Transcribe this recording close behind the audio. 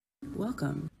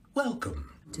Welcome Welcome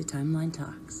to Timeline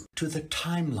Talks. to the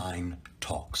Timeline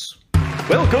Talks.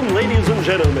 Welcome, ladies and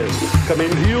gentlemen. Coming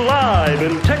to you live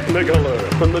in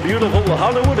Technicolor from the beautiful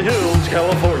Hollywood Hills,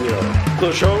 California.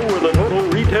 The show where the total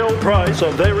retail price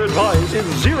of their advice is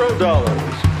 $0.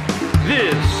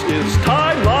 This is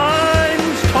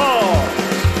Timelines Talks.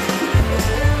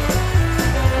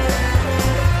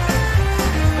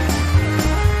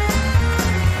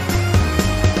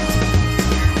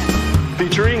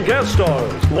 Featuring guest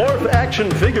stars, Morph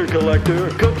action figure collector,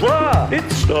 Kapla,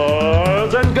 It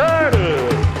Stars, and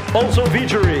Garden. Also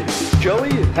featuring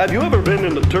Joey, have you ever been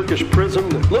in a Turkish prison?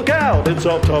 Look out, it's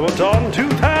Automaton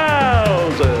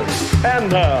 2000.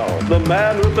 And now, the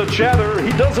man with the chatter,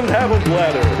 he doesn't have a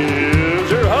bladder.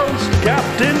 Here's your host,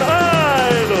 Captain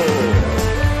Idol.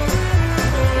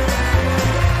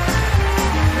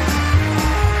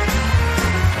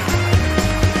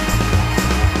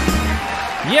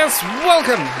 Yes,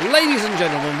 welcome, ladies and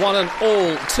gentlemen, one and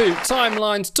all, to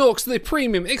Timelines Talks, the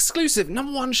premium, exclusive,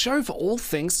 #1 show for all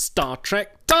things Star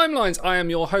Trek Timelines. I am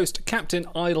your host, Captain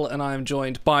Idle, and I am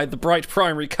joined by the bright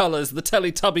primary colours, the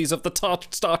Teletubbies of the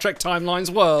Star Trek Timelines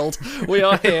world. We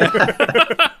are here.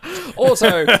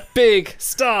 Auto, big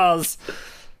stars.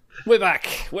 We're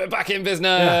back. We're back in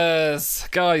business. Yeah.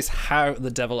 Guys, how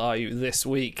the devil are you this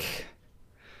week?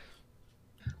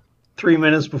 3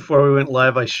 minutes before we went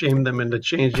live, I shamed them into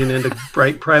changing into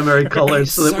bright primary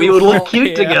colors so that we would look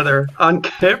cute together on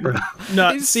camera.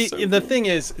 No, see, the thing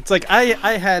is, it's like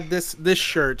I had this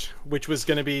shirt, which was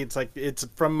going to be, it's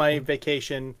from my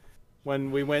vacation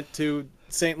when we went to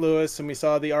St. Louis and we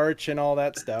saw the arch and all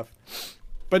that stuff.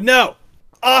 But no,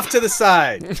 off to the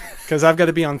side, because I've got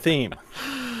to be on theme.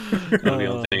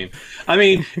 I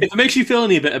mean, if it makes you feel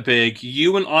any bit big,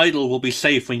 you and Idol will be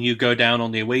safe when you go down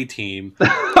on the away team.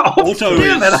 Damn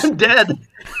it, I'm dead.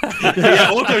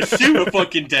 Yeah, Auto's super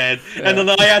fucking dead. Yeah. And then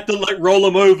I have to roll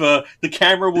him over. The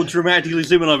camera will dramatically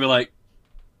zoom in. I'll be like,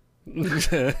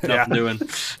 nothing doing.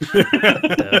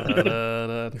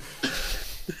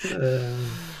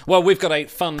 Well, we've got a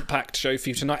fun-packed show for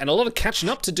you tonight and a lot of catching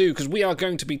up to do because we are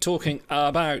going to be talking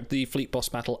about the Fleet Boss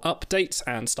Battle updates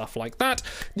and stuff like that,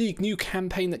 the new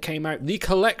campaign that came out, the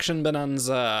Collection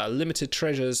Bonanza, Limited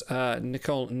Treasures,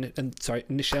 Nichelle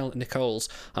Nichols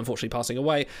unfortunately passing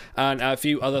away, and a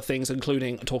few other things,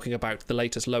 including talking about the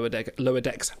latest Lower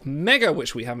Decks Mega,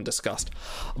 which we haven't discussed.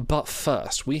 But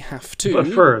first, we have to...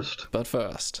 But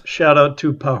first. Shout out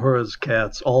to Pahura's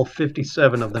cats, all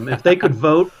 57 of them. If they could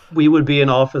vote, we would be in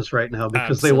office right now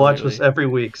because Absolutely. They watch us every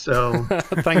week. So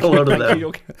hello to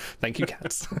them. Thank you,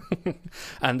 cats.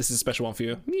 And this is a special one for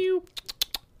you. Mew.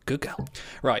 Good girl.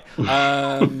 Right.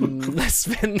 Let's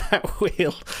spin that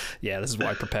wheel. Yeah, this is what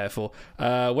I prepare for.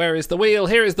 Where is the wheel?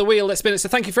 Here is the wheel. Let's spin it. So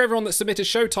thank you for everyone that submitted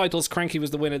show titles. Cranky was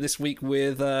the winner this week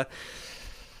with the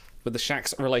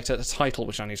Shaxx related title,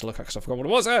 which I need to look at because I forgot what it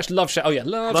was. Love Shaxx. Oh yeah,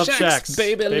 Love Shaxx.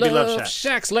 Baby love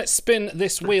Shaxx. Let's spin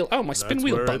this wheel. Oh, my spin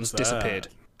wheel button's disappeared.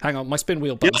 Hang on, my spin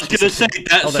wheel button. Yeah, I was going to say,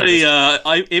 that's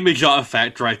a image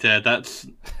artifact right there. That's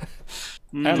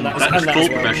full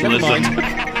professionalism.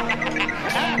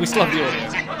 We still have the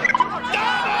audience.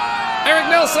 Eric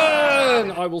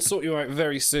Nelson! I will sort you out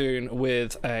very soon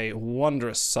with a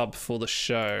wondrous sub for the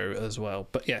show as well.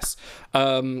 But yes,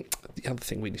 the other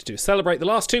thing we need to do is celebrate the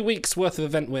last 2 weeks' worth of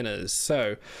event winners.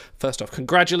 So, first off,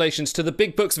 congratulations to the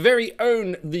Big Book's very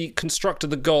own, the constructor,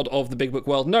 the god of the Big Book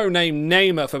world, No Name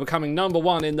Namer, for becoming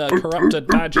 #1 in the Corrupted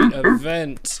Badgie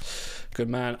event. Good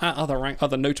man.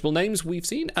 Other notable names we've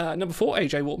seen. Number 4,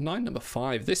 AJ Warp 9. Number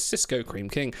 5, this Cisco Cream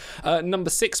King. Number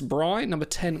 6, Bry. Number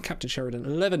 10, Captain Sheridan.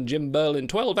 11, Jim Berlin.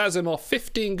 12, Asimov.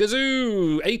 15,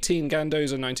 Gazoo. 18,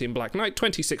 Gandoza. 19, Black Knight.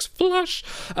 26, Flush.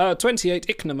 28,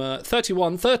 Ichnemer.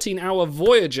 31, 13-Hour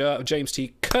Voyager. James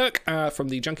T. Kirk from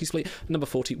the Junkies Fleet. Number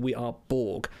 40, We Are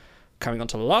Borg. Coming on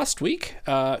to last week,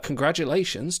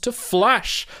 congratulations to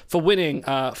Flash for winning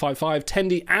 5-5,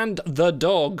 Tendy, and The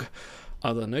Dog.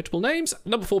 Other notable names: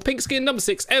 number 4, Pinkskin. Number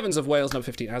 6, Evans of Wales. Number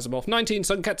 15, Asimov. 19,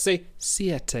 Sunkatse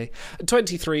Siete.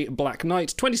 23, Black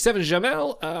Knight. 27,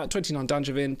 Jamel. 29,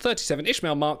 Danjavin. 37,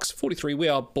 Ishmael Marks. 43, We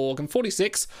Are Borg. And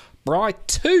 46, Bry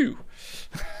 2.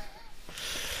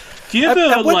 Do you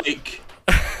ever,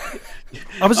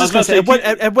 I was just going to say,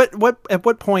 at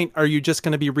what point are you just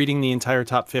going to be reading the entire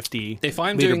top 50? If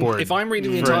I'm reading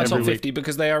the entire top 50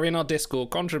 because they are in our Discord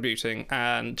contributing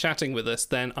and chatting with us,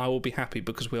 then I will be happy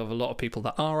because we have a lot of people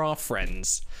that are our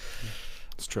friends.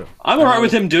 It's true. I'm alright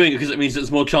with him doing it because it means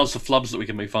there's more chance of flubs that we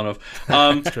can make fun of.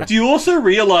 Do you also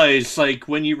realize, like,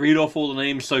 when you read off all the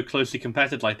names so closely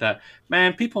compacted like that,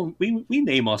 man, people, we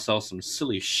name ourselves some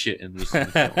silly shit in these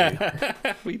things, don't we?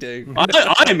 We do.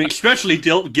 I am especially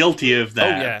guilty of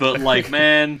that. Oh, yeah. But, like,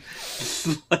 man,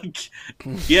 like,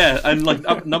 yeah, and, like,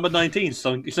 number 19,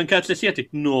 Sunkatsu Siete,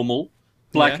 normal.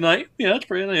 Black Knight, yeah, that's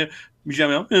pretty,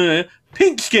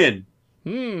 Pink Skin.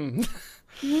 He's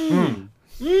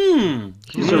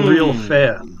a real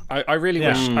fan. I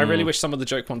really wish some of the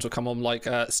joke ones would come on, like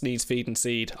Sneeze, Feed, and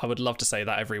Seed. I would love to say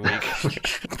that every week.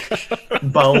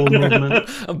 Bowel movement.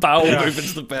 A bowel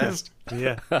movement's the best.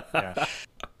 Yeah.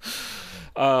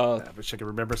 I wish I could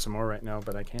remember some more right now,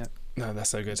 but I can't. No, that's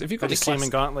so good. If you've got The Semen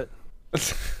Gauntlet.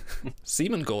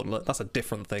 Semen Gauntlet, that's a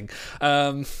different thing.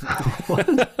 Sorry.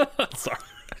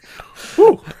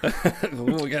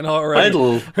 We're getting hot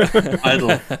already.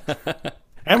 Idle.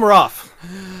 And we're off.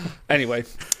 Anyway,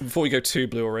 before we go too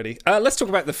blue already, let's talk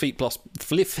about the Fleet Boss Battle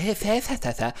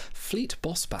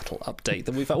update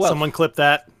that we've had. Well, Someone clip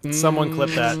that. Someone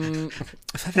clip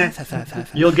that.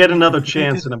 You'll get another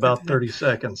chance in about 30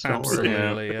 seconds. Don't worry.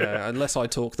 Absolutely, yeah. Unless I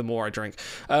talk, the more I drink.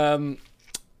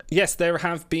 Yes, there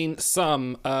have been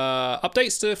some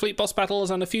updates to Fleet Boss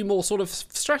Battles and a few more sort of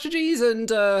strategies and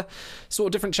sort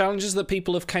of different challenges that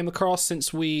people have came across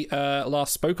since we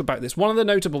last spoke about this. One of the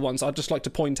notable ones I'd just like to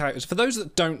point out is, for those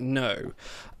that don't know,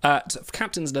 at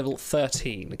Captain's level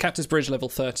 13, Captain's Bridge level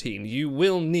 13, you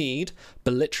will need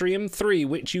Bellitrium 3,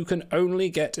 which you can only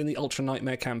get in the Ultra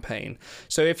Nightmare campaign.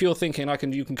 So if you're thinking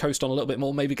you can coast on a little bit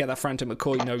more, maybe get that Frantic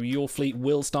McCoy, your fleet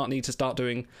will need to start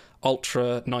doing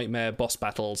Ultra Nightmare boss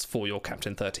battles for your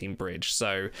Captain 13 bridge.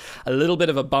 So a little bit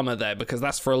of a bummer there, because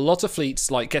that's for a lot of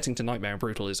fleets, like getting to Nightmare and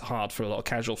Brutal is hard for a lot of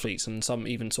casual fleets and some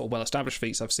even sort of well-established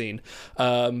fleets I've seen.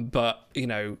 But,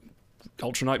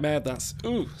 Ultra Nightmare,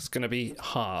 it's going to be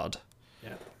hard.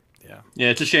 Yeah,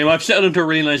 it's a shame. I've settled into a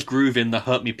really nice groove in the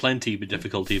Hurt Me Plenty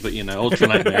difficulty, but Ultra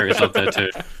Nightmare is up there too.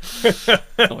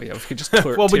 Oh yeah, we could just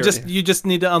you just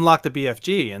need to unlock the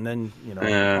BFG, and then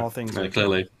all things are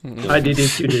clearly.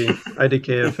 IDDQD,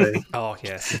 IDKFA. Oh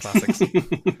yes, classics.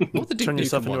 Turn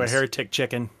yourself into a heretic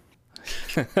chicken.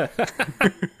 That's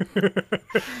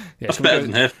better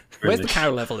than Hef. Where's the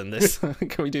cow level in this?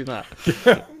 Can we do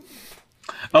that?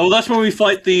 Oh, that's when we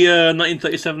fight the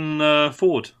 1937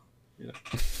 Ford.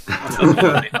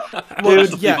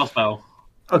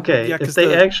 Okay, if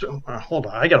they actually... hold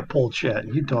on, I got to pull chat.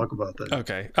 You talk about that.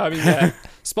 Okay. I mean,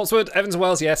 Spotswood, Evans and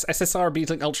Wells, yes. SSR are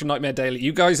beating Ultra Nightmare daily.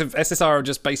 You guys SSR are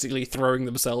just basically throwing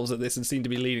themselves at this and seem to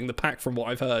be leading the pack from what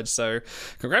I've heard. So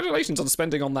congratulations on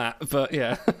spending on that. But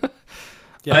yeah.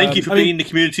 Thank you for being the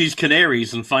community's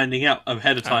canaries and finding out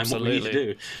ahead of time what we need to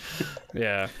do.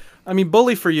 Yeah. I mean,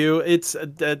 bully for you.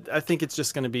 I think it's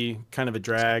just going to be kind of a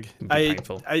drag.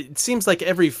 It seems like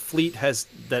every fleet has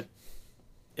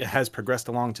progressed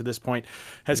along to this point,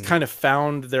 has kind of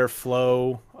found their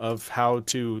flow of how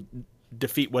to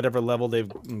defeat whatever level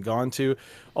they've gone to.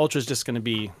 Ultra's just going to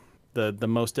be the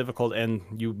most difficult, and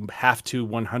you have to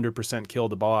 100% kill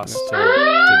the boss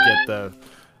to get the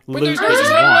loot that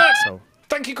you want. So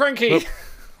thank you, Cranky.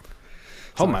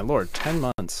 Oh my lord, 10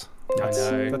 months. I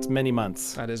know. That's many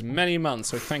months. That is many months,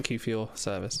 so thank you for your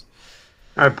service.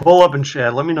 All right, pull up in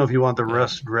chat. Let me know if you want the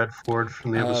rest Redford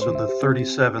from the episode the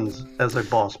 37s as a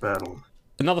boss battle.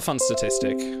 Another fun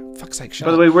statistic. Fuck's sake, shut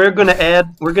By the way, we're gonna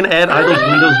add idle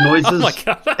Windows noises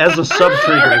as a sub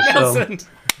trigger. So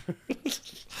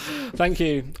thank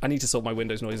you. I need to sort my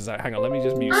Windows noises out. Hang on, let me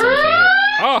just mute something here.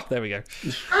 Ah, there we go.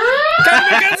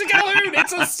 Calhoun,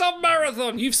 it's a sub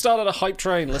marathon. You've started a hype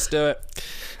train. Let's do it.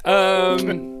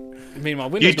 Meanwhile,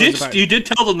 Windows you did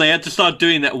tell them they had to start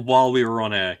doing that while we were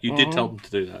on air. You did tell them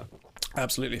to do that.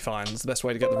 Absolutely fine. It's the best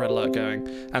way to get the red alert going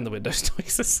and the Windows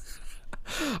noises.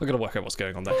 I'm going to work out what's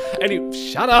going on there. Anyway,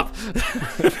 shut up!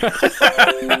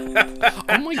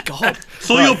 Oh my god.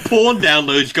 So your porn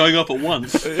downloads going up at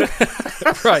once.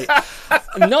 Right.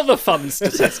 Another fun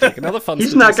statistic.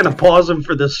 He's not going to pause him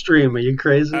for this stream. Are you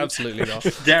crazy? Absolutely not.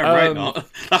 Damn right not.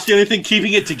 That's the only thing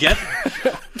keeping it together.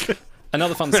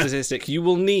 Another fun statistic. You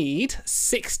will need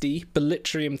 60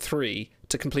 Bellitrium 3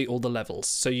 to complete all the levels.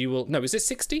 So you will... No, is it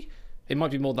 60? It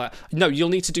might be more than that. No, you'll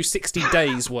need to do 60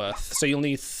 days worth. So you'll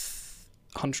need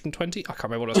 120? I can't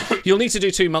remember what it was. You'll need to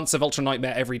do 2 months of Ultra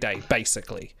Nightmare every day,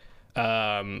 basically,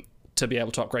 to be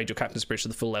able to upgrade your Captain's Bridge to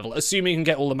the full level, assuming you can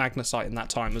get all the Magnesite in that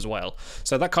time as well.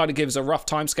 So that kind of gives a rough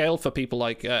timescale for people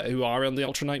like who are on the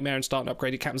Ultra Nightmare and starting to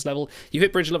upgrade your Captain's level. You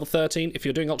hit Bridge level 13. If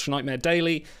you're doing Ultra Nightmare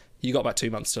daily, you got about 2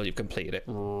 months till you've completed it,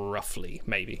 roughly,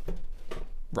 maybe.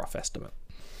 Rough estimate.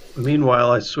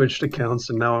 Meanwhile, I switched accounts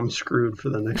and now I'm screwed for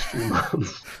the next few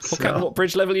months. What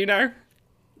bridge level are you now?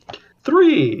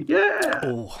 3, yeah.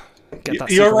 Oh,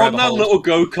 you're on that little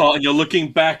go-kart and you're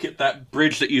looking back at that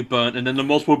bridge that you burnt and then the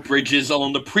multiple bridges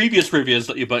along the previous rivers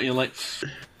that you burnt. You're like,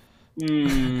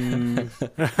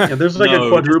 Yeah, there's like a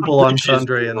quadruple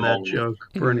entendre in that joke.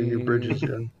 Burning your bridges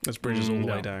down. There's bridges all the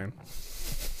way down.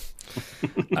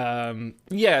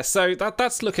 Yeah, so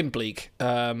that's looking bleak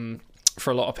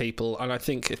for a lot of people, and I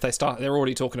think if they're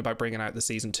already talking about bringing out the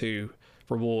season 2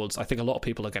 rewards. I think a lot of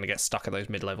people are going to get stuck at those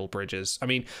mid-level bridges. I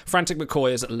mean, Frantic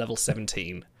McCoy is at level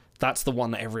 17. That's the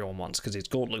one that everyone wants because he's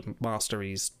Gauntlet Master,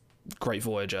 he's Great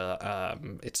Voyager.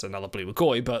 It's another Blue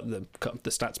McCoy, but the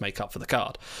stats make up for the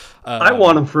card. I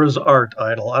want him for his art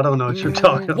idol. I don't know what you're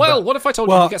talking about. Well, what if I told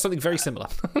you get something very similar?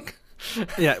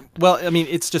 Yeah, well, I mean,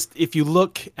 it's just if you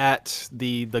look at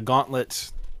the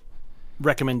Gauntlet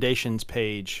recommendations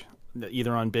page,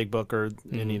 either on Big Book or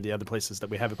any of the other places that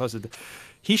we have it posted,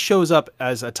 he shows up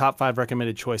as a top 5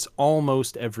 recommended choice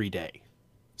almost every day.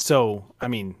 So, I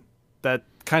mean, that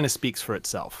kind of speaks for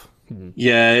itself.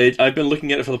 Yeah, I've been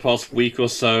looking at it for the past week or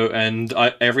so, and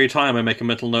every time I make a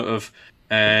mental note of,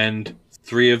 and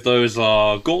 3 of those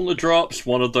are Gauntlet drops,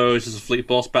 1 of those is a Fleet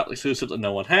Boss Battle exclusive that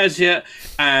no one has yet,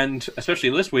 and especially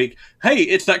this week, hey,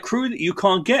 it's that crew that you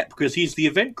can't get because he's the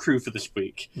event crew for this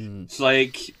week. It's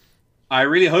like, I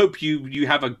really hope you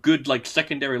have a good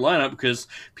secondary lineup because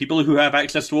people who have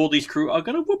access to all these crew are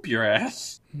going to whoop your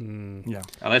ass. Yeah,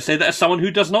 and I say that as someone who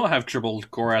does not have triple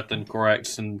Korath and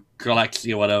Korax and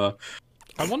Galaxy or whatever.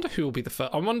 I wonder who will be the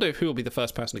first. I wonder who will be the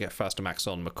first person to get Faster Max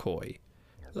on McCoy.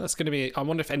 That's going to be. I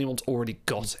wonder if anyone's already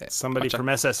got it. Somebody from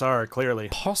SSR, clearly.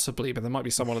 Possibly, but there might be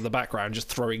someone in the background just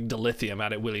throwing dilithium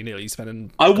at it willy nilly,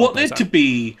 spending. I want it to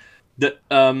be that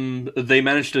they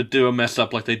managed to do a mess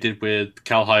up like they did with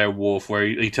Calhire Wharf, where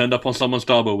he turned up on someone's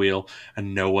Darbo wheel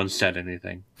and no one said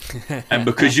anything. And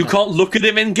because you can't look at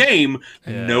him in game,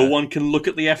 no one can look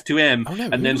at the F2M. Oh, no,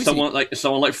 and then someone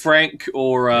like Frank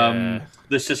or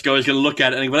the Cisco is going to look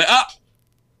at it and be like,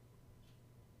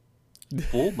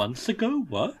 4 months ago?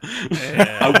 What?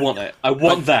 I want it. I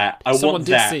want that. I want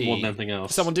that more than anything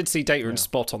else. Someone did see Data and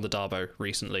Spot on the Darbo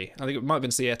recently. I think it might have been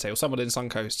Siete or someone in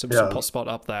Suncoast. Some Spot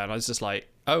up there, and I was just like,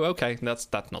 oh, okay, that's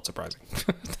not surprising.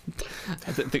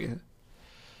 I didn't think...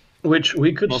 Which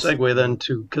we could segue then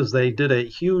to, because they did a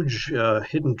huge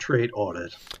hidden trait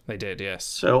audit. They did, yes.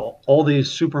 So all these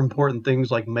super important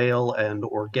things like mail and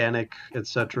organic,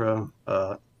 etc.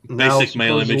 Basic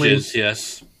mail images,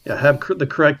 yes. Yeah, have the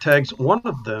correct tags. One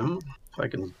of them, if I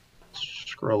can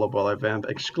scroll up while I vamp,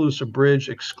 exclusive bridge,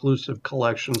 exclusive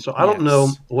collection. So I don't know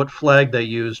what flag they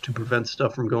use to prevent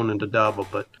stuff from going into Dabo,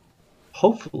 but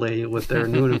hopefully with their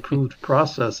new and improved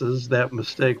processes, that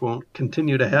mistake won't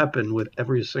continue to happen with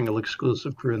every single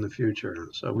exclusive crew in the future.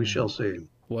 So we shall see.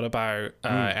 What about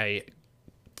a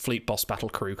Fleet Boss Battle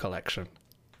Crew collection?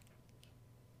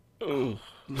 Ooh.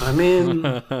 I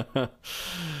mean...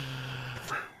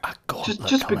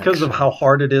 Just because of how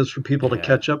hard it is for people to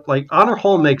catch up. Like, Honor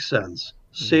Hall makes sense.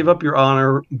 Save up your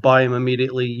honor, buy them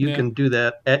immediately. You can do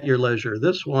that at your leisure.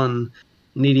 This one,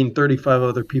 needing 35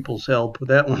 other people's help,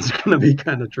 that one's going to be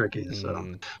kind of tricky.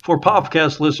 So, for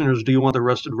Popcast listeners, do you want the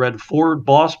Rusted Red Ford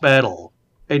Boss Battle?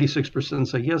 86%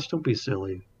 say, yes, don't be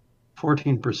silly.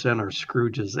 14% are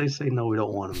Scrooges. They say, no, we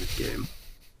don't want them in the game.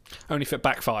 Only if it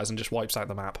backfires and just wipes out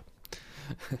the map.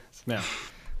 Yeah.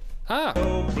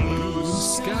 Blue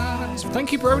skies.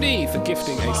 Thank you, Brody, for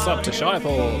gifting a sub to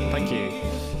Shirepaw. Thank you.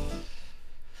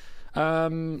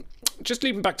 Just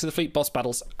leading back to the Fleet Boss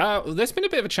battles, there's been a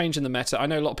bit of a change in the meta. I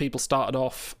know a lot of people started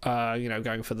off,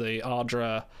 going for the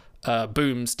Ardra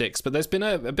boomsticks, but there's been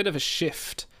a bit of a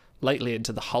shift lately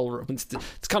into the hull. It's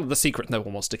kind of the secret no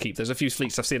one wants to keep. There's a few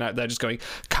fleets I've seen out there just going,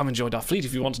 come and join our fleet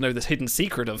if you want to know the hidden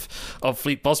secret of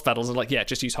Fleet Boss battles. And like, yeah,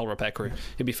 just use hull repair crew.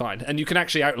 You'll be fine. And you can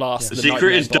actually outlast the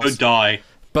secret is boss. Don't die.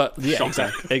 But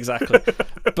yeah, exactly.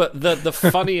 But the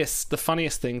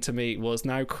funniest thing to me was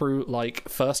now crew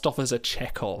first off as a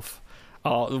Chekhov.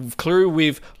 Crew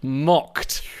we've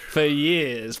mocked for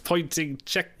years, pointing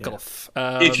Chekhov.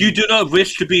 If you do not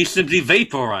wish to be simply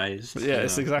vaporized.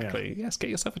 Yes, exactly. Yes, get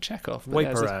yourself a Chekhov.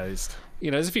 Vaporized.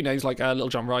 There's a few names like Little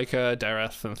John Riker,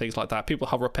 Dareth, and things like that. People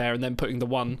have repair, and then putting the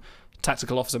one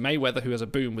tactical officer Mayweather who has a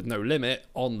boom with no limit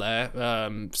on there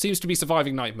seems to be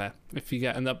surviving Nightmare. If you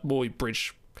get, and the more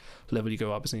bridge level you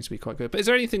go up, it seems to be quite good. But is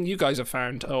there anything you guys have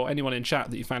found, or anyone in chat,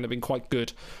 that you found have been quite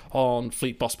good on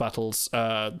Fleet Boss battles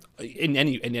in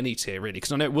any tier, really?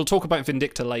 Because I know we'll talk about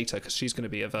Vindicta later, because she's going to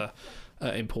be of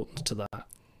importance to that.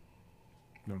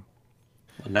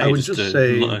 I would just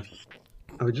say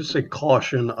I would just say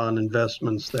caution on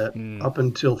investments that up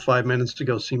until 5 minutes to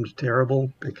go seemed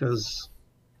terrible, because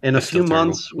in a That's still few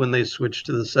months when they switch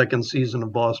to the second season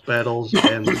of boss battles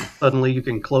and suddenly you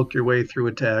can cloak your way through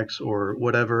attacks or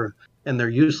whatever and they're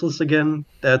useless again,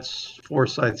 that's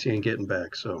foresight you ain't getting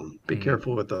back. So be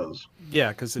careful with those. Yeah,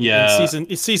 because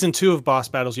in season 2 of boss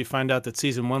battles, you find out that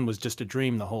season 1 was just a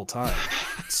dream the whole time.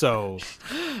 So,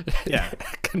 yeah.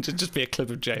 Can just be a clip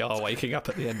of JR waking up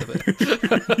at the end of it.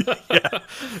 Yeah.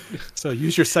 So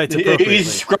use your sights appropriately.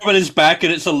 He's scrubbing his back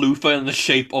and it's a loofah in the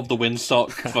shape of the windsock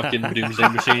fucking doomsday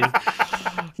machine.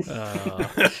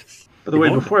 By the way,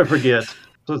 before I forget,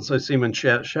 since I see him in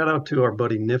chat, shout out to our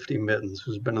buddy Nifty Mittens,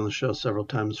 who's been on the show several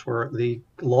times, for the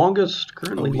longest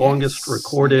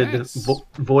recorded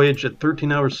voyage at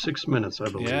 13 hours 6 minutes, I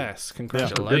believe. Yes,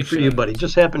 congratulations. So good for you, buddy.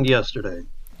 Just happened yesterday.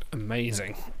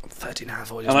 Amazing. 13-hour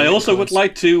voyage. And I also would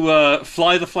like to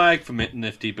fly the flag for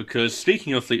Nifty, because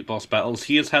speaking of fleet boss battles,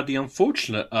 he has had the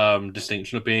unfortunate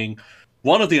distinction of being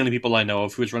one of the only people I know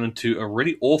of who has run into a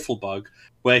really awful bug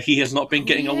where he has not been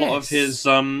getting a lot of his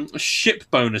ship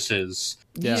bonuses.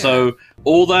 Yeah. So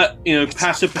all that,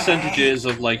 passive percentages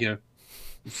of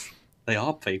they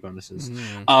are pay bonuses.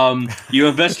 You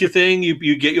invest your thing,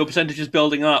 you get your percentages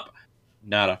building up.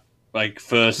 Nada.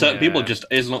 For certain people, it just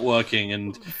is not working,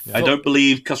 and I don't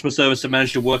believe customer service have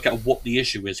managed to work out what the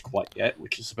issue is quite yet,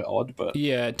 which is a bit odd. But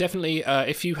yeah, definitely.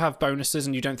 If you have bonuses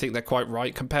and you don't think they're quite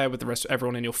right, compare with the rest of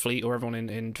everyone in your fleet or everyone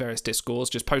in various Discords.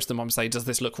 Just post them on and say, "Does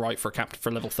this look right for a captain for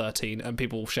level 13?" And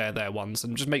people will share their ones,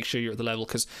 and just make sure you're at the level,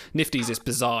 because Nifty's is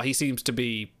bizarre. He seems to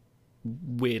be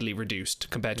weirdly reduced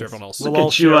compared to everyone else. Look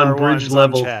at you on bridge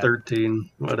level 13,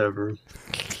 whatever.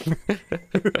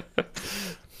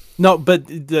 No, but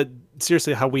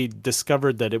seriously, how we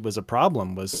discovered that it was a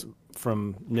problem was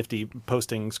from Nifty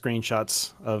posting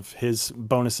screenshots of his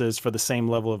bonuses for the same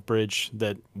level of bridge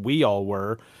that we all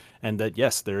were, and that,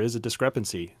 yes, there is a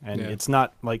discrepancy. And it's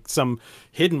not like some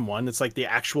hidden one. It's like the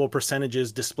actual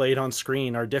percentages displayed on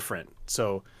screen are different.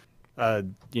 So,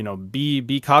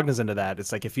 be cognizant of that.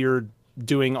 It's like if you're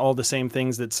doing all the same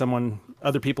things that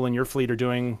other people in your fleet are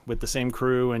doing with the same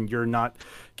crew, and you're not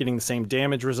getting the same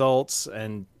damage results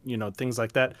and things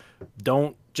like that,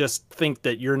 don't just think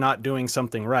that you're not doing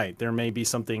something right. There may be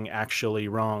something actually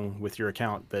wrong with your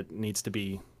account that needs to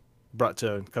be brought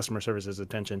to customer service's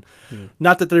attention.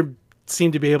 Not that they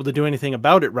seem to be able to do anything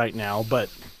about it right now, but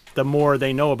the more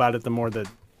they know about it, the more that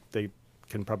they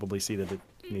can probably see that it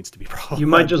needs to be brought. You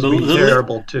might just be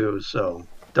terrible too, so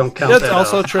don't count that out. That's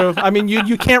also true. I mean,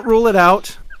 you can't rule it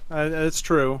out. It's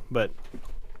true, but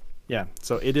yeah,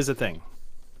 so it is a thing.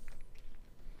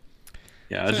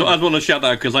 Yeah, I just want to shout that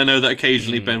out because I know that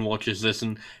occasionally Ben watches this,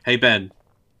 and hey Ben,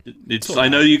 I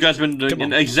know you guys have been doing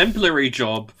an exemplary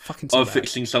job of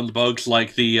fixing some of the bugs,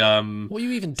 like the what are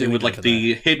you even doing with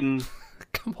the hidden.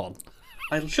 Come on,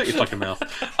 I'll shut your fucking mouth.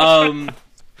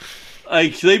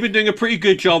 They've been doing a pretty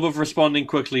good job of responding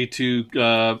quickly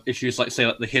to issues like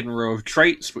the hidden row of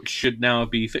traits, which should now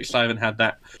be fixed. I haven't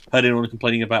heard anyone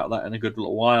complaining about that in a good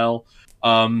little while.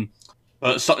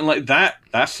 But something like that,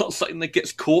 that's not something that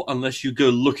gets caught unless you go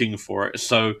looking for it.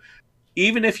 So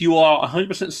even if you are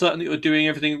 100% certain that you're doing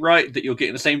everything right, that you're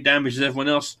getting the same damage as everyone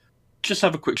else, just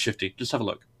have a quick shifty. Just have a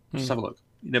look. Just have a look.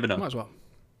 You never know. Might as well.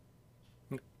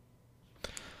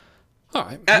 All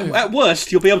right. At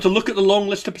worst, you'll be able to look at the long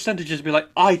list of percentages and be like,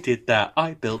 I did that.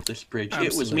 I built this bridge.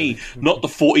 Absolutely. It was me, not the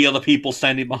 40 other people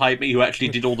standing behind me who actually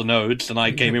did all the nodes, and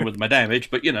I came in with my damage,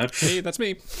 but Hey, that's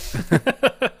me.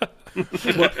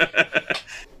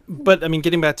 But I mean,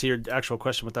 getting back to your actual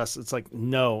question with us, it's like,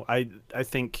 no, I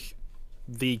think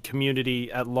the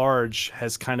community at large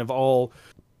has kind of all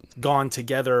gone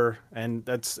together, and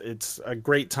it's a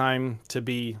great time to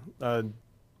be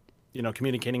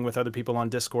communicating with other people on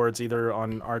Discords, either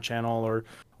on our channel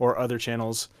or other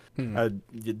channels.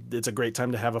 It's a great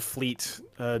time to have a fleet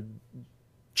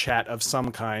chat of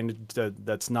some kind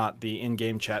that's not the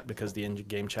in-game chat, because the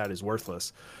in-game chat is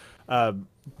worthless.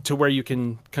 To where you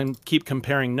can keep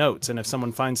comparing notes, and if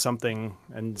someone finds something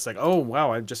and it's like, oh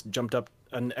wow, I just jumped up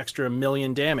an extra 1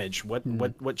 million damage.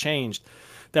 What changed?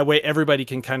 That way everybody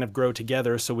can kind of grow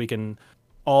together, so we can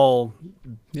all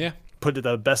put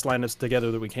the best lineups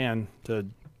together that we can to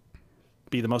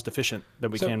be the most efficient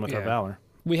that we can with our Valor.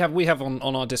 We have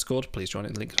on our Discord, please join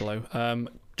it, link below.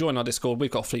 Join our Discord.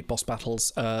 We've got Fleet Boss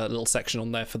Battles, little section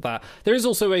on there for that. There is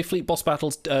also a Fleet Boss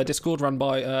Battles Discord run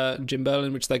by Jim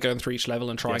Berlin, which they're going through each level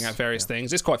and trying out various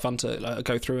things. It's quite fun to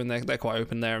go through, and they're quite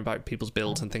open there about people's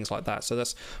builds and things like that. So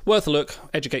that's worth a look.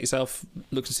 Educate yourself,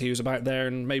 look to see who's about there,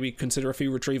 and maybe consider a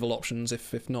few retrieval options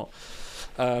if not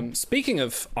Speaking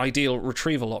of ideal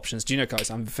retrieval options, do you know, guys,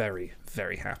 I'm very,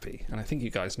 very happy. And I think you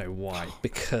guys know why.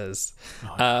 Because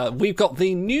we've got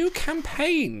the new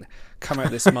campaign come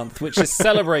out this month, which is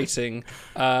celebrating...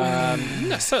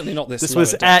 no, certainly not this. This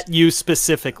was at you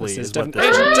specifically. This is Agent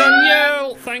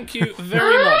Danielle, thank you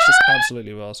very much. This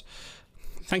absolutely was.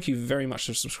 Thank you very much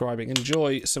for subscribing.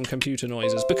 Enjoy some computer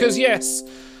noises. Because, yes...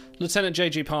 Lieutenant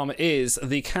J.G. Palmer is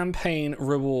the campaign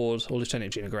reward, or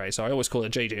Lieutenant Gina Gray, so I always call her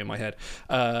J.G. in my head.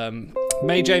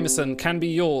 Mae Jameson can be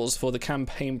yours for the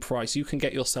campaign price. You can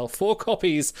get yourself 4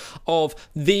 copies of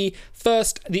the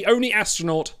only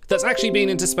astronaut that's actually been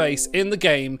into space in the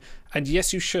game, and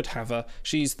yes, you should have her.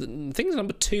 She's, I think,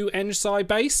 number 2 NSI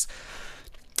base.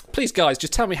 Please, guys,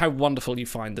 just tell me how wonderful you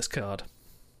find this card.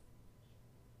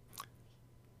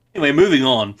 Anyway, moving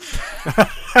on.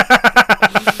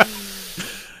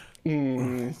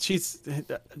 She's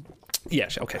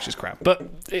okay, she's crap, but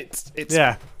it's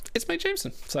Mae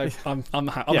Jameson, so I'm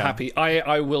happy.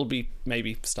 I will be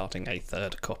maybe starting a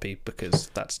 3rd copy because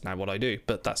that's now what I do,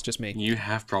 but that's just me. You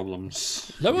have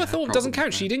problems. Low Earth Orbit doesn't count.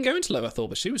 Man. She didn't go into Low Earth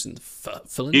Orbit. She was in the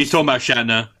full. He's talking about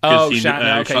Shatner. Oh,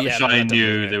 Shatner. Okay, Shine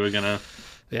knew they were gonna.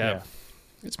 Yeah,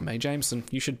 it's Mae Jameson.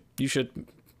 You should.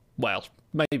 Well,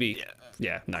 maybe.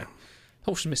 Yeah. No.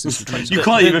 Oh, she's missing some traits. You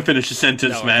can't even finish a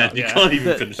sentence, man. You can't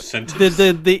even finish a sentence.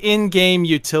 The in-game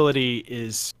utility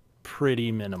is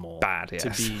pretty minimal. Bad, yes. To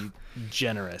be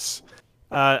generous.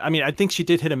 I mean, I think she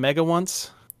did hit a mega once.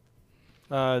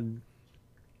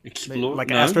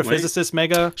 Astrophysicist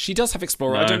mega. She does have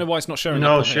Explorer. No. I don't know why it's not showing.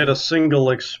 No, she had a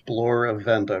single Explorer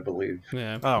event, I believe.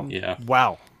 Yeah. Oh. Yeah.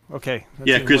 Wow. Okay.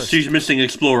 Yeah, because she's missing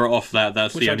Explorer off that.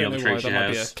 That's which the only other trait she has. That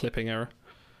might be a clipping error.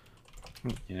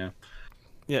 Yeah.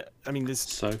 Yeah, I mean,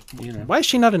 why is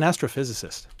she not an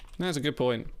astrophysicist? That's a good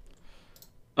point.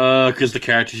 Because the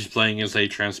character she's playing is a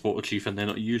transporter chief, and they're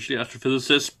not usually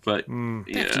astrophysicists. But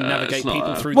they have to navigate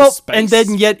people through the space. And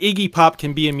then yet Iggy Pop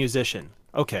can be a musician.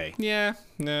 Okay. Yeah.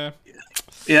 No.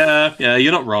 Yeah.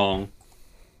 You're not wrong.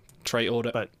 Trait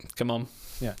order, but come on.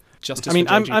 Yeah. Justice. I mean,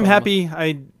 I'm happy.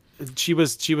 She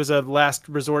was a last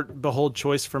resort behold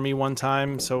choice for me one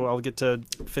time, so I'll get to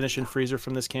finish in freezer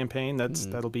from this campaign.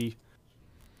 That'll be.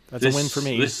 That's a win for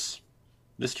me. This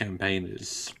campaign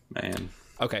is, man.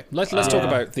 Okay, let's talk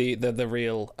about the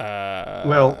real.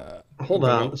 Well, hold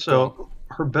on. So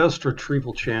her best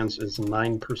retrieval chance is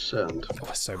 9%.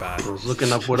 Oh, so bad. I was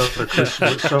looking up what other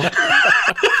Christmas. So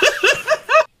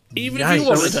even if you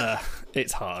wanted her,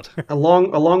 it's hard.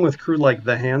 Along with crew like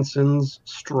the Hansons,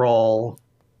 Strahl,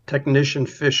 Technician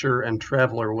Fisher, and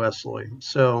Traveler Wesley.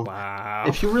 So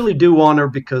if you really do want her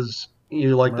because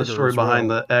you like the story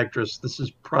behind the actress, this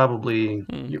is probably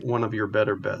one of your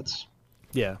better bets.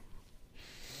 Yeah.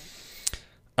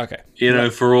 Okay.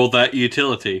 For all that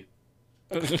utility.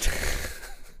 Number 2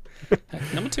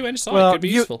 NSI could be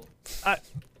useful.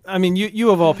 I mean,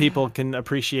 you of all people can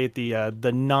appreciate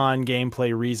the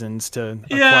non-gameplay reasons to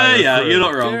acquire you're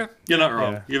not wrong. Yeah. You're not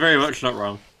wrong. Yeah. You're very much not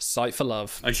wrong. Sight for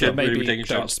love. I should maybe take a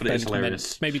chance, but it's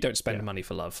hilarious. Maybe don't spend money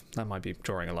for love. That might be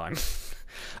drawing a line.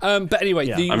 But anyway,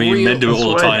 men do it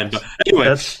all the time. But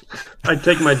anyway, I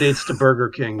take my dates to Burger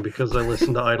King because I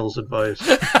listen to Idol's advice.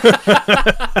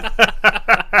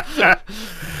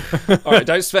 All right,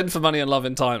 don't spend for money on love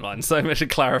in timeline. So I should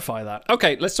clarify that.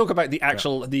 Okay, let's talk about the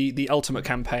actual, the ultimate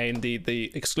campaign, the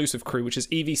exclusive crew, which is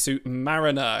EV Suit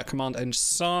Mariner, Command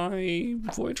Ensign,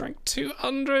 Voyage Rank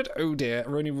 200. Oh dear,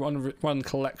 only one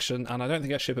collection, and I don't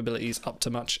think our ship ability is up to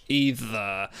much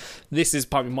either. This is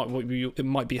probably it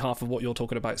might be half of what you're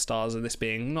talking about, Stars, and this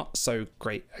being not so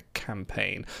great a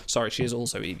campaign. Sorry, she is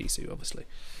also EV Suit, obviously.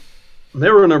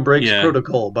 Mariner breaks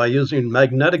protocol by using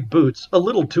magnetic boots a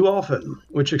little too often,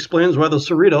 which explains why the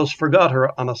Cerritos forgot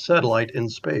her on a satellite in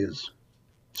space.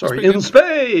 Sorry, in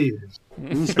space!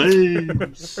 In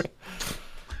space!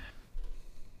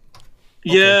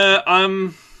 Yeah,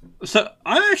 so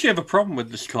I actually have a problem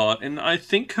with this card, and I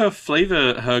think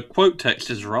her quote text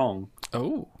is wrong.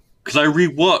 Oh. Because I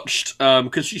rewatched,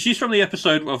 because she's from the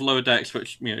episode of Lower Decks,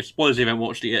 which, spoilers if you haven't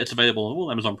watched it yet, it's available on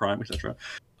all Amazon Prime, etc.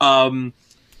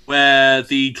 Where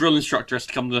the drill instructor has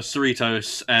to come to the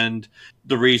Cerritos, and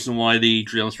the reason why the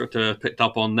drill instructor picked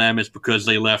up on them is because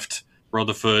they left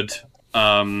Rutherford,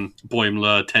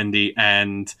 Boimler, Tendi,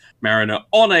 and Mariner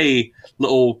on a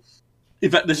little...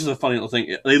 In fact, this is a funny little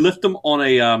thing. They left them on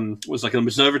a, was like an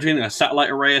observatory, a satellite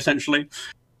array, essentially,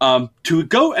 to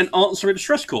go and answer a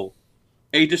distress call.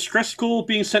 A distress call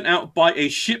being sent out by a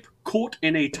ship caught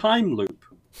in a time loop.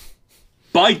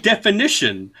 By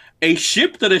definition, a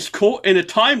ship that is caught in a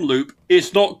time loop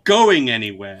is not going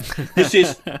anywhere. This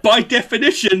is, by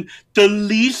definition, the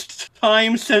least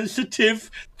time-sensitive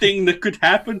thing that could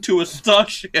happen to a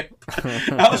starship,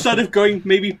 outside of going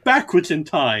maybe backwards in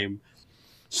time.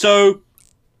 So,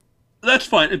 that's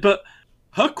fine. But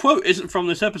her quote isn't from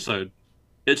this episode.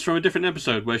 It's from a different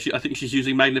episode where I think she's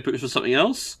using magnet boots for something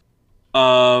else.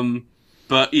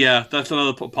 But yeah, that's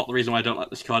another part of the reason why I don't like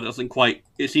this card. It doesn't quite.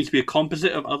 It seems to be a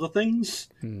composite of other things.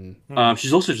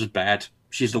 She's also just bad.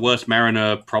 She's the worst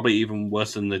Mariner, probably even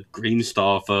worse than the Green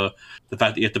Star for the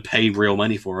fact that you have to pay real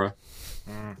money for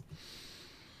her.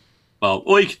 Well,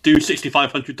 or you could do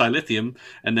 6,500 dilithium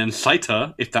and then cite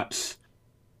her if that's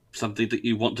something that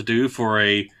you want to do for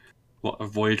a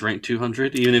voyage rank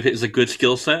 200, even if it's a good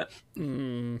skill set.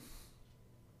 Well,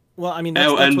 I mean,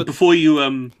 that's what... before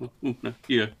you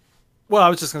yeah. Well, I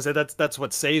was just gonna say that's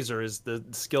what saves her, is the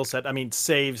skill set. I mean,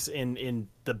 saves in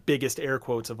the biggest air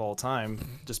quotes of all time,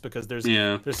 just because there's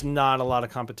not a lot of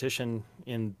competition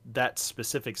in that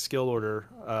specific skill order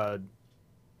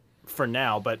for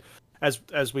now. But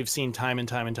as we've seen time and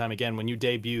time and time again, when you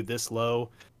debut this low,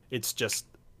 it's just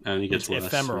it's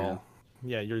ephemeral.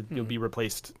 Yeah, you'll be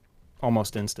replaced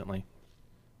almost instantly.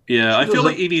 Yeah, I feel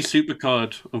like EV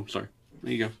Supercard. Oh, sorry.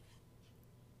 There you go.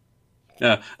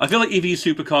 Yeah, I feel like EV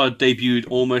Supercard debuted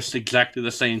almost exactly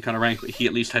the same kind of rank, but he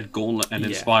at least had Gauntlet and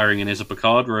Inspiring in his upper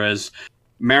card, whereas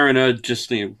Mariner just,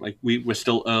 like, we're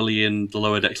still early in the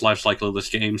lower decks life cycle of this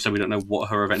game, so we don't know what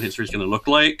her event history is going to look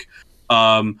like.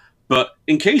 But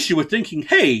in case you were thinking,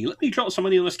 hey, let me drop some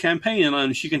money on this campaign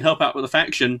and she can help out with the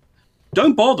faction,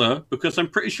 don't bother, because I'm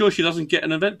pretty sure she doesn't get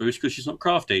an event boost because she's not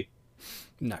crafty.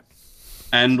 No.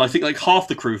 And I think like half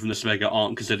the crew from this mega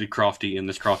aren't considered crafty in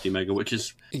this crafty mega, which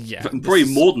is probably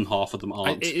more than half of them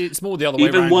aren't. It's more the other way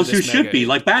around. Even ones who should be,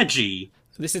 like Badgie.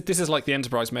 This is like the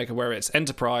Enterprise mega, where it's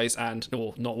Enterprise and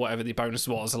or not whatever the bonus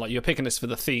was. Like you're picking this for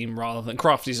the theme rather than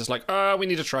crafty's just like, we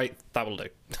need a trait that will do.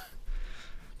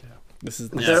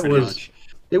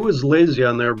 It was lazy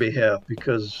on their behalf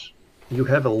because you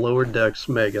have a lower decks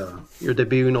mega. You're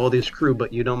debuting all these crew,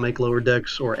 but you don't make lower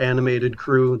decks or animated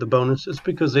crew the bonuses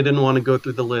because they didn't want to go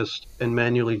through the list and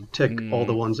manually tick all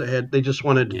the ones ahead. They just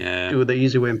wanted to do the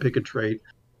easy way and pick a trait.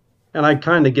 And I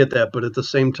kind of get that, but at the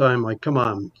same time, like, come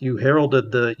on, you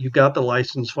you got the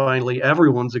license finally.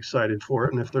 Everyone's excited for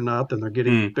it, and if they're not, then they're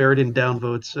getting buried in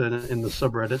downvotes in the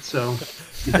subreddit. So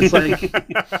it's like,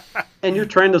 and you're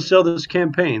trying to sell this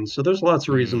campaign, so there's lots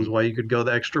of reasons why you could go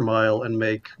the extra mile and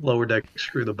make lower deck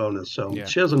screw the bonus. So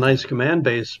she has a nice command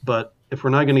base, but if we're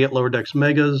not going to get lower decks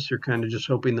megas, you're kind of just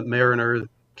hoping that Mariner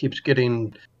keeps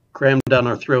getting crammed down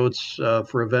our throats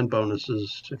for event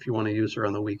bonuses if you want to use her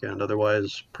on the weekend.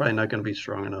 Otherwise, probably not going to be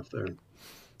strong enough there.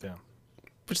 Yeah.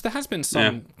 Which there has been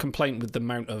some complaint with the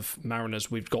amount of Mariners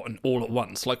we've gotten all at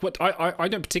once. Like, what I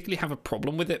don't particularly have a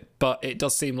problem with it, but it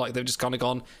does seem like they've just kind of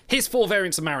gone, here's 4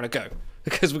 variants of Mariner, go.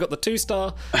 Because we've got the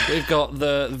 2-star, we've got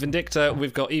the Vindicta,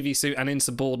 we've got EV Suit and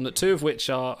Insubordinate, 2 of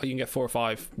which are, you can get 4 or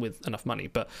 5 with enough money.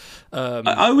 But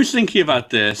I was thinking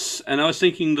about this, and I was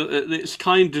thinking that it's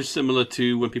kind of similar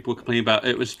to when people were complaining about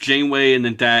it was Janeway and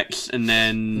then Dax and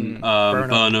then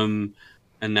Burnham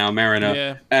and now Mariner.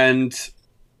 Yeah. And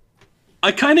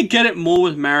I kind of get it more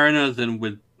with Mariner than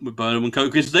with Burnham and Co,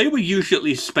 because they were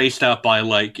usually spaced out by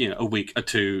like a week or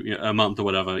 2, a month or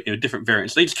whatever. Different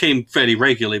variants. They just came fairly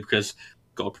regularly because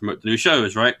got to promote the new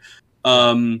shows, right?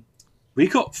 We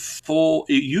got 4.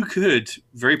 You could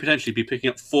very potentially be picking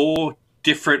up 4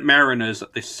 different Mariners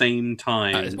at the same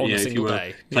time if you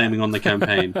were claiming on the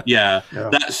campaign.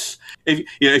 That's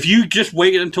if you just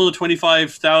waited until the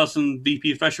 25,000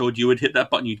 VP threshold, you would hit that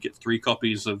button. You'd get 3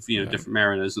 copies of different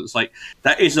Mariners. And it's like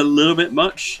that is a little bit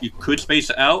much. You could space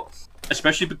it out,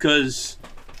 especially because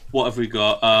what have we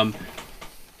got?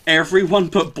 Everyone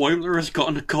but Boimler has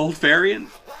gotten a gold variant.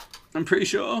 I'm pretty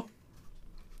sure.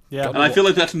 Yeah, and I feel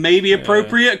like that's maybe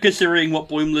appropriate considering what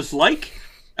Boimler's like.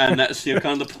 And that's kind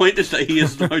of the point, is that he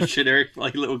is the most generic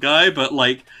like little guy. But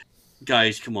like,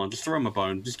 guys, come on, just throw him a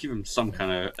bone. Just give him some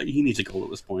kind of. He needs a goal at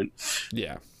this point.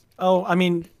 Yeah. Oh, I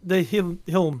mean,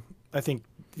 he'll. I think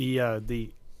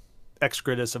the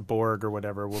Excretus of Borg or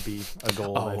whatever will be a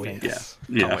goal. I think. Yeah.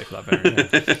 Can't wait for that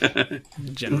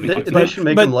variant. They should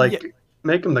make him like.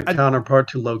 Make him the counterpart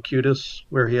to Locutus,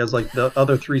 where he has like the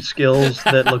other 3 skills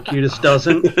that Locutus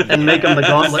doesn't, and make him the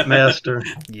Gauntlet Master.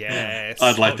 Yes,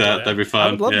 I'd like that. That'd be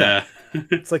fun. I'd love that.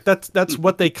 It's like that's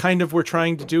what they kind of were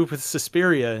trying to do with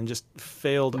Suspiria and just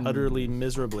failed utterly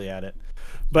miserably at it.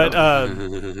 But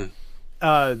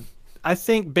I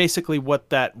think basically what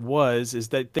that is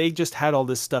that they just had all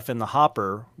this stuff in the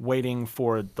hopper waiting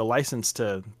for the license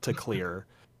to clear.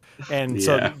 And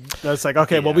so that's like,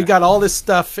 okay, well, we got all this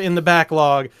stuff in the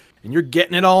backlog, and you're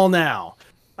getting it all now.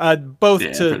 Both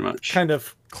to kind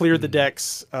of clear the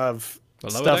decks of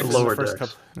stuff in the first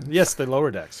couple. Yes, the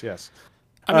lower decks. Yes.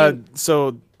 I mean,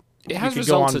 so it has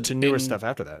resulted go on to newer stuff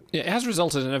after that. Yeah, it has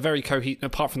resulted in a very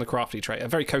apart from the crafty trait, a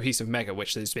very cohesive mega,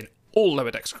 which has been all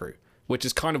lower decks crew, which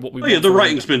is kind of what we. Oh yeah, the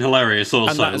writing's been hilarious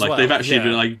also. Like well. They've actually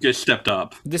been like just stepped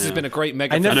up. This has been a great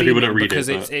mega. I know people don't read because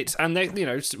it, it's and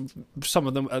they some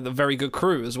of them are the very good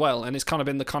crew as well, and it's kind of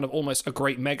been the kind of almost a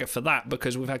great mega for that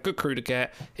because we've had good crew to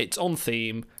get. It's on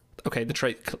theme. Okay, the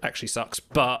trait actually sucks,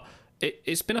 but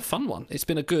it's been a fun one. It's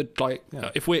been a good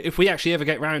if we actually ever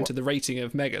get round to the rating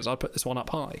of megas, I'd put this one up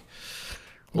high.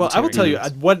 Well, I will tell you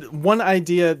one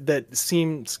idea that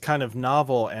seems kind of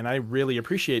novel and I really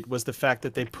appreciate was the fact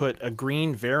that they put a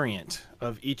green variant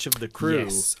of each of the crew.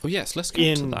 Yes. Oh yes, let's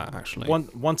get into that actually.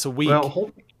 Once a week.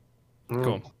 Well,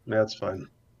 go on. That's fine.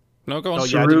 No, go on.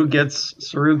 Saru gets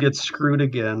screwed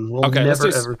again. We'll never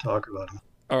ever talk about him.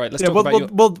 All right, let's talk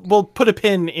about we'll put a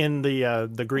pin in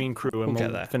the green crew and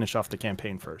we'll finish off the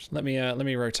campaign first. Let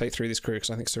me rotate through this crew because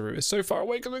I think Saru is so far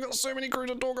away because we've got so many crew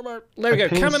to talk about. There we go.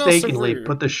 Painstakingly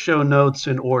put the show notes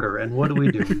in order, and what do?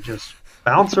 We just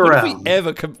bounce around.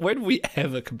 When have we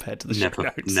ever compared to the show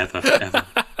notes? Never, ever.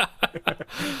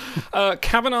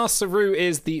 Kaminar Saru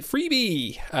is the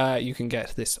freebie you can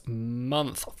get this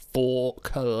month for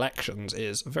collections.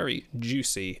 Is very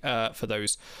juicy for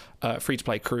those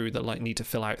free-to-play crew that need to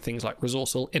fill out things like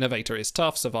resourceful. Innovator is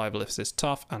tough, survivalist is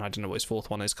tough, and I don't know what his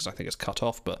fourth one is because I think it's cut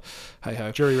off, but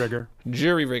hey-ho. Jury rigger.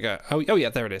 Oh yeah,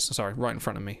 there it is. Sorry, right in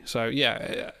front of me. So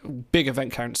yeah, big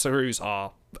event count. Sarus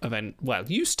are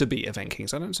used to be event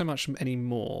kings. I don't so much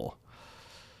anymore.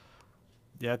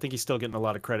 Yeah, I think he's still getting a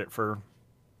lot of credit for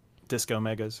Disco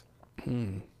Megas.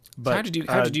 But so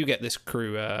how did you get this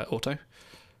crew, Otto?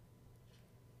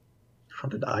 How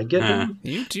did I get him?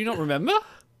 Do you not remember?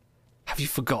 Have you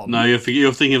forgotten? No, you're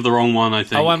thinking of the wrong one. I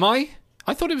think. Oh, am I?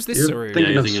 I thought it was this Saru. You're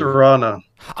thinking of Serana.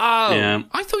 Oh, yeah.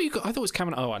 I thought it was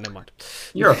Kaminar. Oh, never mind.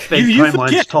 You're a fake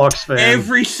Timelines Talks fan.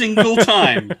 Every single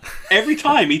time. Every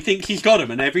time he thinks he's got him,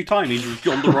 and every time he's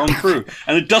on the wrong crew.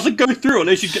 And it doesn't go through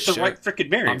unless you get the right freaking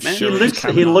variant, man.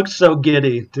 Sure he looks so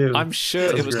giddy, too. I'm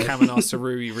sure it was Kaminar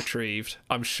Saru you retrieved.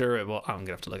 I'm sure it was. I'm going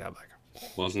to have to look out back.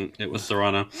 Wasn't. It was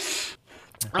Serana.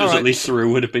 Because at least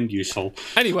Saru would have been useful.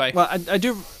 Anyway. Well, I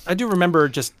do remember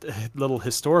just a little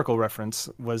historical reference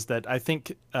was that I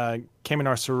think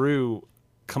Kaminar Saru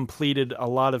completed a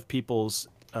lot of people's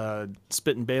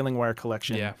spit and baling wire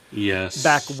collection. Yeah. Yes.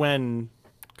 Back when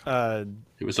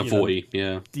it was a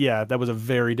 40, Yeah, that was a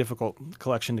very difficult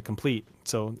collection to complete.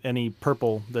 So any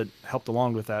purple that helped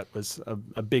along with that was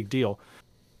a big deal.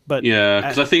 But yeah,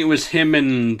 because I think it was him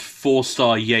and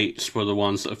 4-star Yates were the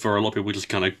ones that for a lot of people just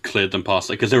kind of cleared them past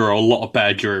it because there were a lot of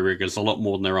bad jury riggers, a lot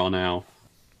more than there are now.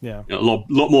 Yeah, a lot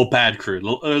more bad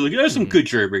crew. There's some good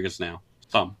jury riggers now.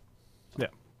 Some. Yeah,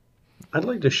 I'd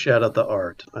like to shout out the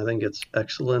art. I think it's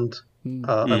excellent.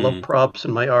 I love props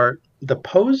in my art. The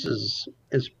poses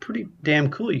is pretty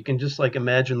damn cool. You can just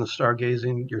imagine the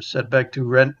stargazing. You're set back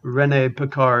to Rene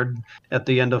Picard at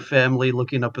the end of Family,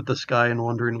 looking up at the sky and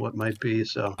wondering what might be.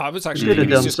 So I was actually thinking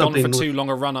he's just gone for too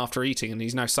long a run after eating, and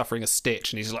he's now suffering a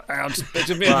stitch, and he's like, I'll just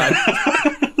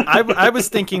I was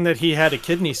thinking that he had a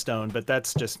kidney stone, but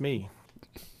that's just me.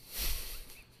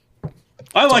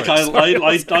 I like Otto's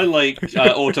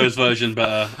version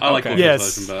better. I like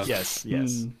Otto's version better. Yes.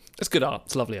 It's good art.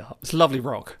 It's lovely art. It's lovely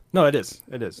rock. No, it is.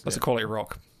 That's a quality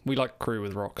rock. We like crew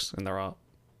with rocks in their art.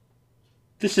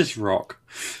 This is rock.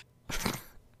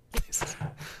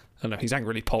 I know he's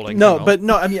angrily polling. No, but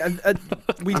no. I mean,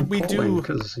 we do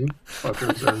because you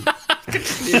fuckers are.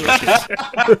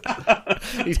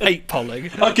 He's hate polling.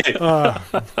 Okay.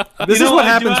 This is what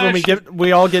happens when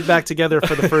we all get back together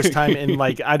for the first time in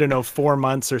 4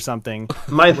 months or something.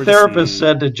 My therapist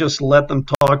said to just let them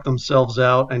talk themselves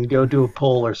out and go do a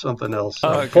poll or something else.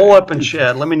 So pull up and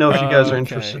chat. Let me know if you guys are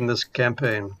interested in this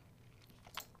campaign.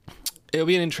 It'll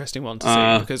be an interesting one to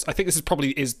see because I think this is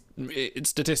probably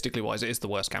statistically wise, it is the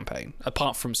worst campaign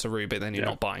apart from Saru, but then you're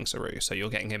not buying Saru, so you're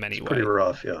getting him anyway. It's pretty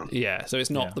rough, yeah. Yeah, so it's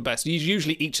not the best.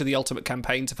 Usually, each of the Ultimate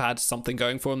campaigns have had something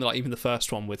going for them. Like even the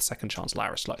first one with Second Chance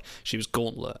Laris, she was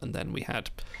Gauntlet, and then we had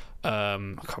I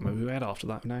can't remember who we had after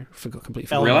that. No, completely.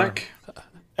 Elnor.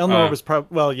 Elnor was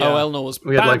probably Elnor was.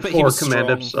 We had bad, 4 command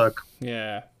Ipsuck.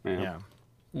 Yeah.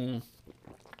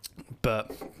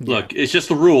 But look, it's just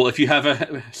the rule. If you have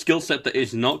a skill set that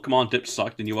is not Command Dip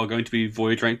Suck, then you are going to be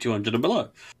Voyage rank 200 and below.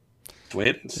 That's the way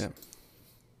it is. Yeah.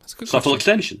 That's a good Shuffle question.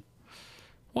 extension.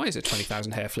 Why is it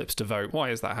 20,000 hair flips to vote?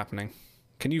 Why is that happening?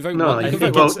 Can you vote? No, one? you think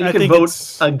can vote. it's- You I can think vote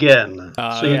it's- again,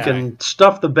 so you yeah. can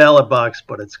stuff the ballot box,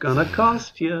 but it's gonna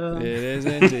cost you. It is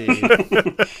indeed.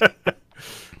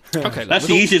 Okay, That's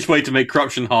the easiest way to make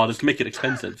corruption hard, is to make it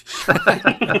expensive.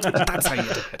 That's how you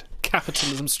do it.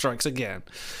 Capitalism strikes again.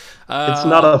 It's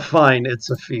not a fine; it's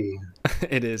a fee.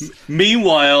 It is.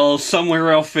 Meanwhile,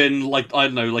 somewhere off in, like, I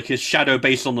don't know, like his shadow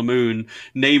base on the moon,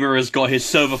 Namer has got his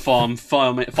server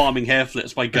farming hair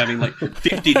flips by grabbing like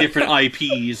 50 different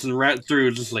IPs and right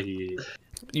through, just like, yeah.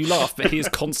 You laugh, but he is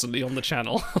constantly on the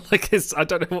channel. I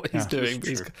don't know what he's doing.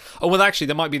 But oh, well, actually,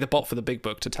 there might be the bot for the Big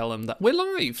Book to tell him that we're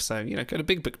live. So, go to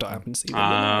BigBook.app and see that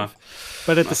we're live.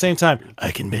 But at the same time,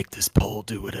 I can make this poll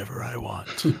do whatever I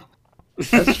want.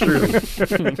 That's true.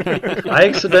 I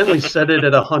accidentally set it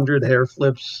at 100 hair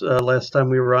flips last time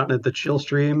we were on at the chill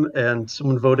stream, and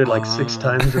someone voted like 6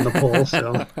 times in the poll.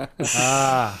 So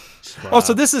Oh,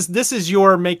 so this is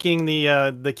your making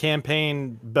the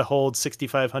campaign behold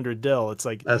 6,500 dill. It's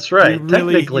like that's right. you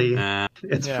really- Technically,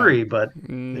 it's Yeah. free, but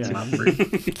it's not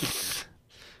free.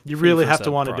 you really for a have to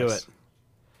certain want to do price. it.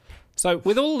 So,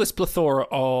 with all this plethora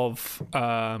of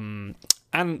and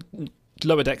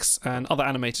Lower Decks and other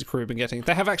animated crew have been getting,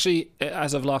 they have actually,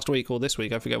 as of last week or this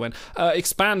week, I forget when,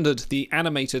 expanded the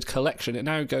animated collection. It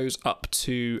now goes up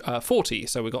to 40.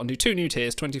 So we've got two new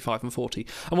tiers, 25 and 40.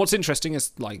 And what's interesting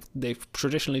is, like they've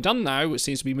traditionally done now, it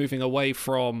seems to be moving away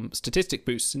from statistic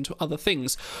boosts into other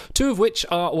things. Two of which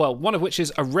are, well, one of which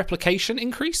is a replication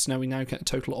increase. Now we now get a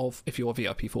total of, if you're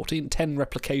VIP 14, 10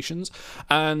 replications,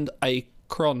 and a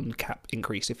cron cap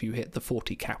increase if you hit the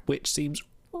 40 cap, which seems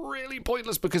really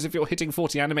pointless because if you're hitting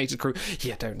 40 animated crew,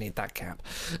 you don't need that cap.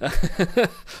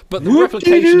 But the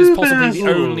replication is possibly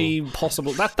the only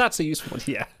possible. That's a useful one,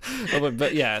 yeah.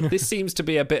 But yeah, this seems to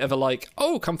be a bit of a like,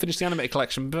 oh, come finish the animated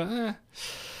collection, but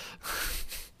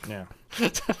Yeah.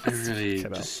 Really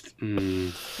just,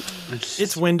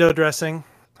 It's window dressing.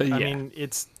 Yeah. I mean,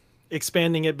 it's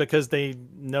expanding it because they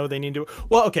know they need to.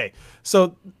 Well, okay.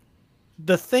 So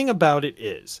the thing about it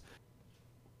is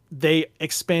they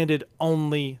expanded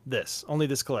only this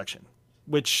collection,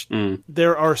 which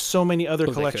there are so many other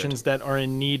they collections that are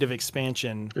in need of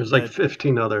expansion. There's like that-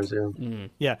 15 others. Yeah.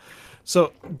 yeah.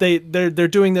 So they're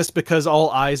doing this because all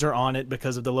eyes are on it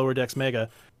because of the Lower Decks Mega,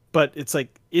 but it's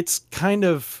like it's kind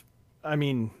of, I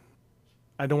mean,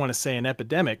 I don't want to say an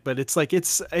epidemic, but it's like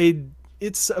there's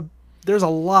a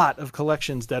lot of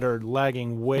collections that are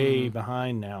lagging way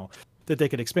behind now that they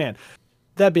could expand.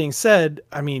 That being said,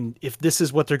 I mean, if this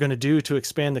is what they're going to do to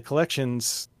expand the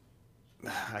collections,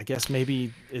 I guess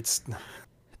maybe it's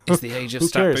the age of Who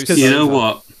stat cares? boosts. 'Cause- you know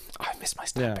what? I miss my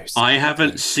stat Yeah. boosts. I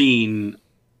haven't seen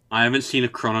a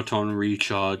Chronoton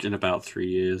recharge in about 3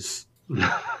 years.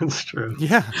 That's true.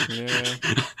 yeah. Yeah.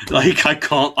 Like,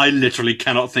 I literally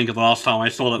cannot think of the last time I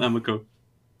saw that Emiko,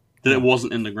 that it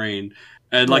wasn't in the green.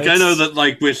 And like, Well, I know it's- that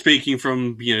like we're speaking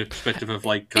from perspective of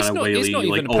like kind It's of not- it's whaley not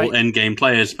like even old end game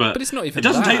players, but But it's not even it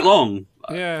doesn't that. take long.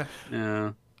 Yeah.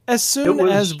 Yeah. As soon It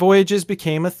was- as Voyages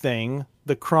became a thing,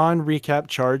 the Kron recap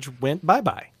charge went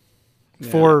bye-bye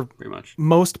for Pretty much.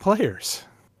 most players.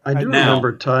 I do Now- remember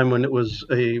a time when it was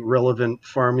a relevant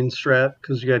farming strat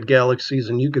because you had galaxies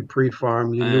and you could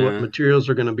pre-farm. You knew what materials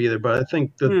were going to be there. But I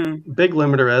think the big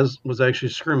limiter was actually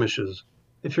skirmishes.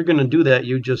 If you're going to do that,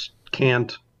 you just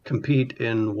can't compete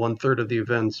in 1/3 of the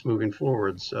events moving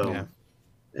forward. So Yeah.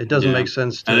 it doesn't Yeah. make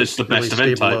sense to And it's the really best stay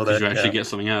event type below because that you actually cap. get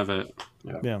something out of it.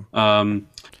 Yeah.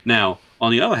 Now,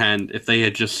 on the other hand, if they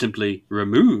had just simply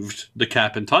removed the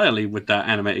cap entirely with that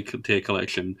animated tier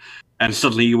collection, and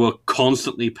suddenly you were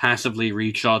constantly passively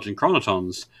recharging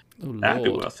chronotons, Oh, that'd be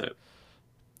Lord. worth it.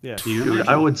 Yeah. Can you Dude,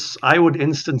 imagine? I would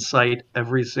instant cite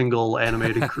every single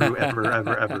animated crew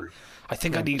ever. I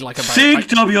think I need like about. Think,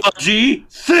 WRG!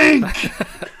 Think!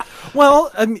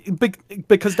 Well, I mean,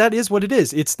 because that is what it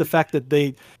is. It's the fact that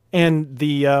they and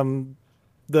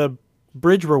the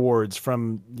bridge rewards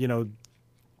from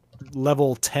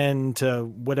level 10 to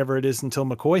whatever it is until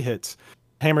McCoy hits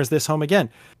hammers this home again.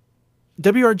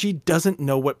 WRG doesn't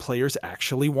know what players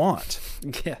actually want.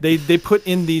 Yeah. They put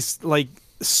in these like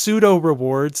pseudo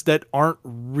rewards that aren't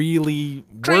really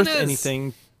Trainers! worth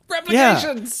anything.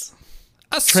 Replications.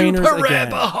 A Trainers super rare again.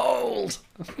 behold.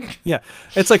 Yeah.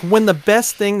 It's like when the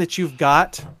best thing that you've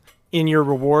got in your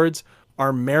rewards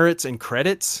are merits and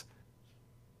credits,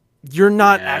 you're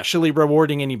not Yeah. actually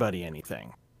rewarding anybody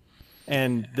anything.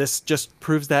 And this just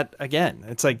proves that again.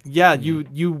 It's like, yeah,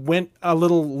 you went a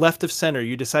little left of center.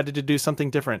 You decided to do something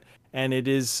different. And it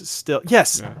is still,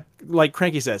 yes, like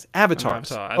Cranky says,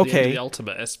 avatars. Avatar. At the end of Okay. the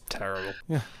ultimate is terrible.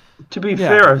 To be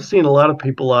fair, I've seen a lot of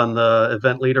people on the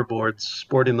event leaderboards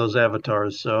sporting those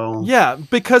avatars. So yeah,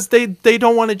 because they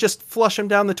don't want to just flush them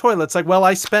down the toilet. It's like, well,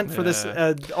 I spent for this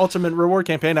ultimate reward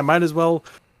campaign. I might as well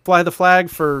fly the flag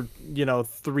for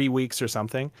 3 weeks or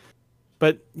something.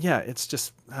 But yeah, it's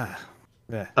just.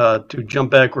 To jump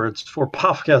backwards, for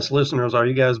podcast listeners, are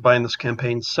you guys buying this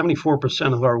campaign?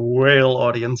 74% of our whale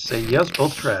audience say yes,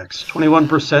 both tracks.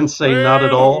 21% say not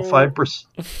at all.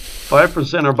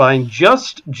 5% are buying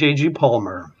just J.G.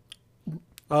 Palmer.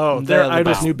 Oh, they're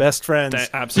Ida's new best friends.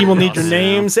 He will need your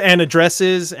names and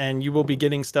addresses, and you will be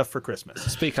getting stuff for Christmas.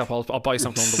 Speak up, I'll buy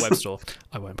something on the web store.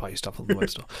 I won't buy you stuff on the web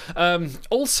store.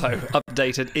 Also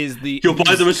updated is the... You'll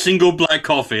buy them a single black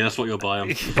coffee, that's what you'll buy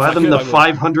them. Buy them the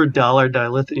 $500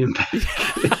 dilithium pack.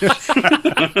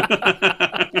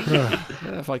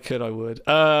 If I could, I would.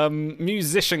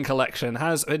 Musician collection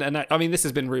has been... I mean, this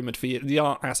has been rumoured for years. The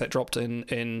art asset dropped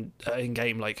in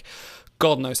game, like...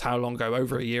 God knows how long ago,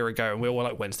 over a year ago, and we were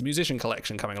like, when's the musician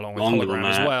collection coming along with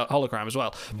hologram as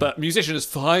well. But musician has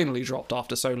finally dropped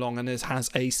after so long and has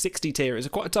a 60 tier. It's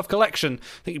quite a tough collection.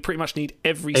 I think you pretty much need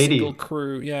every 80. Single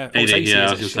crew. Yeah, 80,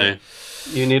 I was going to say.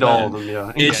 You need all of them,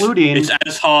 yeah. Including... It's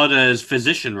as hard as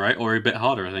Physician, right? Or a bit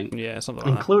harder, I think. Yeah, something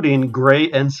like including Gray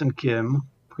Ensign Kim,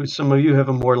 who some of you have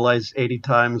immortalized 80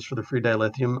 times for the free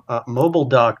dilithium. Mobile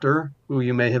Doctor, who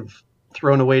you may have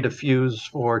thrown away to fuse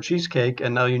for cheesecake,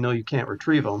 and now you know you can't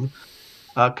retrieve them.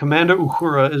 Commander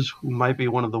Uhura is who might be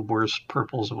one of the worst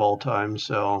purples of all time,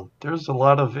 so there's a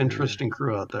lot of interesting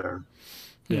crew out there.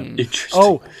 Yeah. Interesting.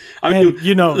 Oh, I mean,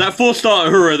 that 4-star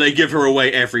Uhura, they give her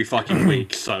away every fucking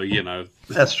week, so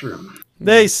That's true.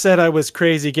 They said I was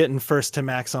crazy getting first to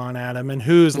max on Adam, and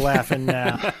who's laughing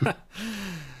now?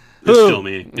 It's still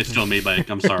me. It's still me, Bake.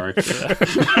 I'm sorry.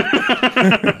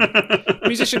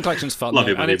 Musician collection's fun, Love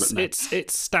though, you, buddy, and but no. it's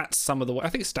stats some of the way. I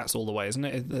think it's stats all the way, isn't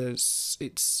it?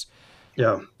 It's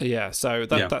yeah. So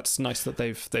that's nice that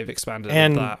they've expanded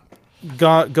and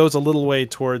that. Goes a little way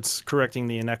towards correcting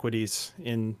the inequities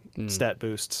in stat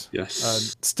boosts.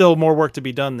 Yes. Still more work to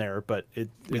be done there, but We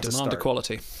it's a demand start.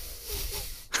 equality.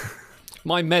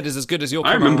 My med is as good as your.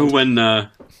 I command. remember when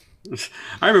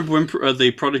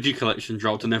the Prodigy collection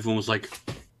dropped and everyone was like,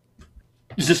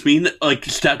 does this mean that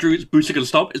stat druids boosts are going to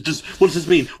stop? What does this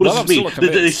mean? What does this mean?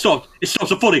 They stopped. It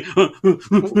stops at 40.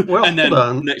 Well, and then hold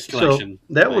on. next collection.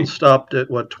 So that one stopped at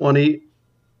 20,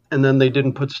 and then they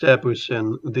didn't put stat boosts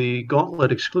in. The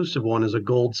Gauntlet exclusive one is a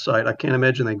gold site. I can't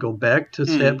imagine they go back to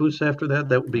stat boosts after that.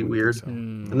 That would be weird.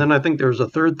 And then I think there was a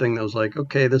third thing that was like,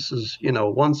 okay, this is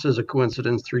once is a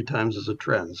coincidence, 3 times is a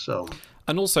trend. So.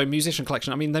 And also, musician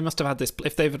collection, I mean, they must have had this...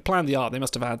 If they've planned the art, they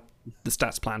must have had the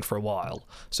stats planned for a while.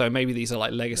 So maybe these are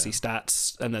like legacy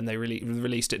stats, and then they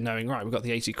released it knowing, right, we've got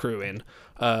the 80 crew in.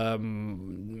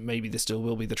 Maybe this still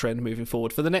will be the trend moving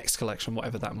forward for the next collection,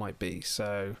 whatever that might be.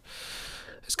 So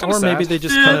it's kind of sad. Or maybe they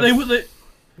just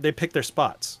they pick their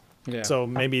spots. Yeah. So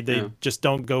maybe they just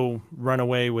don't go run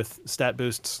away with stat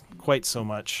boosts quite so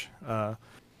much.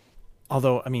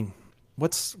 Although, I mean,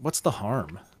 what's the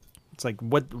harm? It's like,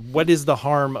 what is the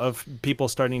harm of people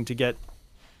starting to get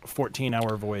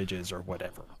 14-hour voyages or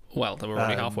whatever? Well, then we're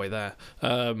already halfway there.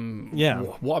 Yeah.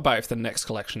 What about if the next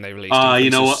collection they release?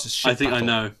 You know what? I think I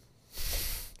know.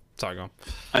 Sorry, go on.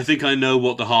 I think I know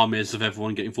what the harm is of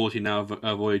everyone getting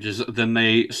 14-hour voyages. Then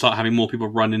they start having more people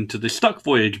run into the stuck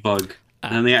voyage bug,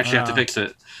 and then they actually have to fix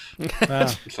it.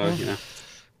 So,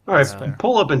 All right,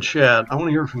 pull up in chat. I want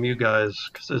to hear from you guys,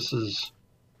 because this is...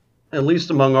 At least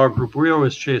among our group, we're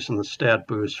always chasing the stat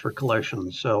boosts for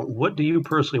collections. So what do you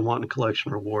personally want in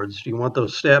collection rewards? Do you want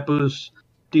those stat boosts?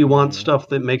 Do you want stuff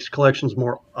that makes collections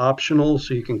more optional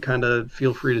so you can kind of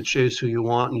feel free to chase who you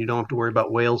want and you don't have to worry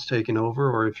about whales taking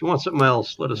over? Or if you want something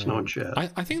else, let us know in chat.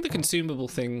 I think the consumable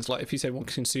things, like if you say want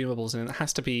consumables, and it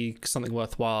has to be something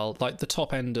worthwhile. Like the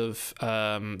top end of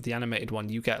the animated one,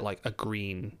 you get like a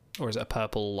green, or is it a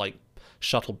purple, like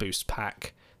shuttle boost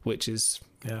pack, which is...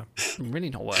 Yeah, really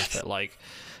not worth it. Like,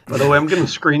 by the way, I'm going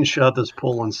to screenshot this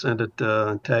poll and send it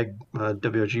tag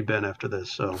WOG Ben after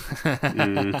this. So,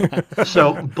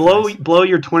 so blow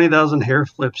your 20,000 hair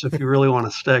flips if you really want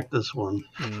to stack this one.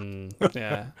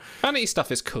 Yeah, vanity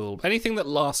stuff is cool. Anything that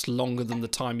lasts longer than the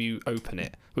time you open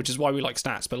it, which is why we like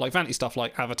stats. But like vanity stuff,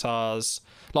 like avatars.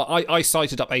 Like I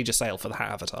cited up Age of Sail for the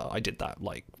avatar. I did that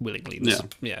like willingly.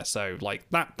 Yeah. So like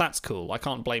that's cool. I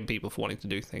can't blame people for wanting to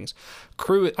do things.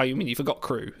 Crew. I mean, you forgot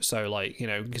crew. So like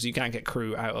because you can't get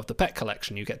crew out of the pet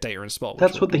collection, you get data and spot.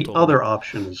 That's what the other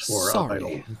option is for.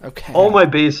 Sorry. Okay. All my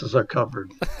bases are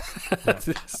covered.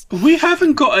 We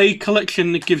haven't got a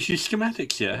collection that gives you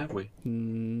schematics yet, have we?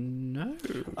 No.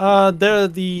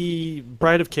 The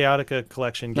Bride of Chaotica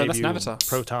collection gave that's you an avatar.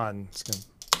 Proton skin.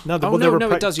 No, Oh, there no,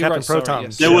 were it does. You're Captain right, sorry,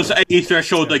 Protons. yes. There was a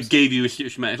threshold Yes. that gave you a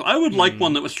schematic. I would like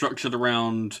one that was structured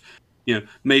around,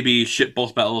 maybe ship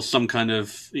boss battle or some kind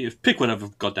of, pick whatever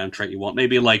goddamn trait you want.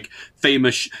 Maybe like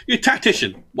famous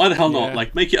tactician. Why the hell not? Yeah.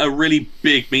 Like make it a really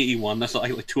big meaty one. That's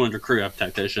like 200 crew have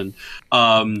tactician.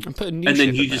 And put a new And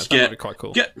then ship you in there. just That might get be quite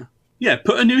cool.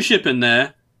 put a new ship in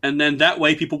there. And then that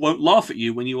way people won't laugh at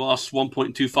you when you ask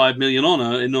 1.25 million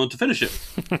honor in order to finish it.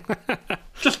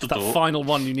 Just a That thought. final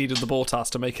one you needed the Bortas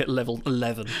to make it level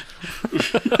 11.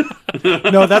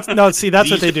 See, that's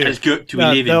what they do. As good to be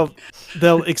living.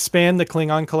 They'll expand the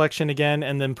Klingon collection again,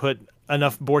 and then put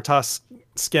enough Bortas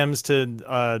schems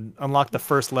to unlock the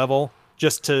first level,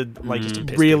 just to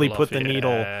Piss really people put off, the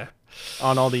needle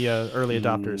on all the early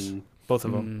adopters, both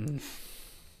of them.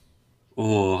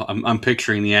 Oh, I'm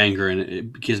picturing the anger, and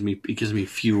it gives me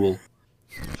fuel.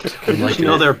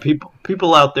 There are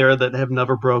people out there that have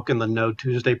never broken the No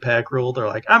Tuesday pack rule. They're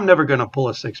like, I'm never going to pull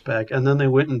a 6-pack, and then they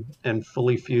went and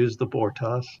fully fused the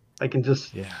Bortas. I can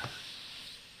just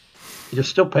You're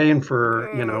still paying for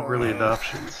early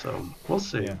adoption, so we'll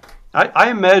see. Yeah. I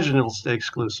imagine it'll stay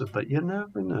exclusive, but you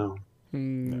never know.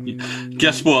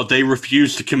 Guess what? They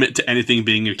refuse to commit to anything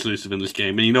being exclusive in this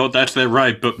game, and you know what? That's their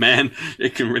right. But man,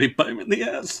 it can really bite them in the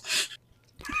ass.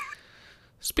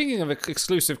 Speaking of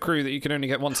exclusive crew that you can only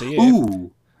get once a year.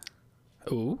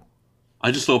 Ooh.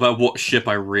 I just thought about what ship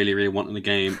I really, really want in the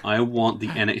game. I want the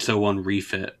NX-01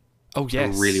 refit. Oh,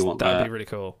 yes. I really want That would that. be really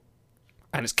cool.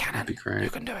 And it's canon. That'd be great. You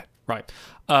can do it. Right.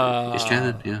 It's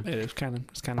canon, yeah. It is canon.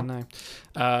 It's canon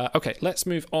now. Okay, let's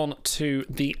move on to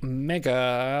the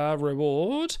mega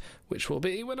reward, which will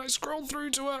be when I scroll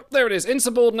through to her. There it is.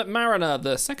 Insubordinate Mariner,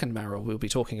 the second Mariner we'll be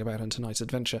talking about in tonight's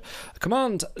adventure.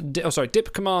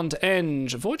 Dip Command Eng.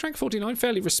 Void rank 49,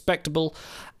 fairly respectable.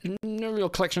 No real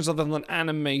collections other than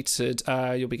animated.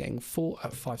 You'll be getting 4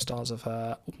 out of 5 stars of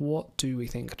her. What do we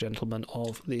think, gentlemen,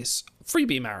 of this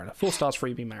freebie Mariner? 4 stars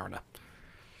freebie Mariner.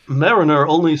 Mariner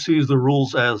only sees the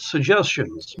rules as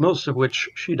suggestions, most of which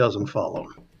she doesn't follow.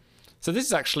 So this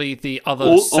is actually the other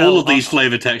All of these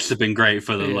flavor texts have been great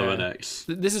for the lower decks.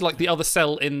 This is like the other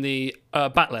cell in the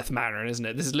Batleth Mariner, isn't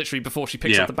it? This is literally before she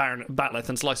picks up the Batleth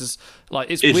and slices.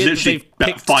 It's weird literally that they've about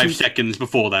picked 5 seconds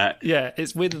before that. Yeah,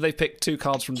 it's weird that they've picked 2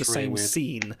 cards from the really same weird.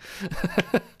 scene.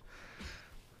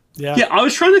 Yeah, I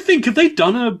was trying to think, have they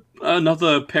done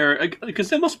another pair? Because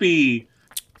there must be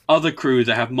other crews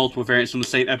that have multiple variants from the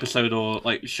same episode or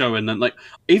show, and then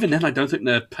even then, I don't think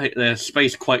they're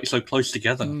spaced quite so close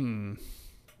together. I'm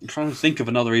trying to think of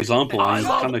another example. I'm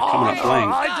kind of coming up blank.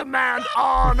 I demand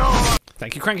honor.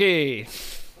 Thank you, Cranky.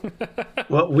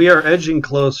 Well, we are edging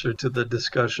closer to the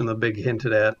discussion the Big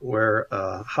hinted at, where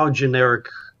how generic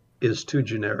is too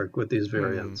generic with these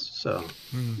variants. So,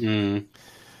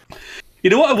 You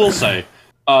know what I will say?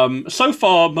 So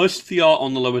far, most of the art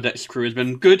on the lower decks crew has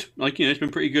been good. It's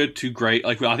been pretty good to great.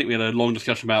 I think we had a long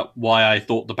discussion about why I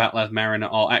thought the Batleth Mariner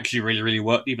art actually really, really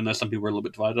worked, even though some people were a little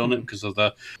bit divided on it because of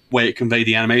the way it conveyed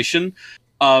the animation.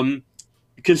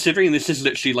 Considering this is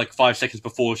literally 5 seconds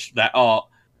before that art,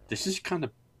 this is kind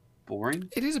of boring.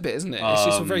 It is a bit, isn't it? It's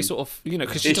just a very sort of,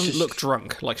 because she doesn't look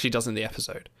drunk like she does in the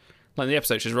episode. Like in the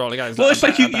episode, she's rolling out. Well, it's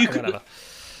like you could.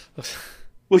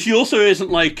 Well, she also isn't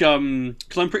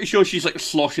because I'm pretty sure she's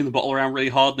sloshing the bottle around really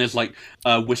hard, and there's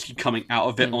whiskey coming out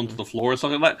of it onto the floor or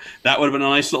something like that. That would have been a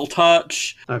nice little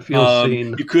touch. I feel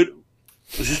seen. You could.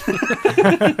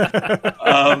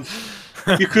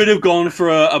 You could have gone for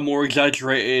a more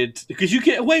exaggerated, because you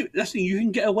get away. That's the thing, you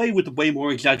can get away with the way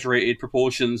more exaggerated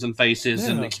proportions and faces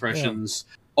and expressions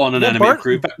on an animated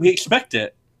crew. But we expect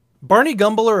it. Barney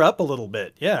Gumble her up a little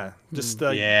bit, just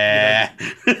yeah.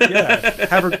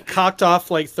 Have her cocked off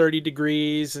 30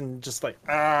 degrees and just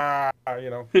Yeah,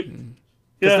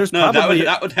 there's probably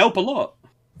that would help a lot.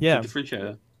 Yeah,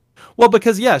 differentiator. Well,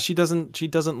 because she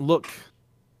doesn't look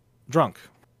drunk,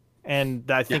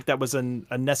 and I think that was a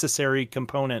necessary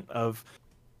component of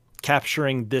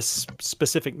capturing this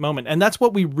specific moment, and that's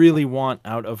what we really want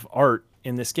out of art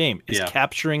in this game is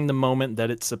capturing the moment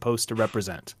that it's supposed to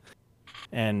represent.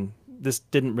 And this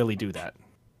didn't really do that.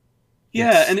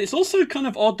 Yeah, and it's also kind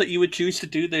of odd that you would choose to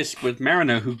do this with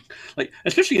Mariner, who,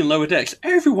 especially in lower decks,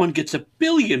 everyone gets a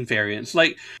billion variants.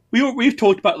 We've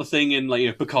talked about the thing in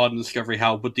Picard and Discovery,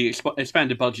 how with the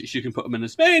expanded budgets you can put them in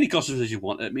as many costumes as you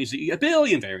want. It means that you get a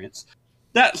billion variants.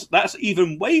 That's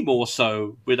even way more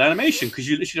so with animation, because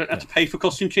you literally don't have to pay for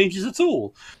costume changes at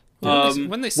all.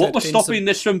 When they said what was stopping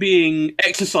this from being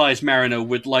exercise Mariner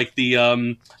with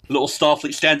the little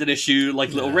Starfleet standard issue,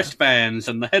 little wristbands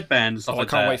and the headbands and stuff like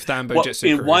that? I can't wait for Dan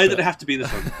Bojitsu crew, why did it have to be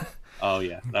this one? Oh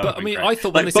yeah, but I mean, great. I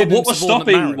thought when they said what was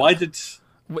stopping? Mariner, Why did?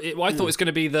 I thought it was going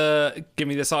to be give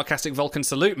me the sarcastic Vulcan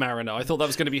salute Mariner. I thought that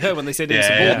was going to be her when they said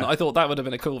insubordinate. I thought that would have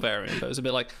been a cool variant, but it was a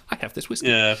bit like, I have this whiskey.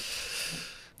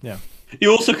 Yeah.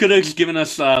 You also could have just given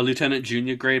us Lieutenant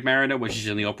Junior grade Mariner, which is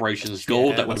in the Operations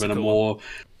Gold. That would have been a more...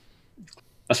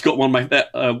 That's got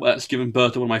that's given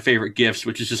birth to one of my favorite gifts,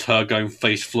 which is just her going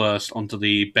face first onto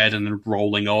the bed and then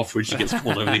rolling off when she gets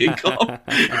pulled over the income.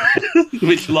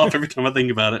 Which I laugh every time I think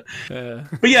about it.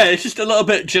 But yeah, it's just a little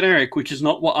bit generic, which is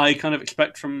not what I kind of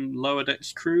expect from Lower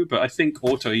Decks crew. But I think,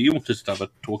 Otto, you wanted to have a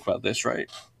talk about this, right?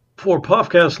 For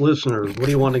Puffcast listeners, what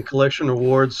do you want in collection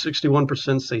rewards?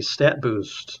 61% say stat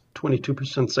boost,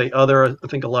 22% say other. I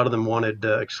think a lot of them wanted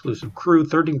exclusive crew.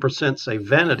 13% say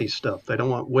vanity stuff. They don't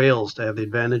want whales to have the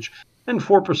advantage. And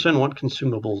 4% want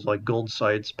consumables like gold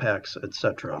sites, packs,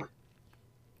 etc.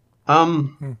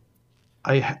 I'm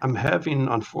having,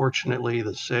 unfortunately,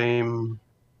 the same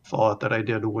thought that I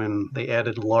did when they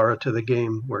added Lara to the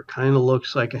game, where it kind of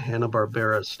looks like a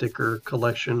Hanna-Barbera sticker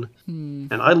collection.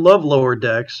 And I love Lower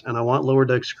Decks, and I want Lower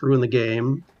Decks crew in the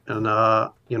game. And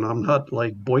I'm not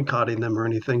like boycotting them or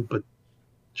anything, but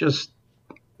just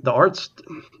the arts.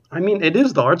 I mean, it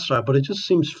is the art style, but it just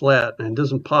seems flat and it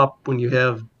doesn't pop when you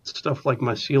have stuff like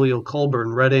Mycelial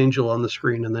Colburn, Red Angel on the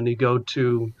screen, and then you go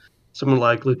to someone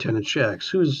like Lieutenant Shax,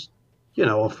 who's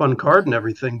a fun card and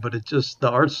everything, but it just the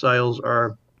art styles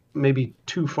are maybe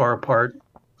too far apart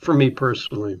for me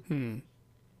personally.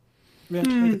 Yeah, I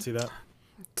can see that.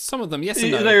 Some of them, yes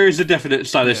and no. There is a definite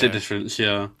stylistic difference,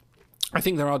 yeah. I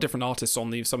think there are different artists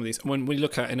on some of these. When we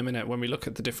look at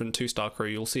the different 2-star crew,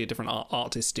 you'll see a different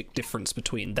artistic difference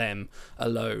between them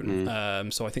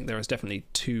alone. So I think there is definitely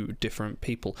two different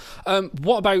people.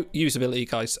 What about usability,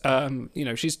 guys?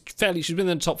 She's been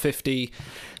in the top 50.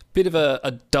 Bit of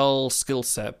a dull skill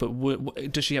set,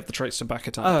 but does she have the traits to back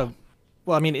it up?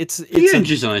 Well, I mean, it's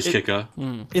a nice kicker.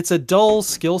 It's a dull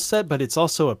skill set, but it's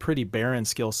also a pretty barren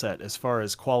skill set as far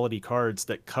as quality cards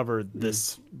that cover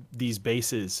these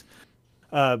bases.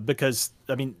 Because,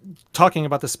 I mean, talking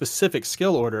about the specific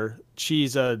skill order,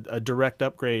 she's a direct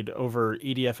upgrade over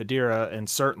EDF Adira and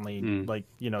certainly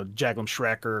Jaglem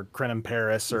Shrek or Krenim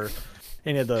Paris or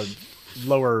any of the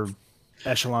lower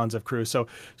echelons of crew. So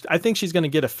I think she's going to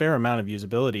get a fair amount of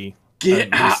usability. Get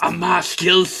out of my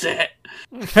skill set.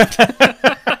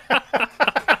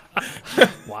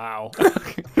 Wow.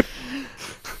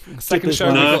 Second show,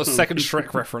 we've got a second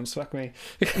Shrek reference. Fuck me.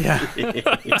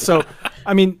 Yeah. So,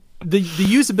 I mean, the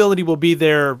usability will be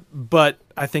there, but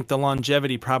I think the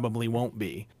longevity probably won't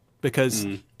be because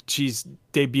she's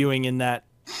debuting in that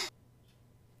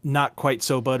not quite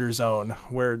so butter zone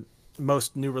where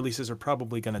most new releases are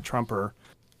probably going to trump her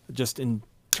just in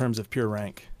terms of pure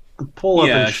rank. Pull up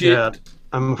in chat.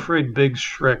 I'm afraid Big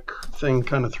Shrek thing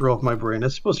kind of threw off my brain.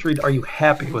 It's supposed to read, are you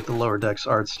happy with the Lower Decks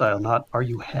art style? Not, are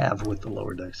you have with the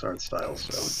Lower Decks art style?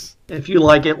 So if you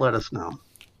like it, let us know.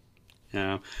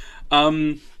 Yeah.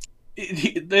 There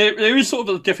is sort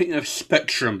of definitely a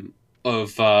spectrum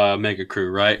of Mega Crew,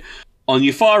 right? On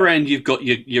your far end, you've got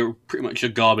your pretty much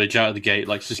your garbage out of the gate,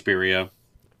 like Suspiria.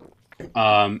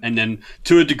 And then,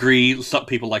 to a degree, some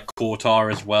people like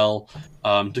Kortar as well.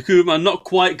 Takuma, not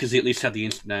quite, because he at least had the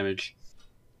instant damage.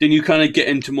 Then you kind of get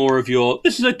into more of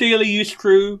this is a daily use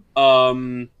crew.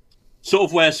 Sort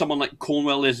of where someone like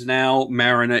Cornwell is now,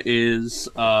 Mariner is.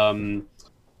 And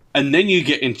then you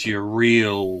get into your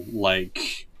real,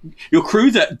 your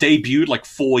crew that debuted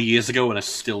 4 years ago and are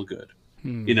still good.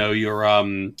 Your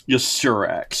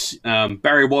Surax.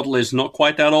 Barry Waddle is not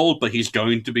quite that old, but he's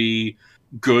going to be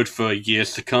good for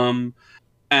years to come.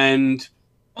 And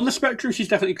on the spectrum, she's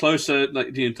definitely closer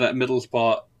to that middle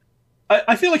spot.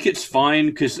 I feel like it's fine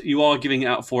because you are giving it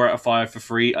out 4 out of 5 for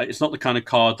free. It's not the kind of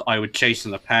card that I would chase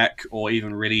in the pack or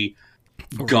even really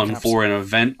gun for in an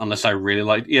event unless I really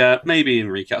like. Yeah, maybe in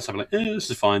recaps I'm like,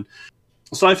 this is fine.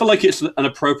 So I feel like it's an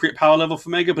appropriate power level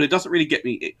for Mega, but it doesn't really get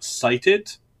me excited.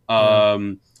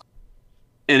 And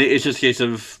it's just a case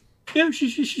of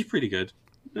she's pretty good.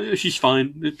 She's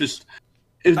fine. It just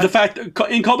the fact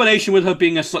in combination with her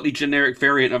being a slightly generic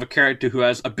variant of a character who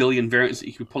has a billion variants that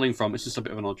you can be pulling from, it's just a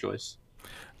bit of an odd choice.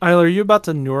 Isla, are you about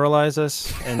to neuralize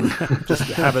us and just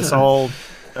have us all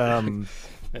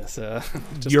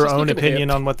your own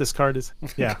opinion on what this card is?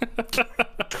 Yeah.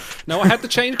 No, I had the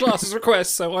change glasses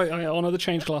request, so I honor the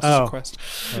change glasses request.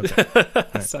 Okay.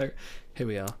 Right. So here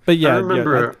we are. But yeah, I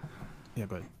remember. Yeah,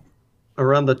 go ahead.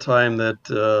 Around the time that.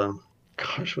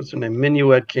 What's her name?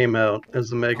 Minuet came out as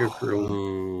the Mega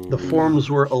Crew. The forums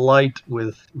were alight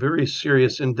with very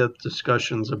serious, in-depth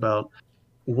discussions about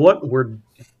what were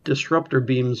Disruptor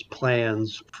Beam's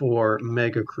plans for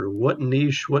Mega Crew? What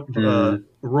niche, what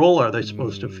role are they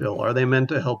supposed to fill? Are they meant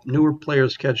to help newer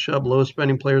players catch up,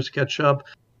 low-spending players catch up?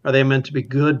 Are they meant to be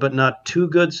good but not too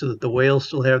good so that the whales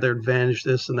still have their advantage,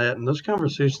 this and that? And those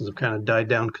conversations have kind of died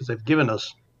down because they've given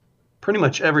us pretty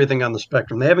much everything on the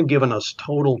spectrum. They haven't given us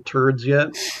total turds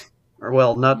yet. Or,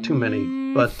 well, not too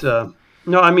many. But,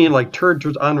 no, I mean, like, turds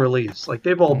on release. Like,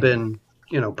 they've all been,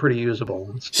 pretty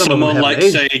usable. Someone like,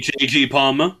 say, J.G.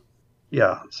 Palmer?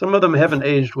 Yeah, some of them haven't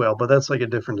aged well, but that's like a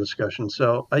different discussion.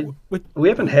 So we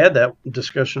haven't had that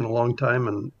discussion in a long time,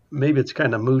 and maybe it's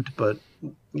kind of moot. But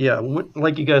yeah,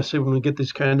 like you guys say, when we get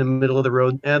these kind of middle of the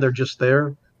road, they're just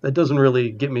there. That doesn't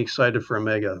really get me excited for a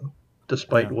Mega,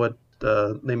 despite what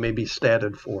they may be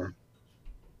statted for.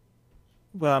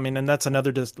 Well, I mean, and that's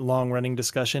another long-running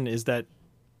discussion: is that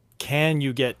can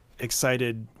you get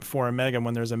excited for a Mega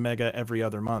when there's a Mega every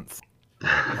other month?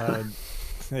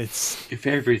 If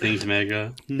everything's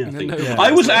Mega, nothing. Yeah.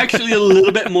 I was actually a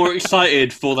little bit more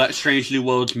excited for that Strangely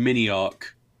Worlds mini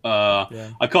arc.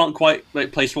 I can't quite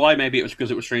place why. Maybe it was because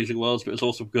it was Strangely Worlds, but it was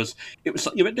also because it was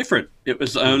something a bit different. It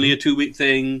was only a 2-week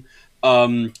thing.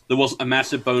 There wasn't a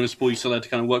massive bonus pool. You still had to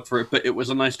kind of work for it, but it was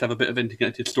nice to have a bit of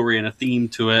interconnected story and a theme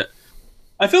to it.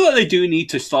 I feel like they do need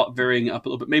to start varying it up a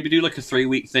little bit. Maybe do like a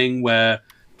 3-week thing where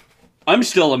I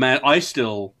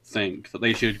still think that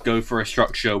they should go for a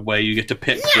structure where you get to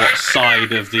pick what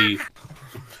side of the...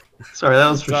 Sorry, that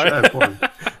was for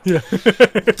sure.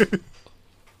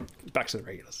 Back to the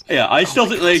regulars. Yeah, I still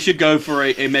think they should go for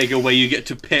a Mega where you get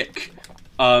to pick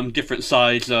different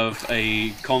sides of a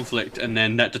conflict, and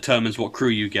then that determines what crew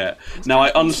you get. Now,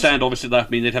 I understand, obviously,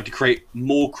 that means they'd have to create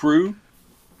more crew,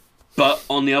 but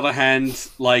on the other hand,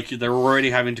 like, they're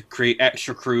already having to create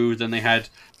extra crew than they had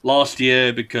last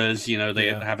year because, they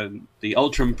have the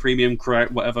Ultra Premium crew,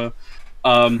 whatever.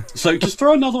 So just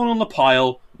throw another one on the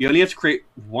pile. You only have to create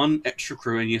one extra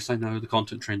crew, and yes, I know the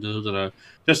content trend.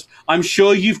 Just, I'm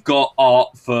sure you've got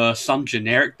art for some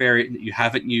generic variant that you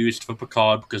haven't used for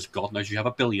Picard because God knows you have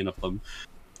a billion of them.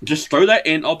 Just throw that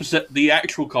in opposite the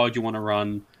actual card you want to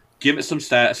run. Give it some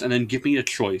stats, and then give me a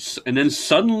choice. And then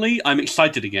suddenly I'm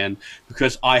excited again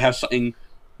because I have something.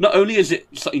 Not only is it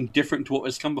something different to what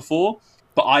has come before,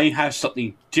 but I have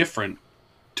something different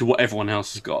to what everyone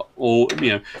else has got, or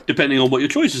depending on what your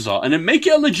choices are, and then make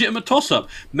it a legitimate toss-up.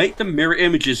 Make them mirror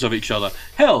images of each other.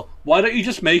 Hell, why don't you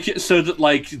just make it so that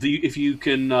if you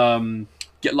can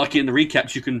get lucky in the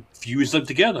recaps, you can fuse them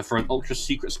together for an ultra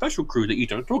secret special crew that you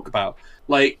don't talk about.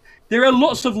 Like, there are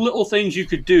lots of little things you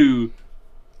could do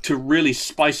to really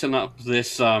spicing up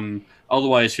this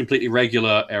otherwise completely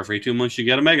regular. Every 2 months you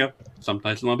get a Mega.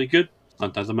 Sometimes it might be good,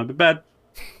 sometimes it might be bad.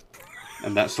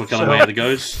 And that's the kind of way it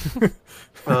goes.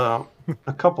 A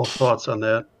couple of thoughts on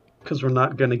that, because we're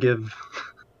not going to give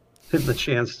him the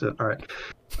chance to. All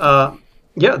right.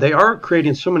 Yeah, they are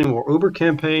creating so many more Uber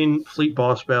campaign fleet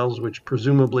boss battles, which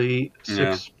presumably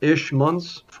 6-ish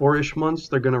months, 4-ish months,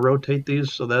 they're going to rotate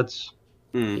these. So that's,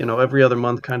 every other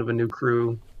month kind of a new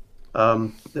crew.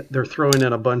 They're throwing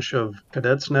in a bunch of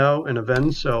cadets now and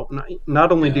events. So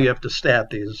not only do you have to stat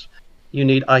these, you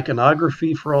need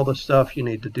iconography for all the stuff. You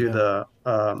need to do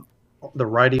the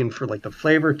writing for like the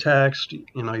flavor text. You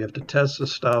have to test the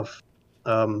stuff.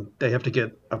 They have to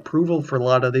get approval for a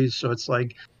lot of these. So it's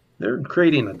like they're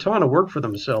creating a ton of work for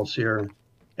themselves here.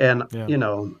 And,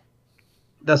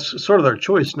 that's sort of their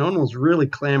choice. No one was really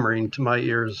clamoring to my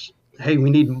ears, hey, we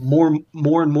need more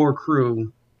and more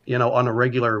crew, on a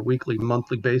regular weekly,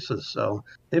 monthly basis. So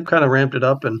they've kind of ramped it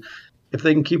up, and if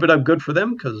they can keep it up, good for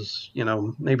them, because,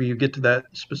 maybe you get to that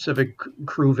specific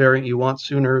crew variant you want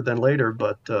sooner than later,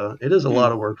 but it is a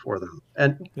lot of work for them.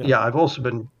 And I've also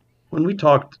been, when we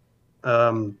talked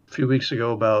a few weeks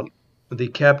ago about the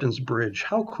Captain's Bridge,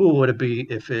 how cool would it be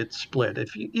if it split?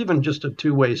 If you, even just a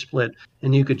 2-way split,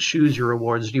 and you could choose your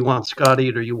rewards. Do you want Scotty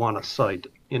or do you want a site?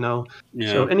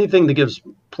 So anything that gives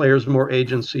players more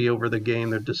agency over the game,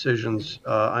 their decisions,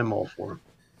 I'm all for.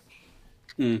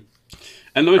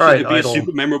 And it would be a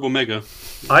super memorable Mega.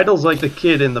 Idle's like the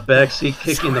kid in the back seat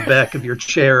kicking the back of your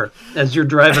chair as you're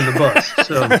driving the bus.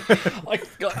 So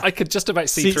I could just about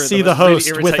see through it. See the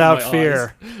host without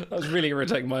fear. That was really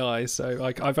irritating my eyes. So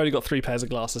I've only got 3 pairs of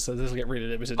glasses, so this will get really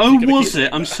limited. Oh, was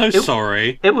it? I'm so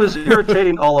sorry. It was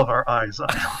irritating all of our eyes.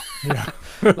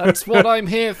 That's what I'm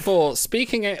here for.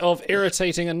 Speaking of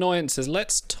irritating annoyances,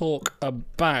 let's talk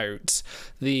about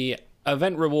the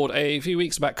event reward a few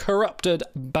weeks back. Corrupted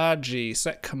Badgie,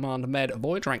 set command med,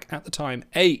 void rank at the time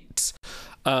 8,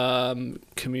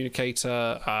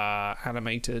 communicator,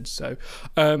 animated, so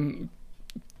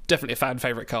definitely a fan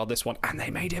favorite card, this one, and they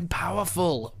made him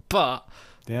powerful, but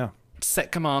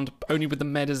set command, only with the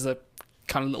med as a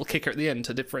kind of little kicker at the end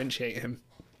to differentiate him.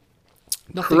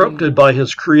 Nothing... Corrupted by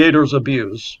his creator's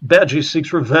abuse, Badgie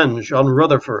seeks revenge on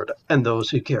Rutherford and those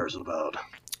he cares about.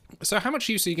 So how much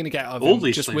use are you going to get out of All him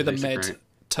these just things with a are med great.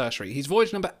 tertiary? He's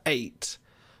voyage number 8,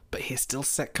 but he's still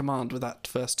set command with that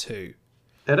first 2.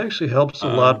 It actually helps a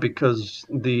lot because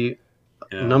the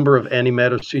number of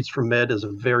antimatter seats for med is a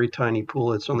very tiny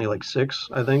pool. It's only like 6,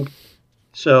 I think.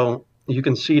 So you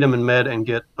can seat him in med and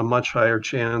get a much higher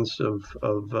chance of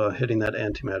hitting that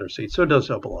antimatter seat. So it does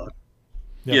help a lot.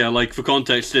 Yeah, like for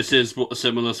context, this is a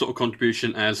similar sort of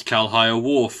contribution as Kalhaya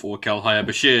Worf or Kalhaya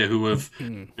Bashir, who have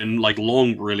been like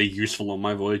long really useful on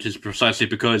my voyages precisely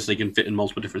because they can fit in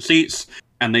multiple different seats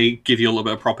and they give you a little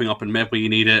bit of propping up in med where you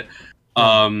need it.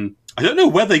 I don't know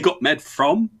where they got med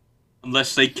from,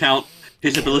 unless they count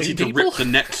his ability to rip the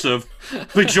necks of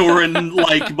Bajoran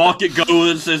like market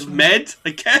goers as med, I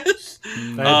guess. I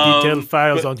have detailed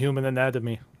files on human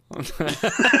anatomy.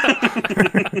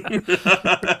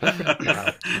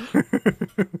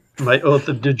 My oath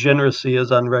of degeneracy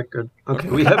is on record. Okay,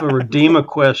 we have a Redeema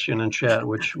question in chat,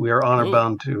 which we are honor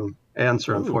bound to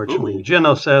answer, unfortunately.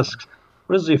 Genos asks,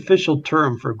 what is the official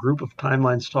term for a group of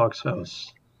Timelines Talks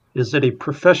hosts? Is it a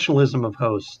professionalism of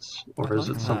hosts, or is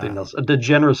it something else? A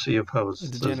degeneracy of hosts.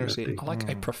 Degeneracy. I like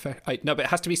a no, but it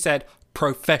has to be said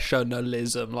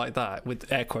professionalism like that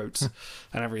with air quotes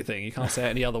and everything. You can't say it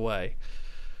any other way.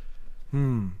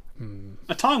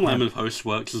 A timeline of hosts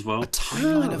works as well. A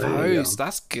timeline of hosts.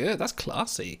 That's good. That's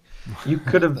classy. You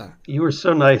could have. You were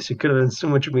so nice. You could have been so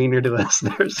much meaner to us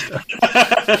there. So.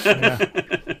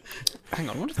 Hang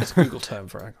on. I wonder if there's a Google term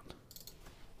for hang on.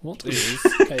 What is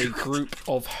a group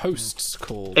of hosts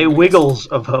called? A Wiggles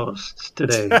of hosts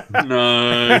today.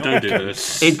 No, don't do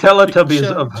this. A Teletubbies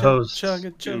of hosts.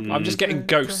 I'm just getting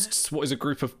ghosts. What is a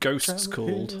group of ghosts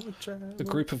called? A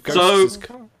group of ghosts.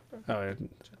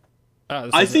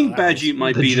 I think Badgie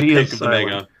might be the pick of the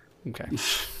mega. Okay.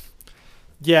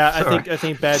 Yeah, I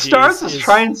think Badgie Stars is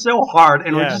trying so hard,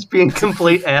 and we're just being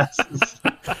complete asses.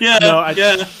 Yeah,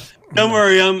 yeah. Don't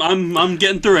worry, I'm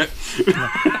getting through it.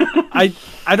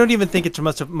 I don't even think it's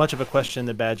much of a question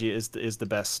that Badgie is the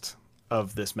best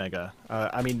of this mega.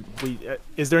 I mean,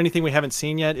 is there anything we haven't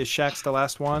seen yet? Is Shaxx the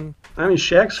last one? I mean,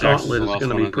 Shaxx Gauntlet is going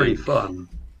to be pretty fun.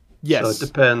 Yes. So it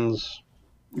depends.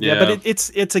 Yeah, but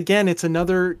it's again, it's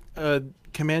another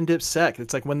command dip sec.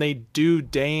 It's like when they do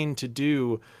deign to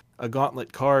do a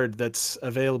Gauntlet card that's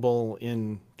available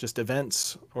in just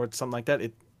events or something like that,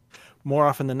 it more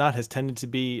often than not has tended to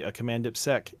be a command dip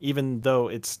sec. Even though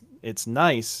it's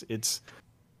nice, it's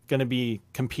going to be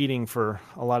competing for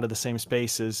a lot of the same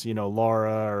spaces, you know,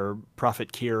 Laura or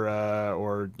Prophet Kira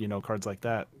or, you know, cards like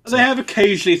that. They have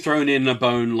occasionally thrown in a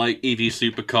bone like EV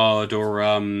Supercard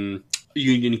or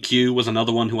Union Q was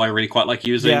another one who I really quite like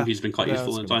using. Yeah. He's been quite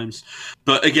useful at times.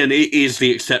 But again, it is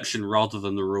the exception rather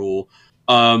than the rule.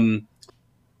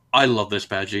 I love this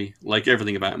Badgie. Like,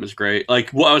 everything about him is great.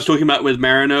 Like, what I was talking about with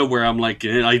Mariner, where I'm like,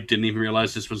 I didn't even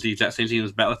realize this was the exact same scene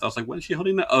as Battleth. I was like, when is she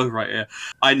holding that? Oh, right, yeah.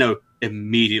 I know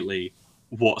immediately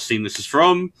what scene this is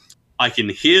from. I can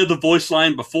hear the voice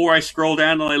line before I scroll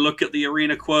down and I look at the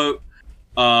arena quote.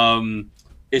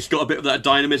 It's got a bit of that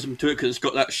dynamism to it because it's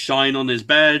got that shine on his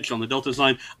badge, on the Delta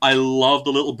design. I love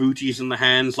the little booties in the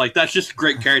hands. Like, that's just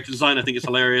great character design. I think it's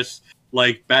hilarious.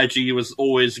 Like, Badgie was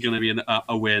always going to be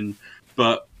a win.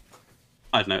 But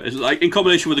I don't know. It's like in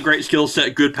combination with a great skill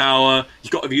set, good power. He's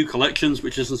got a few collections,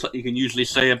 which isn't something you can usually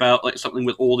say about like something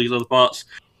with all these other parts.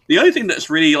 The only thing that's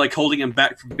really like holding him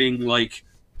back from being like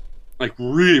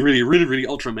really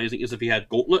ultra amazing is if he had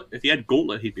Gauntlet. If he had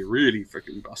Gauntlet, he'd be really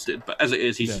freaking busted. But as it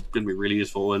is, he's going to be really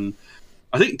useful. And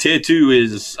I think Tier 2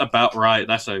 is about right.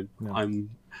 I'm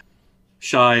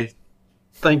shy.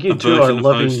 Thank you to our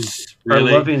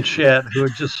loving chat who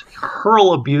would just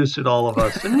hurl abuse at all of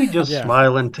us, and we just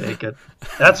smile and take it.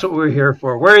 That's what we're here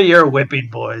for. We're your whipping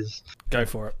boys. Go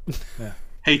for it. Yeah.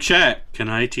 Hey, chat, can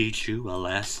I teach you a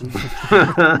lesson?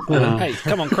 Hey,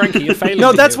 come on, Cranky, you're failing.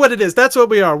 No, that's what it is. That's what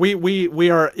we are. We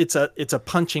are. It's a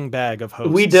punching bag of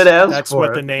hosts. We did ask That's for what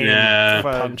it. the name. Yeah,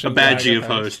 a Badgie of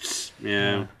hosts. hosts.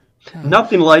 Yeah.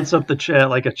 Nothing lights up the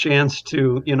chat like a chance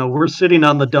to, we're sitting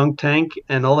on the dunk tank,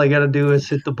 and all I got to do is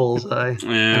hit the bullseye,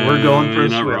 and we're going for a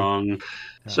not swim. wrong.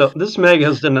 So this mag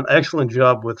has done an excellent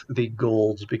job with the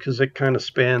golds because it kind of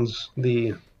spans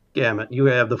the gamut. You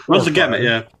have the 4 What's the gamut?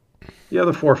 Yeah. You have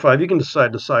the 4 or 5. You can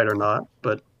decide or not,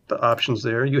 but the options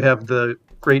there. You have the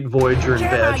Great Voyager and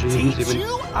Badgie. Who's even...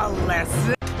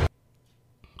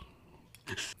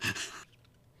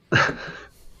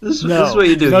 This is what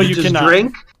you do. No, you just cannot.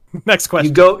 drink. Next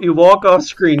question. You walk off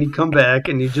screen, you come back,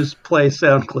 and you just play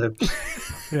sound clips.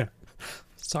 Yeah.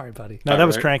 Sorry, buddy. No, that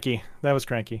was Alright. Cranky. That was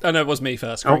Cranky. Oh no, it was me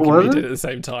first. Oh, Cranky was we it? did it at the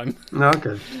same time.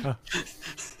 Okay.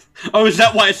 Oh, is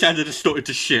that why it sounded distorted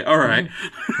to shit? All right.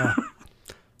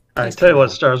 I tell you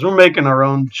what, Stars, we're making our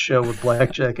own show with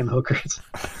blackjack and hookers.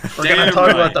 We're going to Damn talk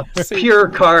right. about the pure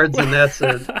cards, and that's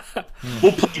it.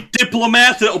 We'll play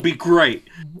Diplomat. It'll be great.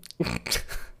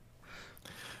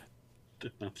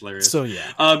 That's hilarious. So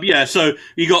yeah. Yeah, so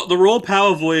you got the Raw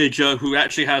Power Voyager, who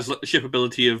actually has like, the ship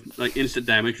ability of like instant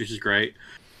damage, which is great.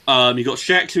 You got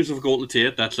Shaxx, who's a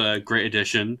Gauntleteer. That's a great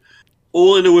addition.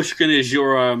 All in Wishkin is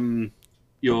your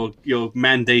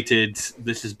mandated.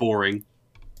 This is boring.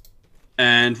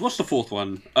 And what's the fourth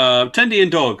one? Tendi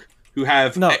and Dog, who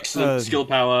have No, excellent skill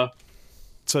power.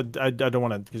 So I don't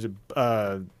want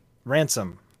to.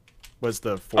 Ransom was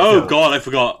the fourth. Oh God, I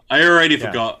forgot. I already Yeah.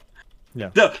 forgot. Yeah.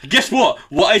 No, guess what?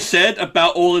 What I said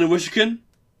about All in Wishkin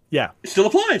Yeah. still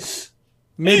applies.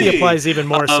 Maybe Hey! applies even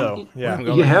more so. Yeah.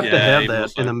 You have to Yeah, have even that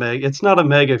also. in a mega. It's not a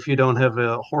mega if you don't have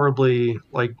a horribly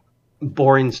like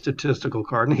boring statistical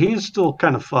card. And he's still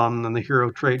kind of fun and the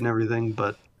hero trait and everything,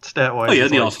 but stat wise, Oh yeah,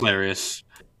 Neil's hilarious.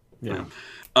 Yeah.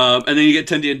 And then you get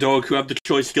Tendi and Dog, who have the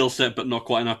choice skill set, but not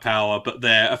quite enough power. But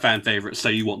they're a fan favorite, so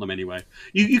you want them anyway.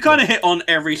 You kind of hit on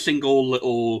every single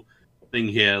little thing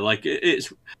here. Like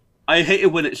it's, I hate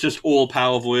it when it's just all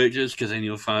power Voyagers, because then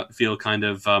you'll feel kind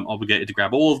of obligated to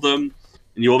grab all of them,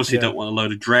 and you obviously Yeah. don't want a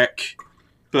load of Drek.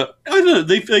 But I don't know.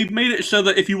 They've made it so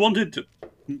that if you wanted to,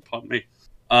 pardon me,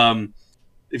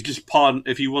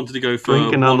 if you wanted to go for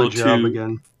drinking one on the or job two,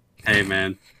 again. hey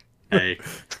man, hey.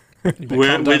 Calm We're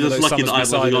down just with those lucky that summers I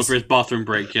wasn't beside going us. for his bathroom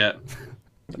break yet.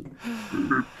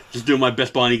 Just doing my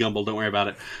best Barney Gumble, don't worry about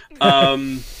it.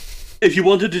 If you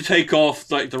wanted to take off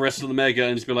like the rest of the Mega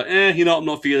and just be like, I'm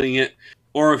not feeling it,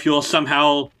 or if you're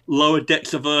somehow lower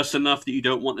decks averse enough that you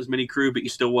don't want as many crew, but you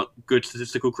still want good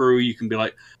statistical crew, you can be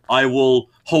like, I will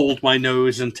hold my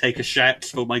nose and take a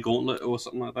Shaxx for my gauntlet or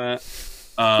something like that.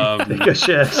 Take a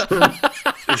shit.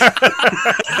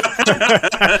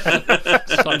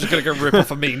 So I'm just gonna go rip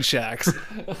off a mean Shaxx.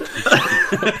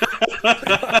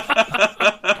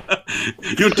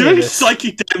 You're doing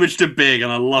psychic damage to Big,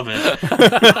 and I love it.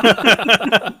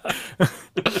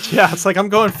 Yeah, it's like I'm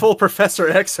going full Professor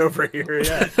X over here.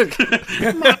 Yeah.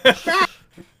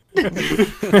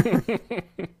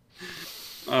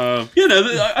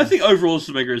 I think overall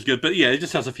the Mega is good, but yeah, it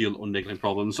just has a few little niggling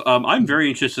problems. I'm very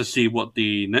interested to see what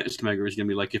the next Mega is going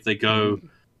to be like, if they go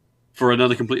for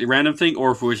another completely random thing,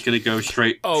 or if we're just going to go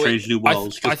straight Strange New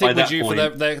Worlds. I 'cause think by we're that due point,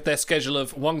 for their schedule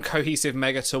of one cohesive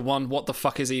Mega to one. What the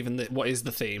fuck is even what is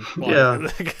the theme? Yeah.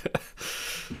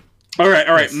 all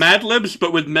right, Mad Libs,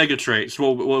 but with Mega traits.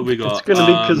 What have we got? It's going to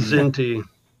be Kazinti.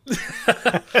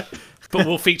 But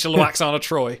we'll feature Loaxana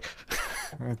Troy.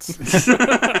 It's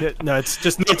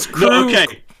crew, No,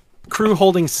 okay. crew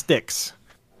holding sticks.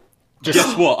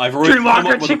 Guess what? I've already I've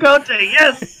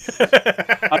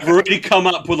already come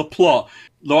up with a plot.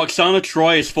 Loaxana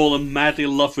Troy has fallen madly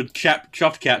in love with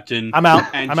Chuff Captain. I'm out.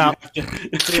 And I'm out.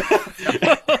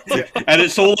 And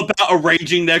it's all about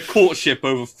arranging their courtship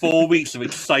over 4 weeks of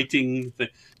exciting.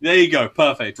 There you go,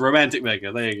 perfect. Romantic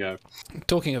Mega. There you go.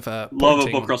 Talking of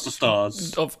Lovable across the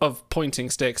stars. of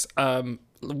pointing sticks. I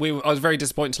was very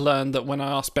disappointed to learn that when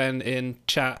I asked Ben in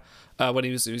chat when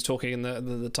he was talking in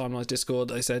the Timelines Discord,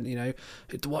 they said,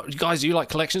 what guys, do you like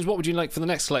collections? What would you like for the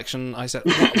next collection? I said,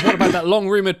 what about that long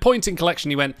rumored pointing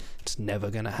collection? He went, it's never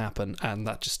going to happen, and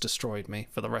that just destroyed me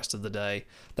for the rest of the day.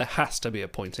 There has to be a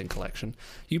pointing collection.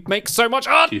 You make so much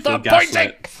art. Do you feel The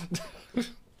pointing. gaslit?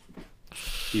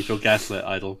 You feel gaslit,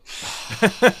 Idol.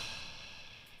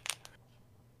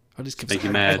 I'll just give Make us you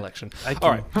a mad. collection. I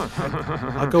All right.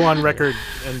 I'll go on record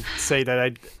and say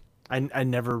that I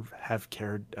never have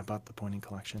cared about the pointing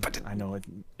collection. I know it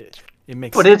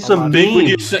makes. But it's a lot of- Big, would meme.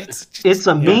 you say, It's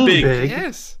a meme, Big. Big.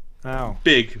 Yes. Oh,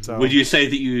 Big, So- would you say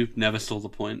that you never saw the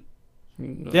point?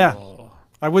 yeah,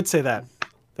 I would say that.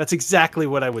 That's exactly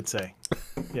what I would say.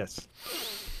 Yes.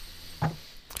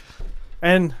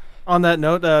 And on that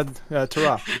note,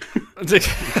 Tara.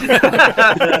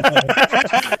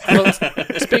 Well,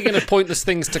 speaking of pointless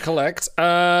things to collect,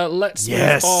 let's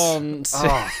Yes. move on.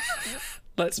 Oh,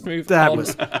 Let's move that on.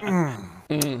 was.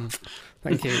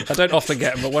 Thank you. I don't often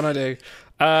get them, but when I do.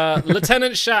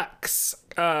 Lieutenant Shaxx,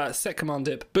 set command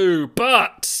dip, boo,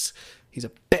 but he's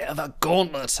a bit of a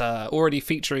gauntleter, already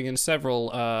featuring in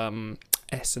several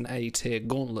S and A tier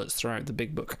gauntlets throughout the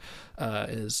big book,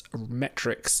 is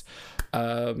Metrics.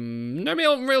 No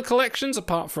real collections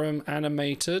apart from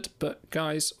animated, but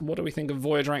guys, what do we think of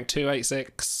Voyage Rank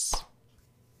 286?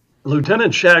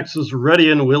 Lieutenant Shaxx is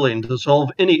ready and willing to solve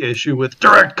any issue with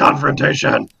direct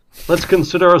confrontation. Let's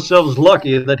consider ourselves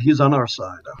lucky that he's on our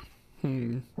side.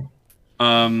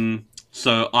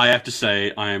 So I have to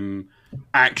say I'm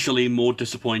actually more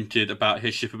disappointed about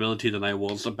his shipability than I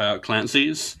was about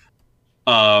Clancy's.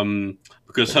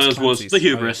 Because hers was the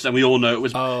hubris, and we all know it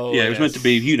was. Oh, yeah, it was meant to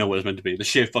be. You know what it was meant to be. The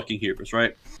sheer fucking hubris,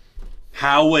 right?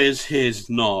 How is his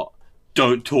not?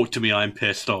 Don't talk to me. I'm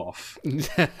pissed off.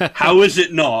 How is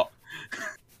it not?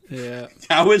 Yeah.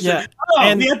 How is it? Oh,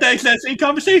 and we had that exact same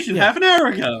conversation half an hour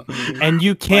ago. And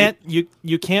you can't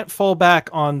you can't fall back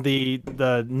on the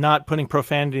not putting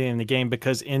profanity in the game,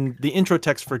 because in the intro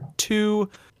text for 2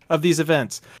 of these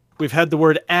events, we've had the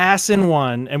word ass in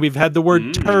one, and we've had the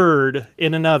word turd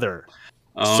in another.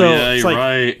 Oh, so yeah, it's you're like,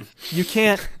 right.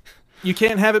 You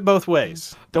can't have it both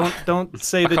ways. Don't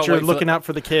say that you're looking out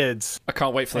for the kids. I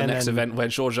can't wait for the next event where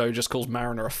Giorgio just calls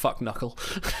Mariner a fuck knuckle.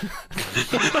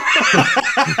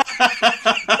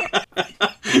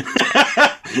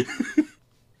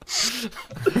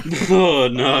 Oh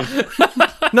no.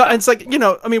 No, it's like,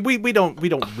 I mean, we don't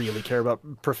really care about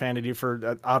profanity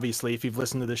for obviously, if you've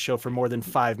listened to this show for more than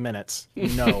 5 minutes.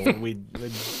 No, we.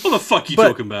 What the fuck are you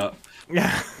talking about?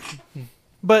 Yeah.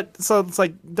 But so it's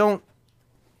like don't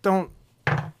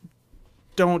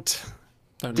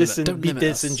be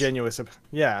disingenuous.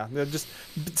 Yeah, just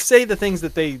say the things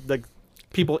that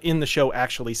people in the show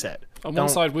actually said. On one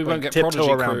side, we won't get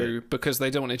Prodigy Crew because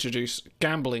they don't introduce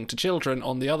gambling to children.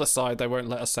 On the other side, they won't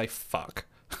let us say fuck.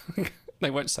 They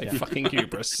won't say fucking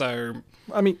hubris. So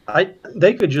I mean,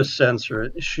 they could just censor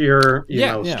it. Sheer,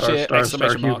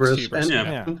 star hubris,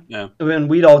 and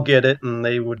we'd all get it, and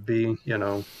they would be,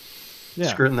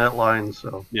 skirting that line.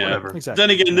 So whatever. Exactly.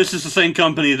 Then again, this is the same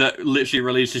company that literally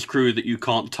releases crew that you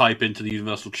can't type into the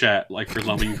Universal Chat. Like, for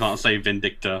example, you can't say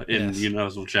Vindicta in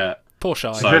Universal Chat. Poor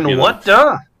Shy. So, Vin what?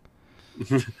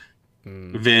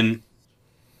 Vin.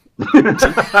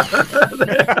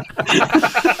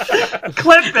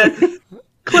 Clip it.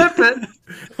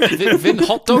 Vin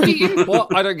hot dog eating?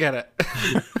 What? I don't get it.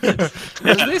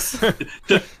 What is this?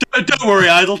 Don't worry,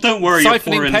 Idol. Don't worry.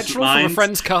 Siphoning petrol from a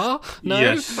friend's car? No.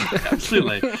 Yes,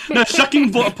 absolutely. No,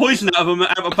 sucking poison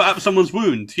out of someone's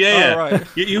wound. Yeah. Oh, right.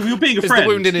 You're being a friend. The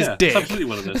wound in his dick. That's absolutely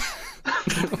what it is.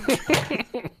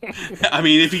 I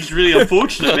mean, if he's really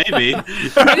unfortunate, maybe.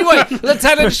 Anyway,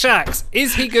 Lieutenant Shaxx,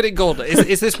 is he good in Gauntlet?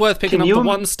 Is this worth picking up the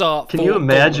 1 star? Can you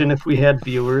imagine if we had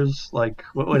viewers? Like,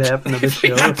 what would happen to the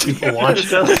show if people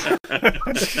watched us?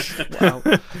 Wow.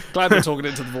 Glad we're talking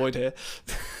into the void here.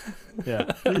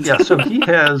 Yeah, so he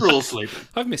has... We're all sleeping.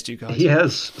 I've missed you guys. He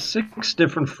has 6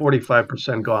 different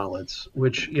 45% gauntlets,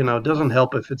 which, doesn't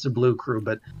help if it's a blue crew,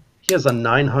 but he has a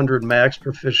 900 max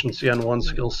proficiency on one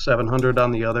skill, 700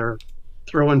 on the other.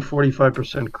 Throw in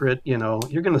 45% crit, you're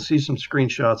going to see some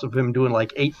screenshots of him doing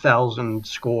like 8,000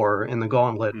 score in the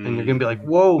gauntlet, and you're going to be like,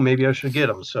 whoa, maybe I should get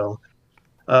him. So,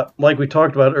 like we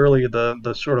talked about earlier,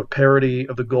 the sort of parody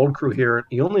of the gold crew here,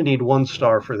 you only need 1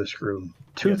 star for this crew.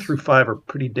 2 through 5 are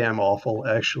pretty damn awful,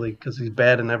 actually, because he's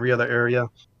bad in every other area.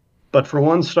 But for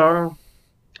 1 star,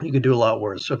 you could do a lot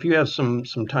worse. So if you have some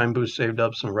time boost saved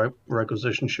up, some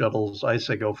requisition shuttles, I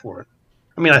say go for it.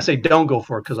 I mean, I say don't go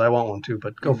for it because I want one too,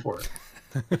 but go for it.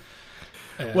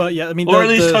 Well, yeah, I mean, or at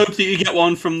least hope that you get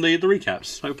one from the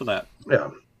recaps. Hope for that. Yeah.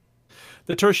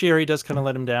 The tertiary does kind of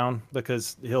let him down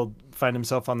because he'll find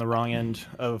himself on the wrong end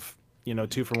of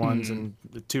 2-for-1s and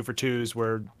 2-for-2s,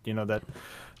 where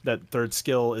that third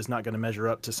skill is not going to measure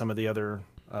up to some of the other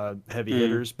heavy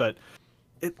hitters. But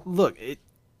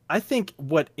I think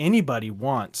what anybody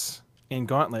wants in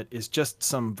Gauntlet is just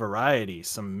some variety,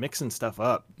 some mixing stuff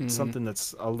up, something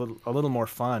that's a little more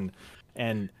fun.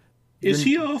 And is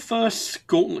he our first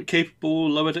Gauntlet capable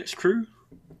lower decks crew?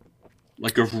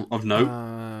 Like of note?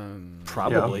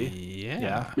 Probably.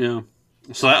 Yeah.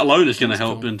 So that alone is going to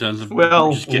help in terms of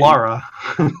Lara.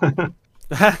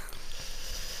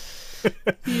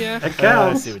 Yeah, that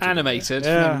counts. Animated,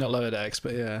 maybe not lower decks,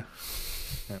 but yeah.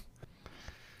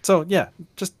 So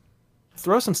just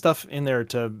throw some stuff in there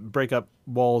to break up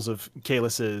walls of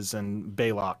Kalisuses and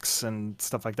Baylocks and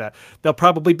stuff like that. They'll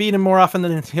probably beat him more often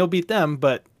than he'll beat them,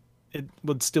 but it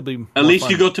would still be at least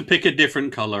fun. You got to pick a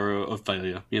different color of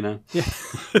failure, Yeah,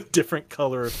 different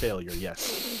color of failure.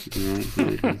 Yes,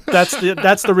 that's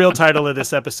the real title of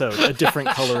this episode: A Different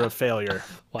Color of Failure.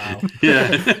 Wow.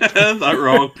 Yeah, not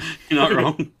wrong. You're not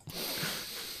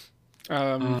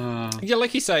wrong. Yeah,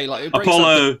 like you say, like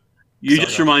Apollo. You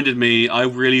just reminded me. I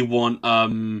really want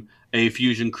a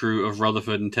fusion crew of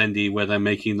Rutherford and Tendi where they're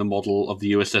making the model of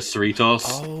the USS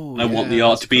Cerritos. I want the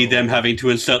art to be them having to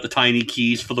insert the tiny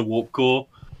keys for the warp core.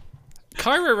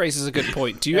 Cairo raises a good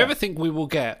point. Do you ever think we will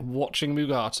get Watching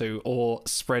Mugatu or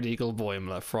Spread Eagle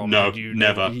Boimler from? No, you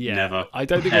never, yeah. never. I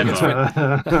don't think we'll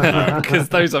get because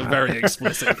those are very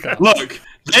explicit. Look,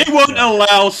 they won't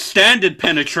allow standard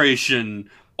penetration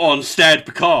on Stad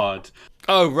Picard.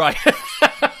 Oh, right.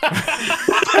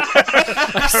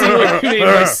 I see what you mean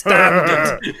by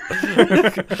standard.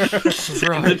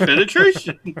 Standard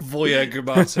penetration. Voya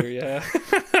Gumatu, yeah.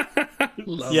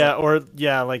 Yeah, or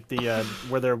like the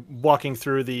where they're walking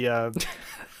through the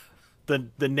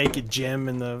naked gym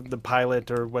and the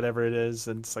pilot or whatever it is,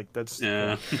 and it's like it's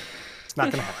not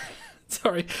gonna happen.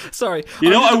 Sorry. You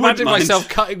know, I'm I wouldn't imagining mind. myself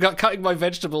cutting my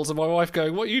vegetables and my wife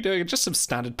going, "What are you doing?" Just some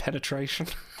standard penetration.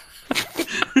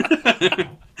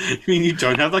 You mean you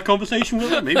don't have that conversation with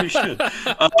her? Maybe you should.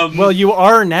 Well, you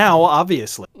are now,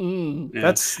 obviously. Yeah.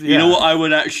 That's You know what I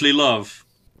would actually love?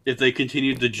 If they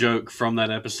continued the joke from that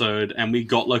episode and we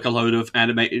got like a load of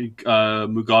animated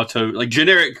Mugato, like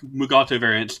generic Mugato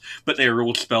variants, but they were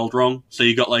all spelled wrong. So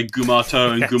you got like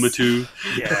Gumato and Gumatu.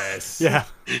 Yes. Yeah.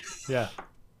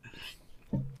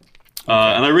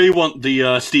 And I really want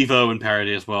the Steve Owen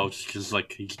parody as well, just because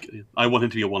like I want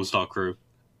him to be a 1-star crew.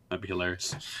 That'd be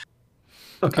hilarious.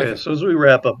 Okay, so as we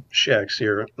wrap up Shax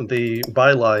here, the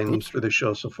byline for the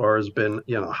show so far has been,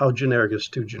 how generic is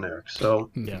too generic. So,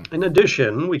 in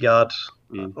addition, we got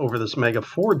over this mega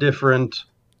 4 different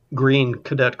green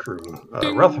cadet crew: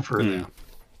 Rutherford,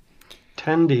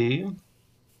 Tendi,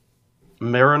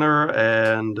 Mariner,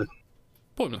 and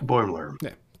Boimler.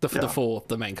 Yeah,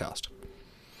 the main cast.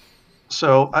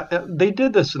 So they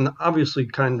did this, and obviously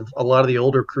kind of a lot of the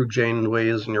older crew,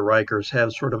 Janeways and your Rikers,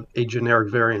 have sort of a generic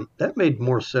variant. That made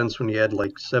more sense when you had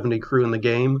like 70 crew in the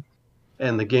game,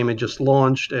 and the game had just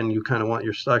launched, and you kind of want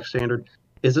your stock standard.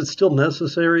 Is it still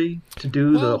necessary to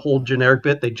do the whole generic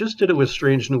bit? They just did it with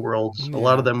Strange New Worlds. A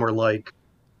lot of them were like,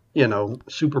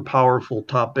 super powerful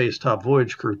top base, top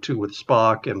voyage crew too, with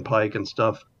Spock and Pike and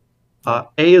stuff. A,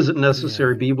 is it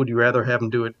necessary? B, would you rather have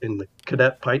them do it in the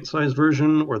cadet pint-sized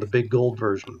version or the big gold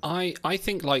version? I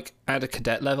think, like, at a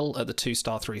cadet level, at the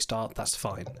 2-star, 3-star, that's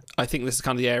fine. I think this is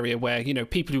kind of the area where,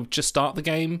 people who just start the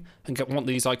game and want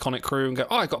these iconic crew and go,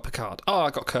 I got Picard, I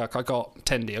got Kirk, I got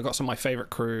Tendi, I got some of my favourite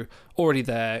crew already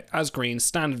there. As green,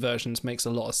 standard versions makes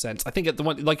a lot of sense. I think at the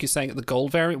one, like you're saying, at the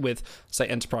gold variant with, say,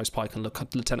 Enterprise Pike and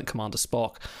Lieutenant Commander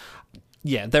Spock,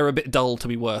 they're a bit dull to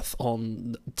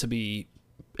be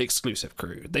exclusive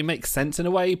crew. They make sense in a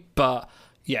way, but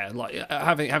like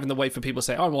having the way for people to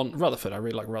say, I want Rutherford, I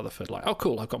really like Rutherford, like, oh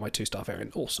cool, I've got my 2-star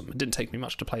variant, awesome. It didn't take me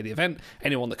much to play the event.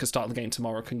 Anyone that can start the game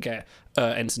tomorrow can get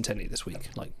Ensign Tendi this week,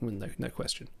 like, no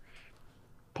question.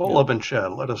 Pull up and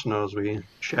chat, let us know as we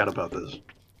chat about this.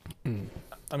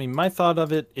 I mean, my thought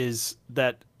of it is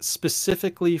that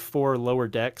specifically for lower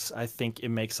decks, I think it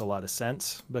makes a lot of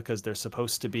sense because they're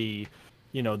supposed to be,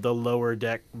 the lower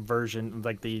deck version,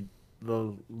 like the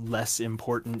less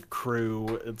important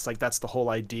crew. It's like that's the whole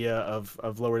idea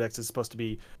of lower decks is supposed to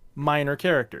be minor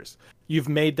characters. You've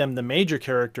made them the major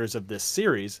characters of this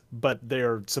series, but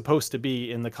they're supposed to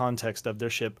be in the context of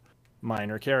their ship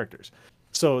minor characters.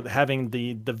 So having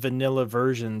the vanilla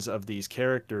versions of these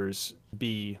characters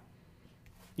be,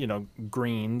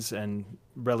 greens and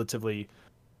relatively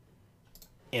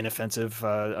inoffensive,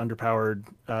 underpowered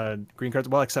green cards.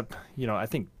 Well, except, I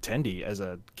think Tendi as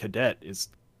a cadet is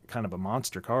kind of a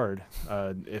monster card.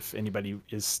 If anybody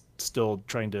is still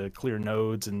trying to clear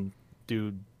nodes and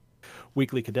do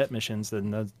weekly cadet missions,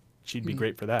 then she'd be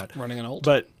great for that. Running an ult.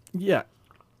 But yeah,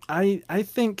 I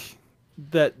think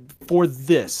that for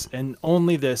this and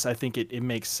only this, I think it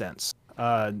makes sense.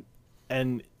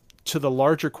 And to the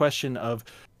larger question of,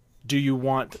 do you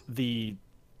want the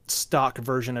stock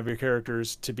version of your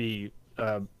characters to be,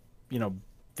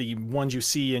 the ones you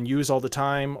see and use all the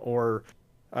time, or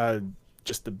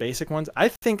just the basic ones? I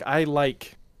think I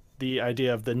like the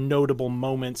idea of the notable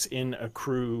moments in a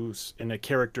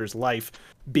character's life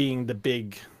being the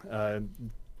big,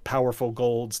 powerful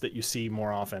golds that you see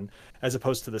more often, as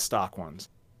opposed to the stock ones.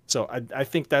 So I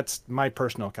think that's my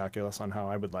personal calculus on how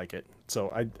I would like it.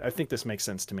 So I think this makes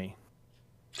sense to me.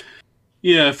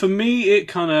 Yeah, for me, it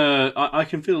kind of... I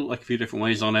can feel like a few different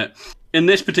ways on it. In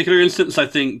this particular instance, I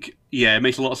think, it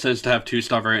makes a lot of sense to have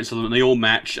 2-star variants of them, and they all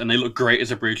match, and they look great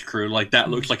as a bridge crew. Like, that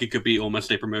looks like it could be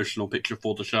almost a promotional picture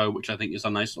for the show, which I think is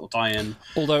a nice little tie-in.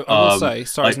 Although, I will say,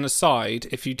 as an aside,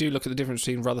 if you do look at the difference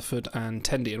between Rutherford and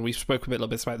Tendi, and we spoke a little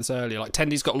bit about this earlier, like,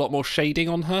 Tendi's got a lot more shading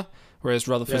on her, whereas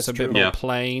Rutherford's a bit more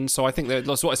plain. So I think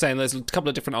that's what I'm saying. There's a couple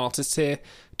of different artists here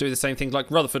doing the same thing.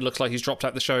 Like, Rutherford looks like he's dropped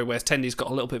out the show, whereas Tendi's got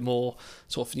a little bit more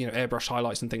sort of, airbrush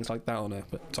highlights and things like that on her.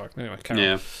 But sorry, anyway, carry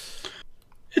on.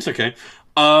 It's okay.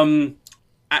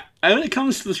 when it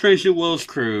comes to the Strange New Worlds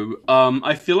crew,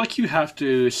 I feel like you have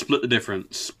to split the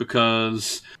difference,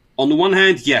 because on the one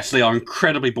hand, yes, they are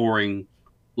incredibly boring,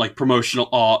 like promotional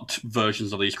art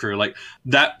versions of these crew. Like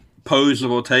that pose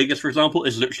of Ortega's, for example,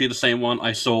 is literally the same one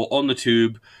I saw on the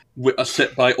tube,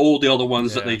 set by all the other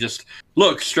ones that they just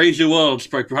look Strange New Worlds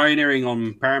pioneering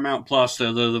on Paramount Plus.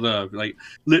 Like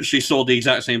literally saw the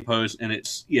exact same pose, and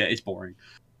it's boring.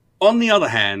 On the other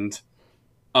hand,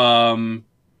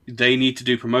 they need to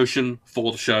do promotion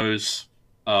for the shows.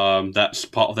 That's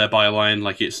part of their byline.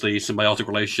 Like it's the symbiotic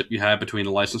relationship you have between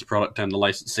the licensed product and the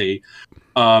licensee.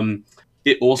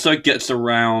 It also gets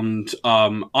around,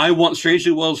 I want Strange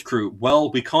New Worlds crew.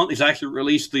 Well, we can't exactly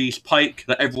release the Pike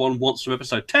that everyone wants from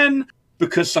Episode 10,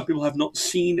 because some people have not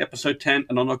seen Episode 10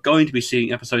 and are not going to be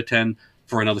seeing Episode 10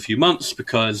 for another few months,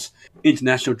 because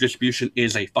international distribution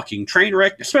is a fucking train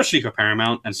wreck, especially for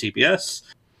Paramount and CBS.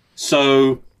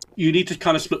 So you need to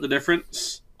kind of split the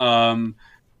difference. And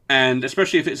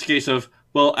especially if it's a case of,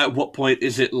 well, at what point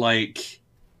is it like,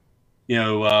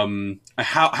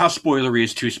 how spoilery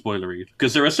is too spoilery?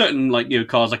 Because there are certain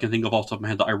cards I can think of off the top of my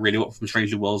head that I really want from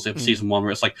Strange New Worlds season 1,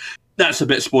 where it's like that's a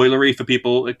bit spoilery for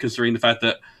people, considering the fact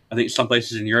that I think some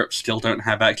places in Europe still don't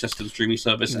have access to the streaming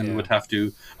service and would have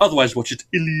to otherwise watch it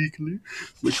illegally,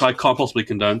 which I can't possibly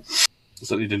condone. I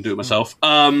certainly didn't do it myself.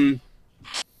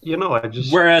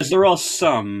 Whereas there are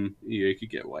some you could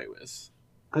get away with.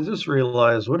 I just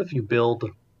realized, what if you build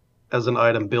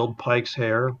Pike's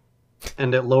hair?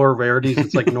 And at lower rarities,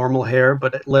 it's like normal hair,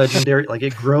 but at legendary, like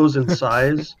it grows in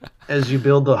size as you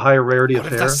build the higher rarity of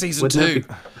hair. What if that's season 2?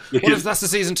 What if that's the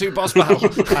season 2 boss battle?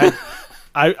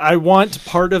 I want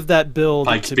part of that build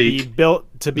to be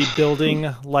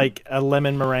building like a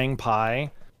lemon meringue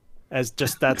pie, as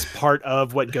just that's part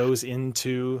of what goes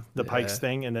into the Pike's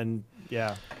thing, and then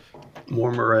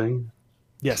more meringue.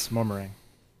 Yes, more meringue.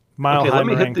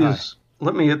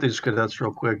 Let me hit these cadets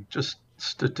real quick, just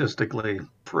statistically,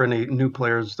 for any new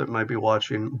players that might be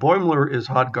watching. Boimler is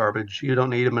hot garbage. You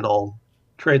don't need him at all.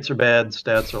 Traits are bad.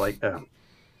 Stats are like,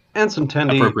 Ensign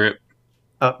Tendi, appropriate.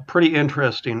 Pretty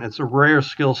interesting. It's a rare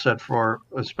skill set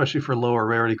especially for lower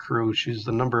rarity crew. She's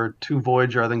the number 2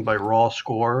 Voyager, I think, by raw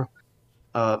score.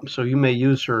 So you may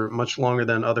use her much longer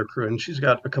than other crew, and she's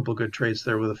got a couple of good traits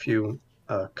there with a few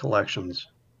collections.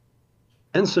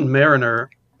 Ensign Mariner,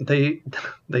 they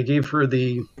gave her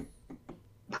the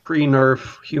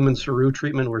pre-nerf human Saru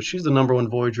treatment, where she's the number 1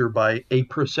 Voyager by a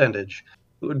percentage.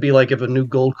 It would be like if a new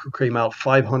gold crew came out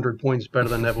 500 points better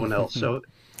than everyone else. So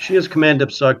she is command dip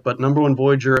suck, but number 1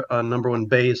 Voyager on number 1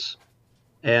 base,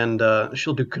 and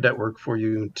she'll do cadet work for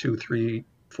you 2, 3,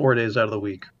 4 days out of the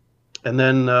week. And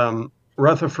then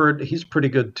Rutherford, he's pretty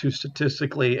good too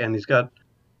statistically, and he's got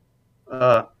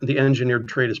the engineered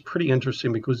trait is pretty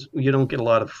interesting because you don't get a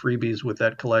lot of freebies with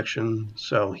that collection,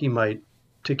 so he might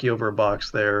tick you over a box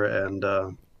there, and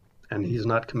he's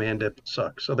not command dip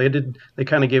suck. So they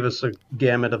kind of gave us a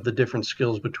gamut of the different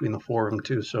skills between the 4 of them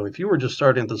too. So if you were just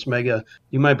starting this mega,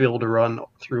 you might be able to run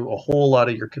through a whole lot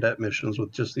of your cadet missions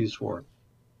with just these 4.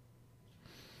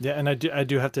 Yeah, and I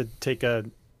do have to take a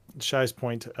Shai's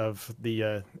point of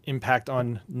the impact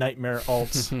on Nightmare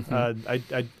alts.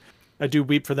 I do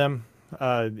weep for them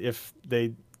if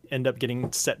they end up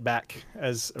getting set back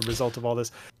as a result of all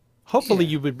this. Hopefully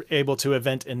you would be able to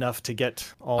event enough to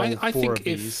get all 4 of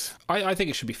these. I think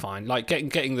it should be fine. Like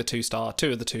getting the 2-star,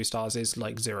 2 of the 2 stars is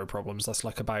like 0 problems. That's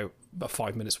like about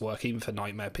 5 minutes work, even for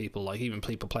Nightmare people. Like even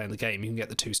people playing the game, you can get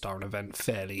the 2-star an event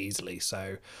fairly easily.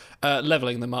 So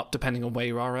leveling them up depending on where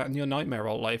you are at in your Nightmare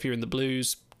role. Like if you're in the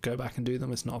blues, go back and do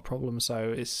them. It's not a problem.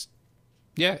 So it's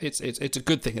a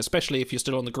good thing, especially if you're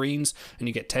still on the greens and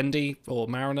you get Tendi or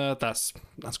Mariner. That's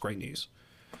great news.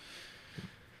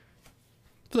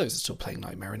 For those that are still playing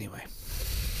Nightmare anyway.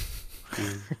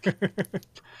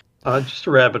 Just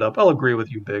to wrap it up, I'll agree with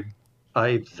you, Big.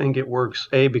 I think it works,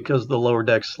 because of the lower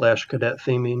deck / cadet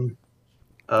theming.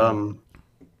 And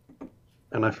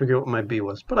I forget what my B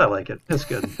was, but I like it. It's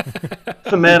good.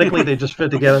 Thematically, they just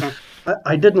fit together.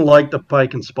 I didn't like the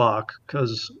Pike and Spock,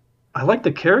 because I like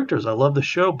the characters. I love the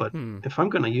show, but if I'm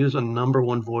going to use a number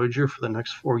 1 Voyager for the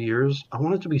next 4 years, I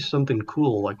want it to be something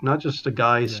cool, like not just a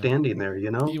guy standing there,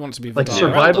 You want it to be like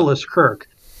Survivalist Kirk.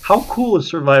 How cool is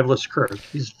Survivalist Kirk?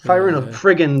 He's firing a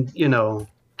friggin',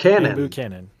 cannon. Bamboo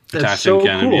cannon. That's so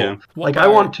cannon, cool. Yeah. Like I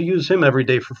want to use him every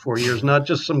day for 4 years, not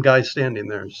just some guy standing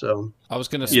there. So I was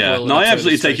going to spoil I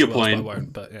absolutely take your point. But I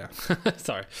won't, but yeah.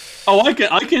 Sorry. Oh, I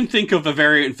can think of a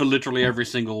variant for literally every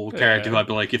single character who I'd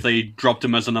be like, if they dropped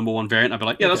him as a number 1 variant, I'd be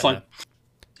like, that's fine.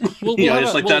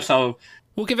 That's how.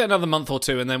 We'll give it another month or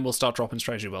 2, and then we'll start dropping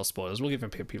Strange New Worlds spoilers. We'll give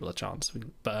people a chance.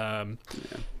 But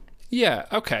Yeah,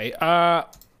 okay.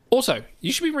 Also,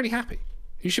 you should be really happy.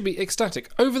 You should be ecstatic,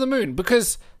 over the moon,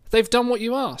 because they've done what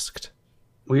you asked.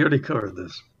 We already covered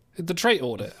this. The trait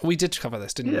audit. We did cover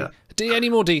this, didn't Yeah. we? Any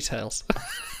more details?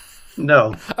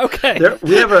 No. Okay. We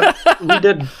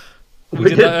did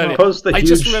did that earlier. post the I huge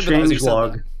just remembered that as you change said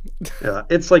log. Yeah,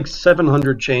 it's like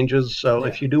 700 changes. So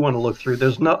if you do want to look through,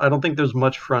 I don't think there's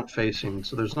much front facing.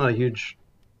 So there's not a huge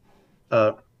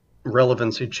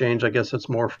relevancy change. I guess it's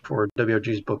more for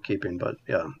WOG's bookkeeping, but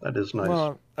yeah, that is nice.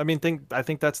 Well, I mean, I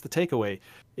think that's the takeaway,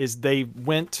 is they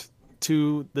went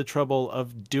to the trouble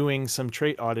of doing some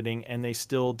trait auditing, and they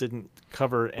still didn't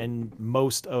cover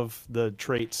most of the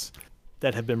traits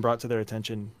that have been brought to their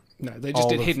attention. No, they just all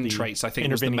did of hidden the traits, I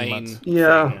think, was the intervening main... months.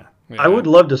 Yeah. I would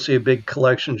love to see a big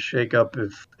collection shakeup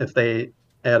if they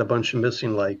add a bunch of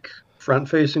missing like front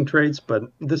facing traits, but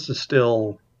this is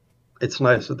still, it's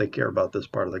nice that they care about this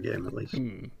part of the game at least.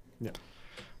 Yeah.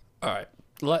 All right,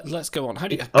 let's go on. How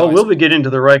do you? Oh, guys- we'll be getting to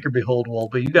the Riker Behold wall,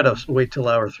 but you got to wait till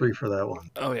hour 3 for that one.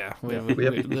 Oh yeah, We have we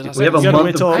a gotta month wait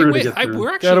of till- crew to get through.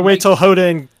 We're actually Gotta wait till Hoda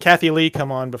and Kathy Lee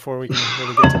come on before we can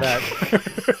really get to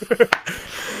that.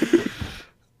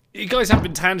 You guys have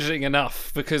been tangenting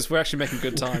enough because we're actually making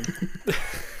good time.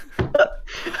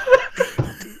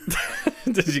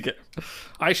 Did you get?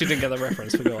 I actually didn't get the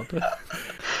reference. Forgot.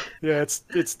 Yeah, it's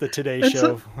the Today It's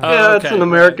Show. It's okay, an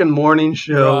American morning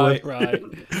show Right, with right.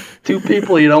 two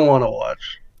people you don't want to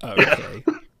watch. Okay.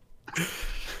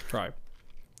 Right.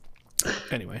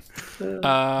 Anyway,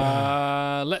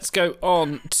 let's go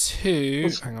on to.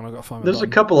 Hang on, I've got to find my There's a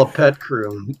button. couple of pet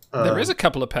crew There is a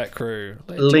couple of pet crew.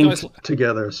 Do you linked guys-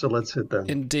 together, so let's hit them.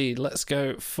 Indeed. Let's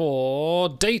go for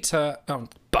data. Oh,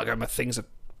 bugger! My things have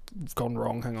gone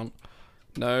wrong. Hang on.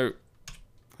 No.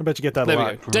 I bet you get that There a we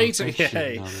lot. go. Data.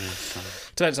 Yay.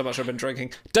 Depends how much I've been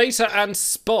drinking. Data and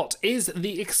Spot is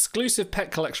the exclusive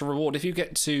pet collection reward. If you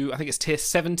get to, I think it's tier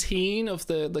 17 of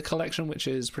the collection, which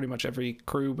is pretty much every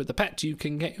crew with a pet, you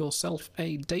can get yourself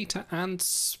a Data and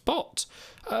Spot.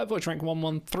 Voice rank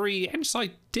 113.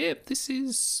 Inside Dip. This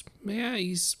is, yeah,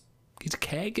 he's a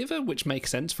caregiver, which makes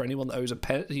sense for anyone that owns a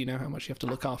pet. You know how much you have to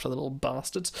look after the little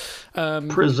bastards.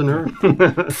 Prisoner.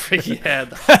 Yeah,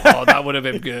 that would have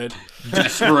been good.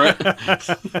 Desperate.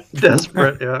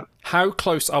 Desperate, yeah. How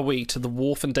close are we to the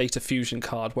Worf and Data fusion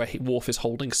card where Worf is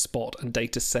holding Spot and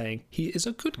Data's saying, he is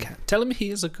a good cat. Tell him he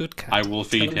is a good cat. I will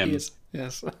feed Tell he him. is-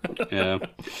 Yes. Yeah.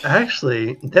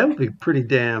 Actually, that would be pretty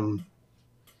damn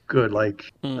good.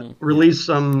 Like, release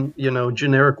some,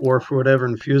 generic Worf or whatever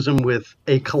and fuse them with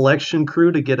a collection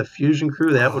crew to get a fusion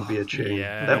crew. That would be a change.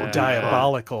 yeah. That would be fun.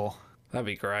 Diabolical. That'd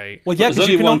be great. Well, yeah, There's because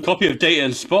only you can one copy of Data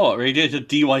and Spot. Right? You did a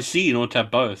DYC in order to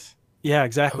have both. Yeah,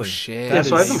 exactly. Oh, shit. Yeah,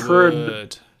 so I haven't heard-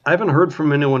 Good. I haven't heard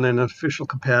from anyone in an official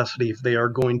capacity if they are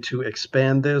going to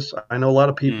expand this. I know a lot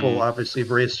of people obviously have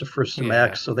raced to first to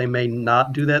max, so they may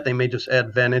not do that. They may just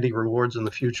add vanity rewards in the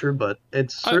future, but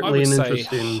it's certainly would an say,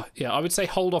 interesting... Yeah, I would say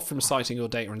hold off from citing your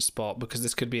Data and Spot because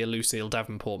this could be a Lucille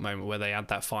Davenport moment where they add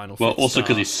that final. Well, fifth also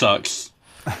because he star. sucks.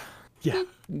 Yeah,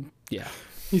 Yeah.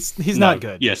 he's not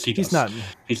good. Yes, he does. He's not.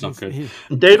 He's not good.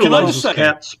 Data Can I loves just his say-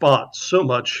 cat Spot so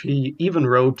much, he even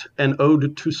wrote an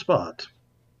ode to Spot.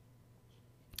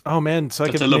 Oh man, so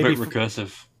That's a little bit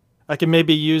recursive. I can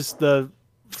maybe use the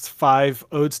 5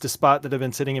 odes to Spot that have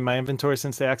been sitting in my inventory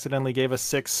since they accidentally gave us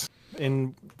 6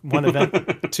 in one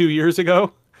event 2 years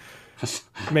ago.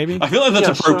 Maybe. I feel like that's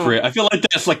Yeah, so- appropriate. I feel like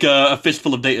that's like a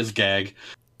fistful of Data's gag.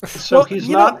 So Well, he's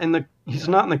you not in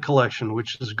the collection,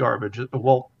 which is garbage.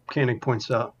 Walt Koenig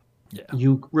points out. Yeah.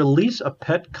 You release a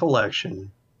pet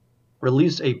collection,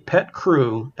 release a pet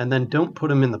crew, and then don't put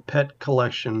them in the pet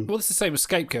collection. Well, it's the same with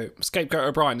Scapegoat. Scapegoat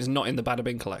O'Brien is not in the Bada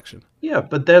Bing collection. Yeah,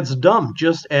 but that's dumb.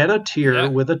 Just add a tier Yeah.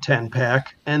 with a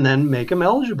 10-pack and then make them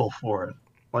eligible for it.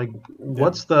 Like,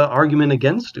 what's the argument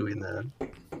against doing that?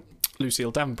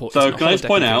 Lucille Davenport. So, is not can I just holodeck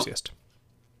point out- enthusiast.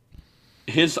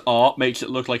 His art makes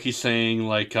it look like he's saying,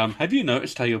 like, have you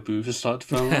noticed how your boobs have started to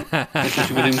fill up?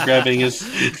 Especially with him grabbing his...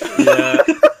 Yeah.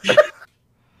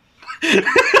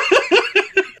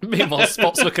 Meanwhile,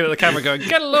 Spot's looking at the camera going,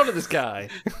 get a load of this guy.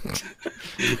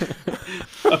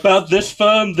 About this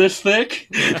firm, this thick?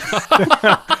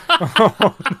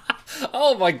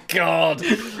 Oh my god.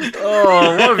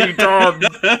 Oh, what have you done?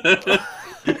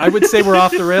 I would say we're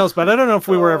off the rails, but I don't know if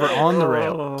we were ever on the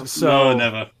rail. So No,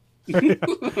 never.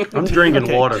 I'm drinking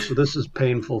Okay. water, so this is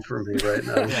painful for me right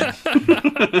now.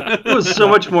 It was so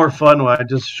much more fun when I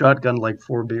just shotgunned like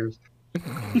 4 beers.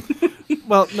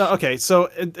 Well, no, okay. So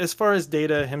as far as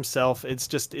Data himself,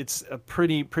 it's a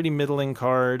pretty middling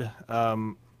card.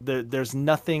 There's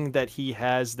nothing that he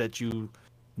has that you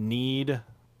need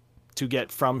to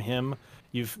get from him.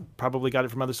 You've probably got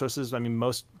it from other sources. I mean,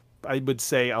 most I would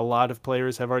say a lot of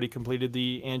players have already completed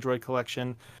the Android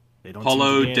collection. They don't.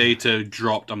 Hollow Data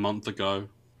dropped a month ago.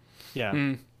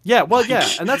 Yeah. Yeah. Well, yeah,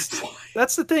 and that's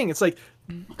the thing. It's like,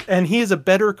 and he is a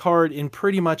better card in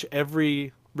pretty much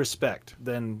every respect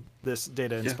than this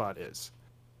Data and Spot is,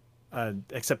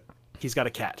 except he's got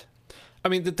a cat. I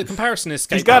mean, the comparison is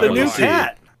he's got a new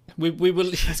cat.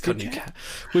 He's got a new cat.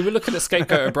 We were looking at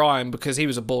Scapegoat O'Brien because he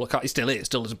was a baller card. He still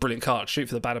is a brilliant card. Shoot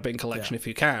for the Bada Bing collection if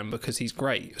you can, because he's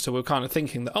great. So we're kind of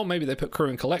thinking that, maybe they put Crew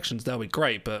in collections, they'll be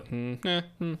great, but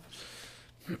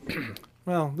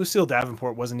Well, Lucille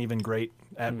Davenport wasn't even great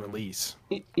at release.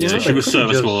 Yeah, she was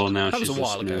serviceable now. That was a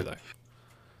while ago, though.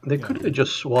 They could have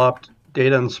just swapped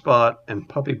Data and Spot and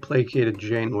Puppy Placated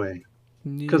Janeway,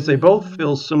 because they both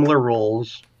fill similar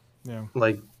roles. Yeah.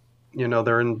 Like,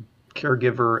 they're in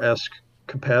caregiver-esque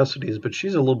capacities, but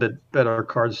she's a little bit better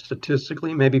card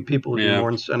statistically. Maybe people would be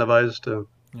more incentivized to.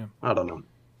 Yeah. I don't know.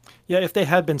 Yeah, if they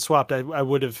had been swapped, I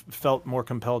would have felt more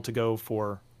compelled to go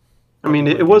for. I mean,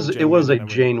 it was a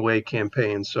Janeway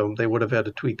campaign, so they would have had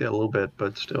to tweak that a little bit,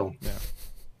 but still. Yeah.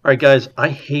 All right, guys, I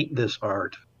hate this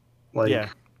art. Like,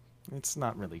 it's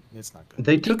not good.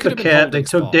 They took the cat, they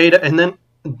took Data, and then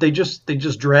they just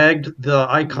dragged the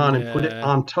icon and put it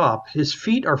on top. His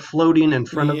feet are floating in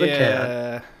front of the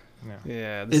cat.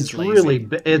 Yeah, it's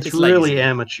really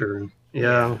amateur.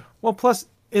 Yeah. Well, plus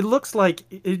it looks like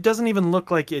it doesn't even look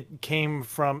like it came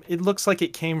from. It looks like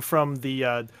it came from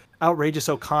the Outrageous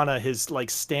Okana, his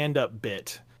like stand-up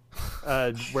bit,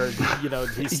 where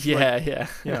he's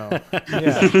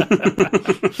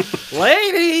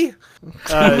lady.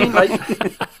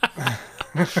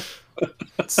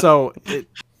 So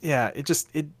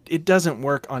it doesn't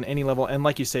work on any level, and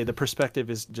like you say, the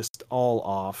perspective is just all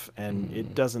off, and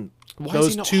it doesn't. Why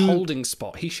is he not holding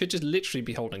Spot? He should just literally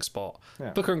be holding Spot.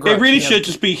 Yeah. Booker and It really should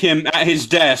just be him at his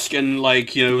desk, and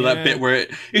that bit where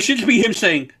it should just be him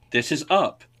saying, "This is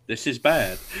up, this is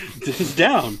bad, this is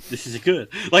down, this is good."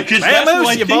 Like, because that's what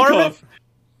I think of.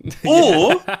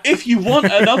 Or if you want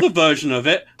another version of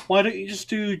it, why don't you just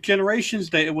do Generations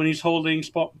Data when he's holding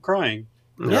Spot crying?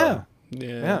 Yeah.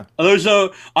 Those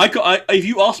are if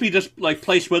you ask me to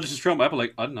place where this is from, I'd be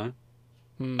like, I don't know,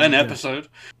 an episode.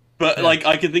 But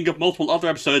I can think of multiple other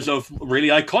episodes of really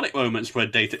iconic moments where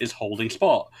Data is holding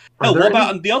Spot. Hell, what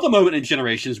about the other moment in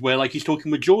Generations where he's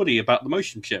talking with Geordi about the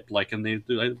motion chip, and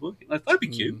that'd be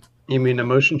cute. You mean a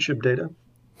motion chip Data?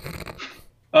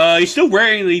 He's still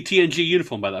wearing the TNG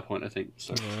uniform by that point, I think.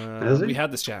 So. Is he? We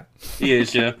had this chat. He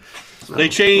is, yeah. They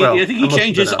change. I think he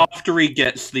changes after he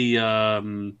gets the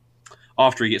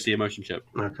emotion chip.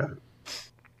 Okay.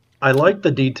 I like the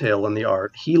detail in the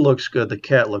art. He looks good. The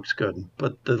cat looks good.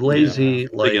 But the lazy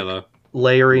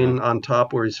layering on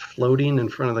top where he's floating in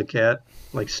front of the cat,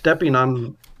 stepping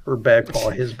on her back paw,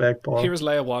 his back paw. Here is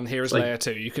layer 1. Here is layer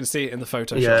 2. You can see it in the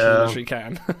Photoshop. Yeah. You literally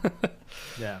can.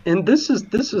 Yeah. And this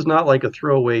is not like a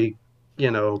throwaway,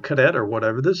 cadet or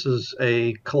whatever. This is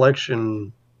a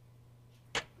collection,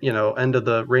 end of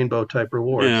the rainbow type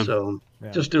reward. Yeah. So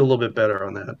just do a little bit better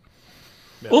on that.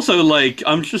 Yeah. Also,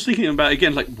 I'm just thinking about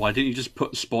again, why didn't you just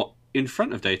put Spot in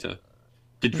front of Data?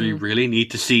 Did we really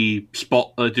need to see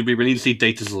Spot? Did we really need to see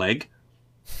Data's leg?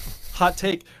 Hot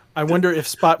take. I wonder if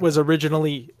Spot was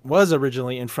originally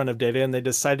in front of Data, and they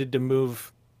decided to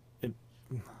move it.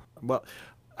 Well,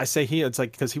 I say it's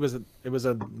because it was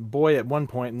a boy at one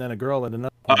point and then a girl at another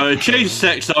point. It changed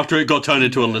sex after it got turned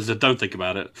into a lizard. Don't think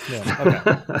about it.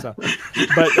 Yeah.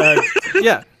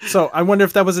 Okay. So I wonder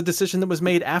if that was a decision that was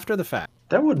made after the fact.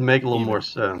 That would make a little more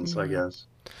sense, I guess.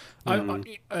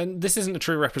 And this isn't a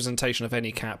true representation of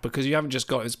any cat, because you haven't just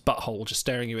got his butthole just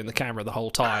staring you in the camera the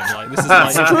whole time. This is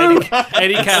any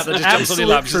cat that just jumps on your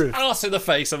lap, just ass in the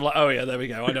face. I'm like, oh yeah, there we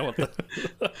go. I know what the.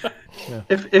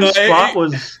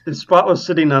 If Spot was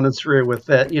sitting on its rear with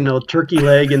that, turkey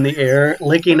leg in the air,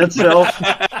 licking itself,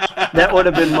 that would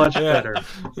have been much better.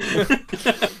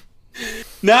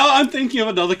 Now I'm thinking of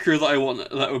another crew that I want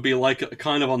that would be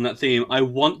kind of on that theme. I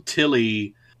want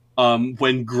Tilly.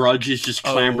 When Grudge is just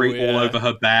clambering all over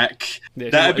her back.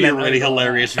 Yeah, that'd be a really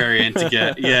hilarious variant to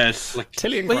get. Yes.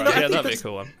 Tilly and Grudge, that'd be a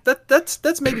cool one.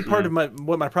 That's maybe part of my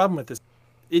problem with this.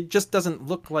 It just doesn't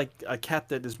look like a cat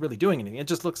that is really doing anything. It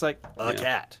just looks like a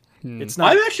cat. It's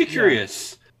not. I'm actually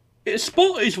curious.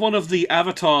 Spot is one of the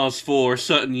avatars for a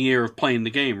certain year of playing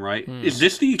the game, right? Is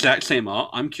this the exact same art?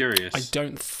 I'm curious. I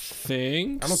don't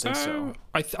think so.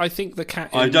 I think the cat.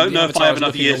 I don't know if I have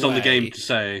enough years on the game to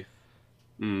say.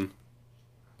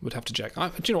 Would have to check.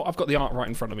 Do you know what? I've got the art right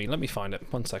in front of me. Let me find it.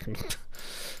 1 second.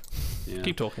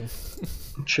 Keep talking.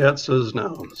 Chat says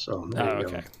no. So there you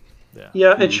go. Okay.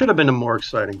 Yeah, it should have been a more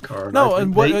exciting card. No,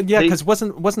 because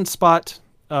wasn't Spot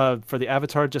for the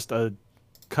Avatar just a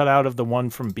cutout of the one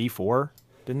from B4?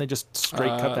 Didn't they just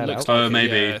straight cut that out? Like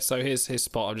maybe. Yeah, so here's his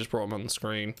spot. I've just brought him on the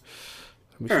screen.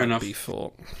 Fair enough.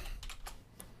 B4.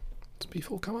 Does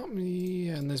B4 come up?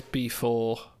 Yeah, and there's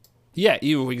B4. Yeah,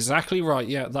 you were exactly right.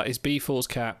 Yeah, that is B4's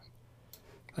cat.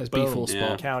 That's B4 spot.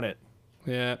 Yeah. Count it.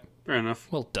 Yeah. Fair enough.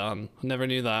 Well done. I never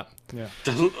knew that. Yeah.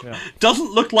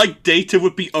 Doesn't look like Data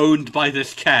would be owned by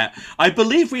this cat. I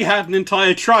believe we had an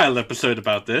entire trial episode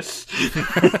about this.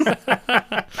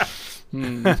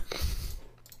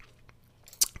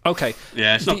 Okay.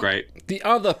 Yeah, it's not great. The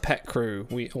other pet crew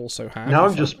we also have. Now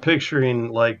I'm just picturing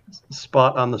like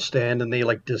Spot on the stand, and they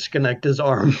like disconnect his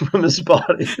arm from his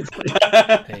body. It's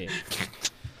like, Hey.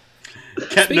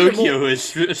 Cat Speaking of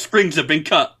Nokia, his springs have been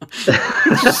cut.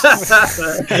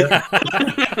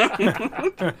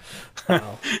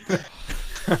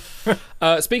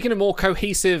 Speaking of more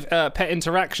cohesive pet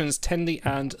interactions, Tendi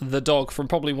and the dog from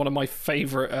probably one of my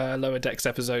favourite Lower Decks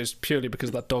episodes, purely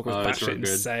because that dog was it's batshit real good.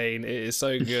 insane. It is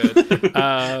so good.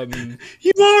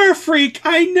 You are a freak,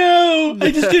 I know.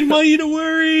 I just didn't want you to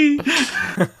worry.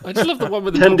 I just love the one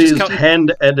with the dog just Tendi's cut.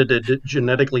 hand-edited,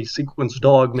 genetically sequenced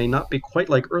dog may not be quite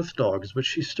like Earth dogs, but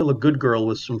she's still a good girl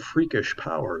with some freakish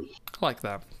powers. I like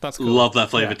that. That's cool. Love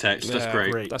that flavor text. That's Yeah,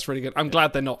 great. That's really good. I'm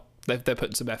glad they're not. They're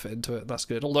putting some effort into it. That's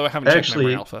good. Although I haven't checked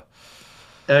Memory Alpha.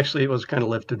 Actually, it was kind of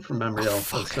lifted from Memory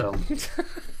Alpha, so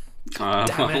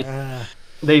Damn it.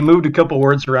 they moved a couple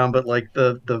words around, but like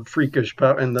the freakish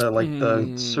power and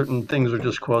the certain things are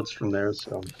just quotes from there.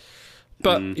 So,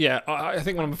 But yeah, I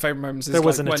think one of my favourite moments is There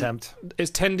was like an when attempt. It's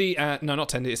Tendi, no, not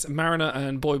Tendi. It's Mariner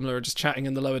and Boimler are just chatting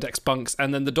in the lower decks bunks,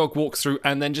 and then the dog walks through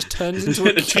and then just turns into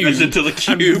a It cube turns into the and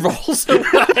cube. rolls away.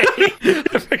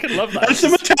 I freaking love that. It's a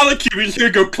metallic cube. It's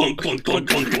gonna go clunk, clunk, clunk,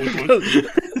 clunk, clunk,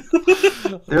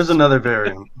 clunk. there's another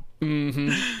variant.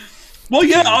 Well,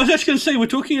 yeah, I was actually going to say, we're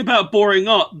talking about boring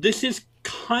art. This is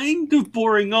kind of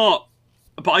boring art,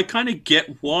 but I kind of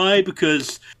get why,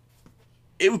 because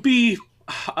it would be,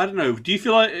 I don't know, do you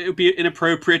feel like it would be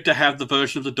inappropriate to have the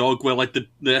version of the dog where, like,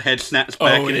 the head snaps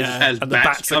back and it just has and the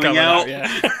bats are coming out? Yeah.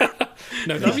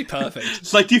 No, that'd be perfect.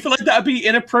 It's like, do you feel like that would be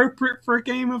inappropriate for a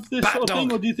game of this Bat sort of thing,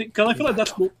 dog. or do you think, because I feel like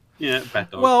that's more, yeah,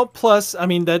 bat dog. Well, plus, I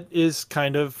mean, that is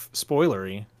kind of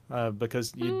spoilery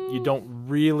because you don't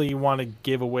really want to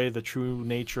give away the true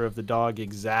nature of the dog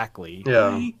exactly. Yeah,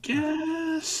 I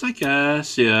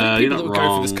guess, yeah, People you're that not would wrong.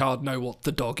 go for this card know what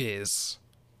the dog is.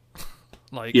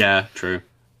 Like, Yeah, true.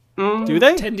 Do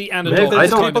they? Tendi and a Maybe dog.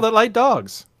 There's I don't- people that like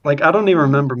dogs. like I don't even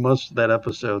remember most of that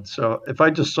episode. So if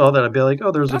I just saw that, I'd be like, "Oh,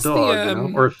 there's That's a the, dog," you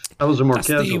know? Or if I was a more That's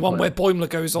casual the one player. where Boimler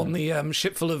goes on the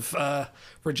ship full of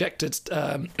rejected.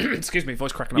 Excuse me,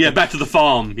 voice cracking up. Yeah, back to the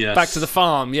farm, yes. Back to the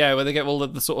farm, yeah, where they get all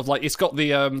the sort of like, it's got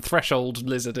the threshold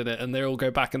lizard in it, and they all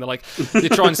go back and they're like, they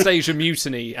try and stage a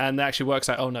mutiny, and it actually works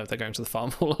out, oh no, they're going to the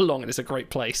farm all along, and it's a great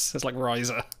place. It's like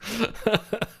Riser.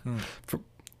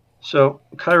 So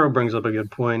Cairo brings up a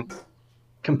good point.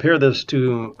 Compare this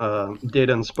to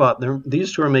Data and Spot.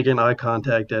 These two are making eye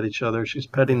contact at each other. She's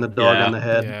petting the dog Yeah. on the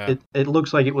head. Yeah. It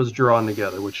looks like it was drawn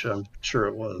together, which I'm sure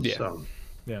it was. Yeah. So.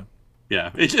 Yeah.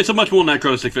 Yeah, it's a much more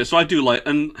naturalistic fit. So I do like,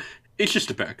 and it's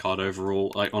just a better card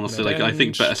overall. Like honestly, like I think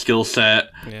Revenge. better skill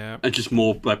set Yeah. and just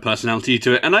more personality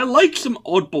to it. And I like some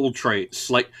oddball traits,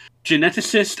 like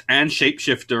geneticist and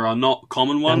shapeshifter are not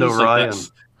common ones. And Like, Orion.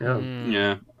 that's- Yeah.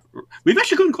 yeah, we've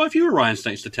actually gotten quite a few Orion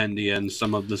states to Tendi and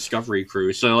some of the Discovery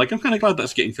crew. So like I'm kind of glad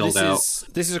that's getting filled out.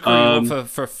 This is a crew you want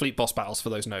for fleet boss battles for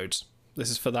those nodes. This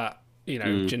is for that,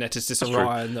 geneticist true.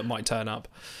 Orion that might turn up.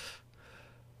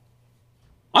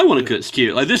 I want to get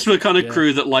cute. Like this is the kind of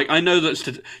crew that, like, I know that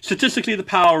statistically the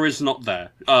power is not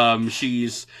there.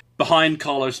 She's behind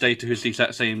Carlos Data, who's the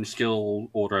exact same skill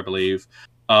order, I believe.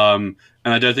 And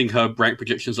I don't think her rank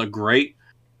projections are great.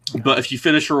 But if you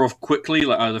finish her off quickly,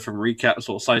 like either from recaps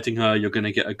or citing her, you're going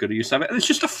to get a good use of it. And it's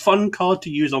just a fun card to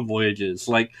use on voyages.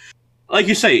 Like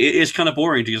you say, it is kind of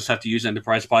boring to just have to use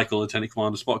Enterprise Pike or Lieutenant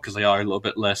Commander Spot because they are a little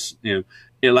bit less,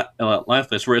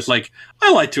 lifeless. Whereas, like,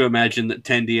 I like to imagine that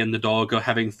Tendi and the dog are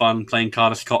having fun playing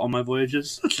Carter Scott on my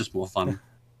voyages. That's just more fun.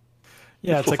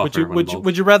 Yeah, it's We'll like fuck would you everyone would you, involved.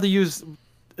 would you rather use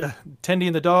Tendi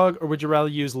and the dog, or would you rather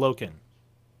use Loken?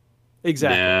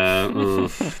 Exactly. Yeah.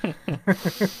 Oof.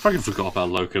 Fucking forgot about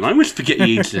Loken. I always forget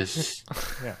he exists.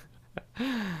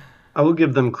 I will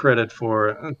give them credit for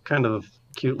a kind of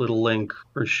cute little link.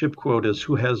 Her ship quote is,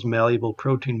 "Who has malleable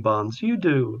protein bonds? You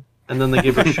do." And then they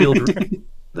give her shield.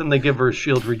 Then they give her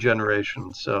shield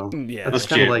regeneration. So Yeah, That's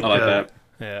kinda cute. like, I like that.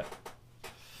 yeah.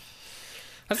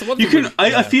 That's the one You thing can. with- I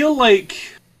yeah. feel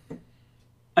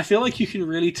like you can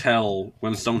really tell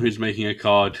when someone who's making a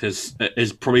card has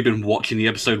probably been watching the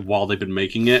episode while they've been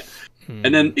making it,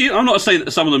 And then I'm not saying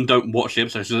that some of them don't watch the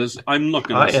episodes. So I'm not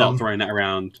going to start throwing that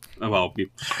around. Oh, well,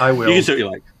 I will. You can see what you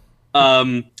like.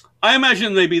 I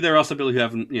imagine maybe there are some people who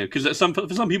haven't, because for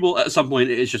some people at some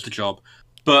point it is just a job.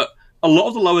 But a lot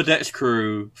of the Lower Decks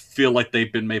crew feel like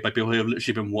they've been made by people who have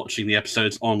literally been watching the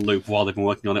episodes on loop while they've been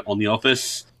working on it on The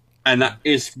Office. And that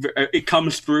it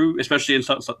comes through, especially in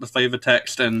stuff like the flavor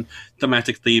text and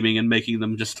thematic theming and making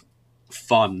them just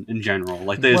fun in general.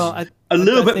 Like there's a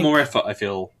little bit more effort, I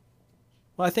feel.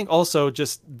 Well, I think also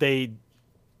just they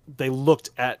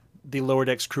looked at the Lower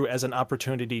Decks crew as an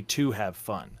opportunity to have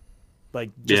fun.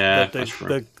 Like just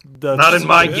the not in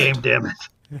my game, damn it.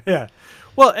 Yeah.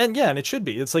 Well, and it should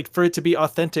be. It's like for it to be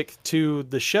authentic to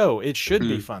the show, it should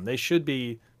be fun. They should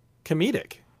be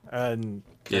comedic. And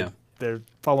they're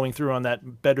following through on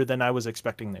that better than I was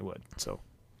expecting they would. So,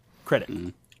 credit.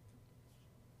 And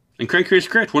Cranky is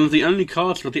correct. One of the only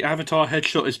cards where the avatar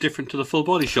headshot is different to the full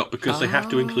body shot because they have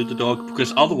to include the dog.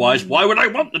 Because otherwise, why would I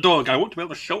want the dog? I want to be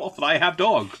able to show off that I have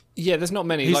dog. Yeah, there's not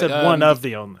many. He said one of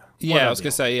the only. Yeah, I was going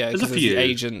to say, there's a because few the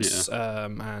agents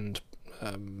and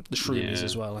the shroomies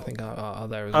as well, I think, are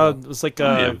there as well. It was like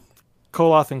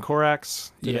Koloth and Korax.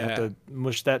 They have to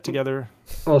mush that together.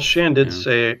 Well, Shan did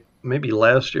say maybe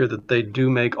last year that they do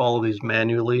make all of these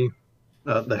manually,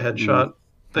 the headshot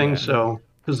thing. So,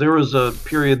 because there was a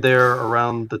period there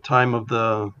around the time of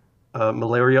the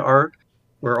malaria arc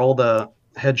where all the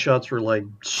headshots were like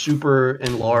super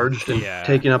enlarged and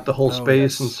taking up the whole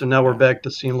space, and so now we're back to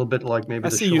seeing a little bit like maybe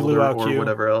the shoulder or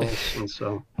whatever else, and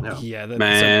so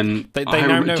man, they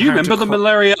now know do you remember the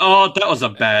malaria? Oh, that was a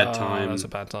bad time. That was a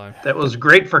bad time. That was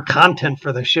great for content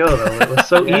for the show, though. It was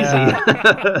so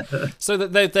easy. So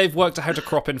that they've worked out how to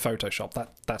crop in Photoshop.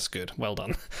 That's good. Well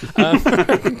done.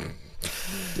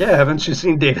 Yeah, haven't you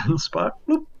seen Data and Spot?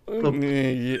 Bloop.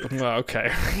 Well,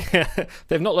 okay.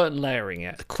 They've not learned layering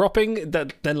yet. Cropping,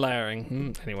 then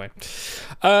layering. Anyway.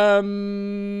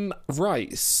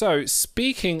 Right. So,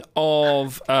 speaking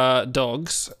of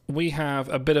dogs, we have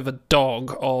a bit of a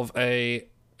dog of a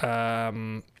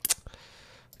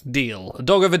deal. A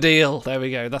dog of a deal. There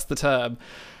we go. That's the term.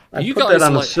 I put that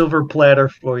on a silver platter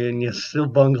for you, and you still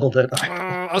bungled it.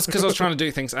 Because I was trying to do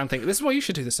things and think, this is why you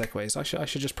should do the segues. I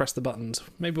should just press the buttons.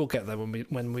 Maybe we'll get there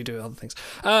when we do other things.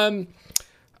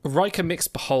 Riker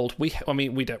Mixed Behold. We're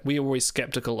always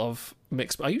skeptical of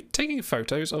Mixed. Are you taking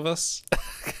photos of us?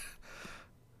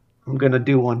 I'm gonna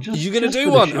do one. You're gonna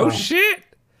do one? Oh shit!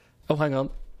 Oh, hang on.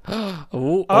 Hang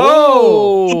on.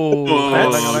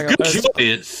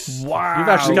 Wow! You've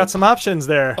actually got some options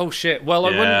there. Oh shit! Well, I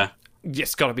wouldn't.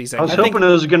 Yes, gotta be. I was hoping it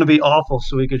was going to be awful,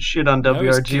 so we could shit on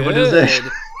WRG. But it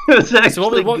was actually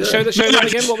so what show that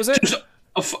again? What was it?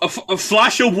 A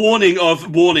flash of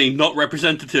warning, not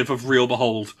representative of real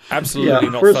Behold.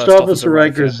 Absolutely not. First Officer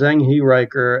Riker, Zheng He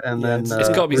Riker, and then it's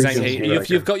got to be Zheng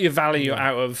He. You've got your value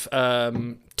out of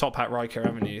Top Hat Riker,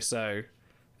 haven't you? So.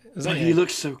 He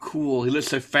looks so cool. He looks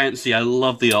so fancy. I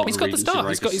love the art. He's got the stuff.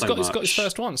 He's got his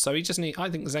first one. So he just need.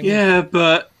 I think Zheng. Yeah,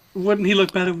 but. Wouldn't he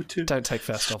look better with two? Don't take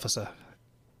First Officer.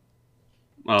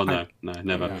 Oh, no,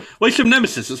 never. Yeah. Well, some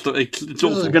Nemesis. This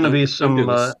is going to be some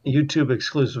YouTube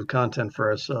exclusive content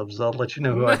for ourselves. I'll let you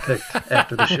know who I picked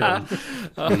after the show.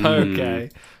 Okay.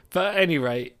 But at any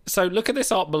rate, so look at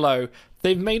this art below.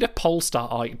 They've made a Polestar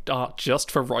art just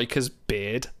for Riker's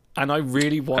beard, and I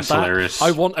really want that. Hilarious.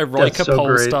 I want a Riker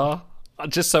Polestar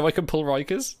just so I can pull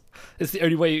Rikers. It's the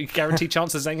only way you guarantee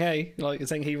chance of Zheng He, like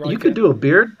Zheng He Riker. You could do a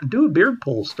beard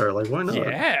Polestar, like why not?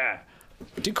 Yeah,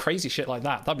 do crazy shit like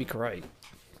that. That'd be great.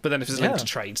 But then if it's linked to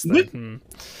trades, then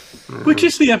which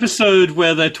is the episode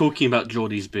where they're talking about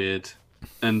Geordie's beard,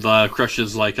 and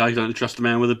Crusher's like, I don't trust a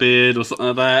man with a beard or something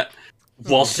like that,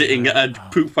 while sitting at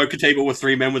a poker table with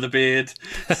three men with a beard.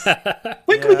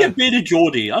 When can we get bearded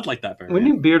Geordie? I'd like that very much. We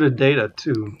need bearded Data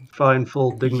too. Fine,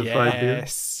 full, dignified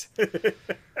beard.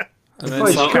 And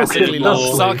then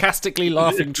sarcastically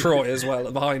laughing Troy as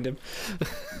well behind him.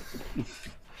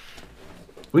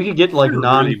 We could get like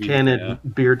non-canon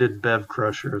bearded Bev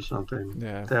Crusher or something.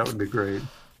 Yeah, that would be great.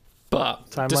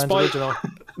 But Timeline's original.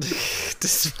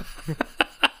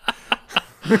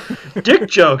 Dick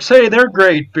jokes. Hey, they're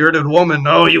great. Bearded woman.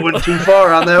 Oh, you went too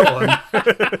far on that one.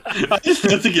 I just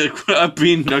don't think I've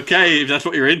been okay if that's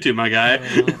what you're into, my guy.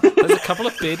 There's a couple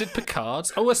of bearded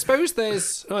Picards. Oh, I suppose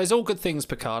there's All Good Things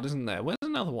Picard, isn't there? Where's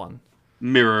another one?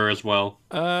 Mirror as well.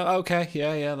 Okay.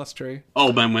 Yeah, that's true.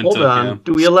 Old Man Winter. Hold on. Yeah.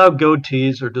 Do we allow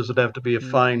goatees, or does it have to be a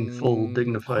fine, full,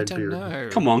 dignified beard? Know.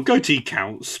 Come on, goatee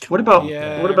counts. What about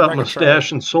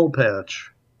mustache and soul patch?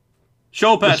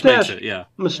 Soul patch makes it, yeah.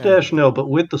 Mustache, no, but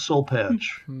with the soul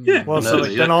patch. Yeah. Well, so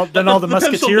then all the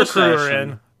Musketeer crew are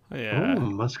in. Yeah.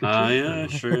 Ooh, musketeer. Yeah,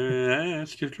 true. Yeah,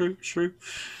 it's true.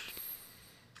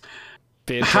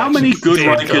 Beard How collection. many good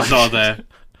Beard Rikers collection. are there?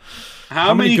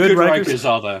 How many good Rikers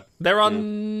are there? There are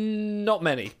not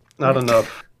many. Not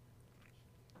enough.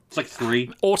 It's like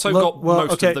 3. Auto Look, got well,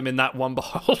 most okay. of them in that one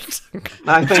behold.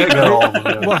 I think I got all of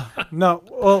them. Well, no.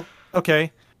 Well,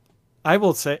 okay. I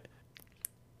will say,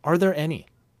 are there any?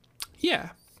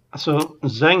 Yeah. So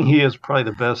Zheng He is probably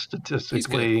the best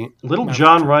statistically. Little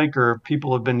John Riker,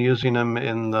 people have been using him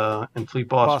in fleet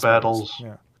boss battles.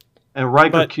 Yeah. And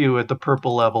Riker But- Q at the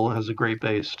purple level has a great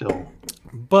base still.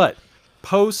 But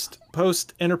post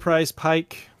Enterprise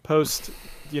Pike, post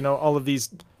all of these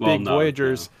big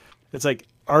Voyagers, it's like,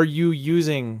 are you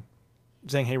using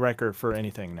Zheng He Riker for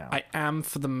anything now? I am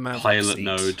for the Maverick Pilot seat.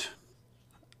 node.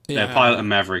 Yeah. Yeah, Pilot and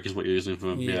Maverick is what you're using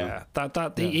for him. Yeah. Yeah.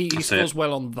 He That's scores it.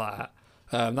 well on that.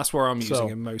 That's where I'm using So-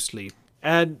 him mostly.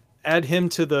 Add him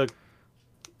to the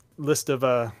list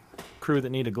of crew that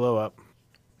need a glow up.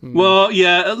 Well,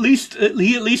 yeah, at least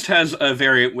he at least has a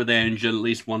variant with Engine, at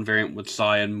least one variant with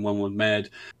Psi and one with Med.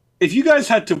 If you guys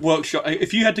had to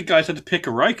guys had to pick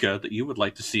a Riker that you would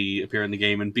like to see appear in the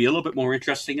game and be a little bit more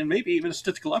interesting and maybe even a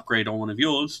statistical upgrade on one of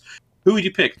yours, who would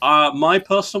you pick? My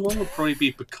personal one would probably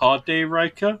be Picard Day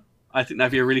Riker. I think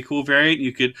that'd be a really cool variant.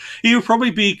 He would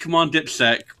probably be Command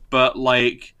Dipsec, but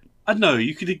like, I don't know,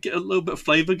 you could get a little bit of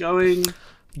flavor going.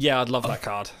 Yeah, I'd love that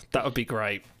card. That would be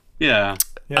great. Yeah.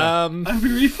 Yeah. That'd be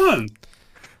really fun.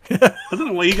 I don't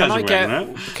know why you guys Can are I wearing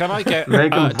get? that. Can I get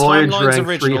Make him Voyage Timelines rank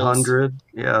originals? 300.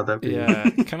 Yeah, that'd be... Yeah.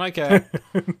 Can I get?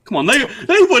 Come on, they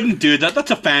wouldn't do that.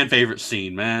 That's a fan favorite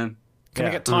scene, man. Can I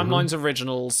Yeah. get Timelines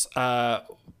originals?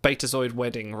 Betazoid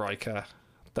Wedding Riker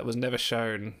that was never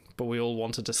shown, but we all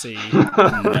wanted to see.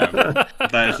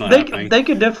 That is not happening. They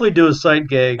could definitely do a sight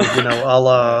gag, a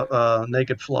la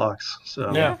Naked Phlox.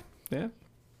 So Yeah. Yeah.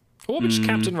 Or what about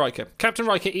Captain Riker? Captain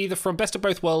Riker either from Best of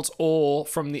Both Worlds or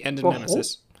from the End of Well,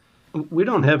 Nemesis. we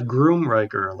don't have Groom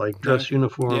Riker, like dress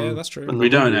uniform. Yeah, that's true. from the We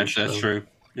don't movie, actually. That's so- true.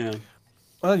 Yeah.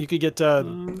 Well, you could get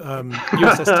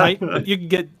USS Titan. You could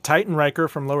get Titan Riker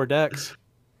from Lower Decks.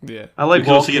 Yeah. I like You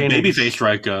can also get Volcanics. Babyface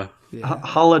Riker.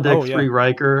 Holodeck Oh, yeah. 3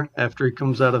 Riker after he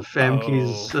comes out of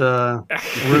Famke's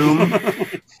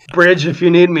room. Bridge, if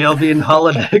you need me, I'll be in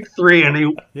Holodeck 3. And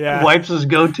he wipes his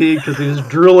goatee because he was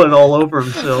drooling all over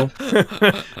himself.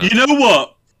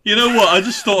 You know what? I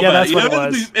just thought Yeah, about that's it. what You it know,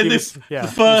 was. in He the was- yeah, the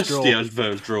first, it was yeah, it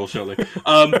was drool, certainly. At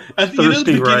the,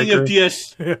 Thirsty beginning of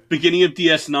Riker. beginning of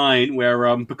DS9,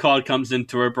 where Picard comes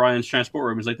into O'Brien's transport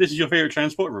room, he's like, "This is your favorite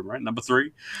transport room, right? Number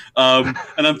 3." And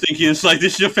I'm thinking, it's like,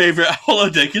 "This is your favorite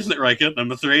holodeck, isn't it, Riker?"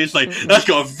 Number 3. It's like that's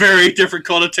got a very different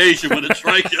connotation when it's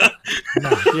Riker.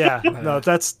 No,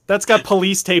 that's got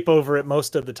police tape over it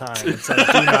most of the time. It's like,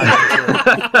 do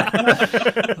not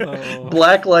enter.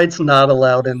 Black light's not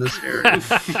allowed in this area.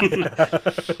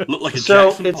 Looked like a So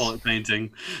Jackson it's- Pollock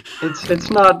painting. It's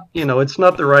not it's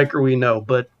not the Riker we know,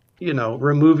 but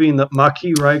removing the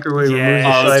Maquis Riker, we remove the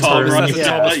Tom sideburns. Riker. That's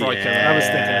Thomas Yeah. Riker. I was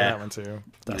thinking of that one too.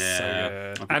 That's Yeah. so good.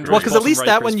 That'd be And great. Well, 'cause at least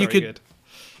that Riker one is you very could-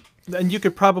 good. And you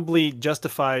could probably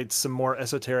justify some more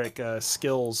esoteric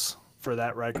skills for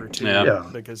that Riker too. Yeah.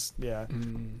 Yeah.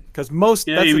 Because most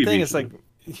Yeah, that's he the would thing. be It's like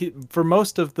for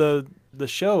most of the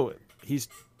show,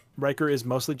 Riker is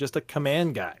mostly just a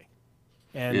command guy,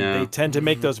 and Yeah. they tend to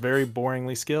make those very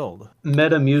boringly skilled.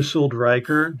 Metamuciled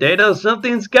Riker. Data,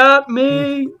 something's got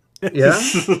me. Yeah.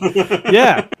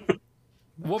 Yeah.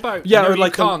 What about Yeah, no, or you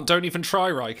like can't, don't even try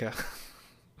Riker.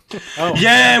 Oh.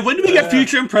 Yeah, when do we get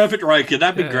Future Imperfect Riker?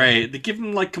 That'd be great. They give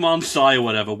him like Command Psi or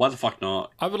whatever. Why the fuck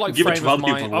not? I would like Give it Frame to of other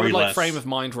people Mind. for I would way like less. Frame of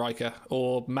Mind Riker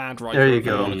or Mad Riker. There you if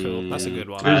you go. wanna call it. That's a good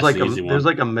one. There's That's like an easy a one. there's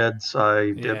like a med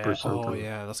sci dip Yeah. or something. Oh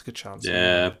yeah, that's a good chance.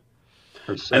 Yeah.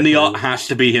 Or And the second. art has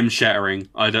to be him shattering.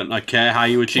 I don't care how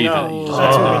you achieve No. it.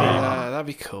 That's what we need. Yeah, that'd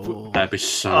be cool. That'd be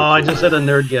so Oh, I cool. just had a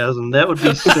nerdgasm. That would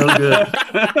be so good.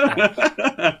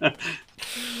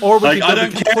 Or we Like, could I go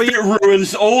don't the care complete, if it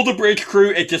ruins all the bridge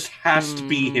crew, it just has to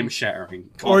be him shattering.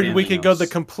 Can't or be we anything could go else. the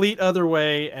complete other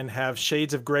way and have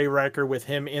Shades of Grey Riker with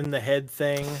him in the head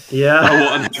thing. Yeah.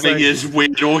 Oh, and having his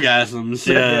weird orgasms,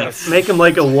 yeah. Yes. Make him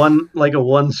like a one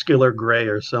skiller gray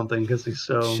or something because he's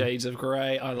so. Shades of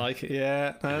Grey. I like it.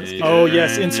 Yeah. That's good. Oh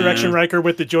yes, Yeah. Insurrection Riker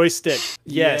with the joystick.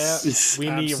 Yes, Yeah, we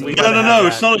need. absolutely. We No, gotta no, have no,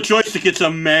 it's that. not a joystick, it's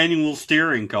a manual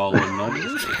steering column. No?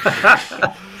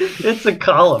 It's a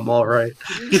column, all right.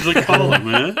 It's a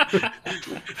column, man.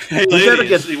 Hey, better ladies,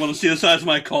 get- you want to see the size of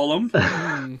my column?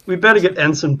 We better get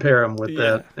Ensign Param with Yeah.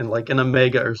 that, and like an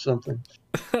Omega or something.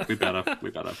 We better.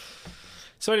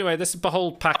 So anyway, this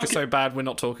whole pack is so bad we're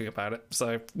not talking about it.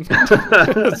 So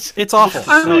It's awful.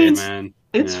 I mean, Hey, man.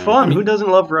 it's Yeah. fun. Who doesn't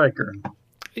love Riker?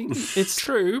 It's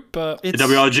true, but The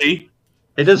WRG.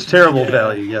 It is terrible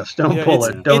value. Yes, don't pull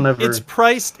it. Don't ever. It's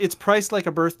priced like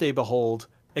a birthday behold,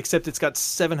 except it's got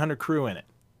 700 crew in it.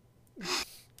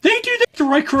 They do that to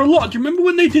Riker a lot. Do you remember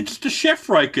when they did the Chef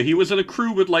Riker? He was in a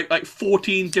crew with like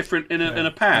 14 different in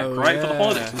a pack, right? For the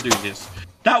Hornets to do this.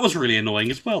 That was really annoying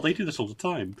as well. They do this all the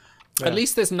time. At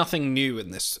least there's nothing new in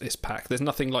this pack. There's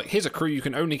nothing like, here's a crew you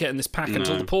can only get in this pack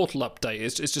until the portal update.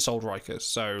 It's just old Rikers.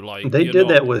 So like they did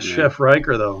that with Chef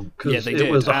Riker though, because it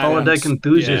was a holodeck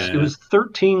enthusiast. Yeah. It was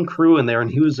 13 crew in there,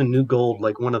 and he was a new gold,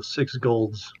 like one of 6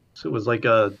 golds. So it was like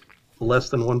a less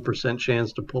than 1%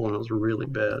 chance to pull, and it was really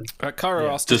bad.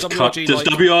 Cairo asked, Does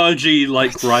WRG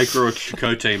like Riker or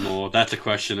Chakotay more? That's a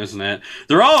question, isn't it?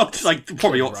 There are like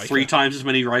probably 3 times as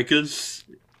many Rikers.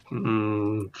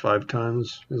 5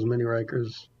 times as many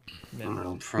Rikers.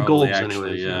 Probably, Golds,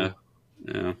 actually, anyways.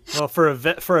 Yeah. Well, for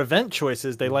event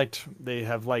choices, they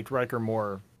have liked Riker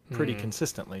more pretty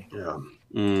consistently. Yeah.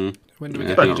 Mm. When do we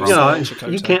get But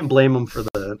Chakotay? you can't blame them for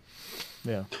that.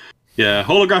 Yeah. Yeah,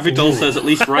 Holographic Doll says at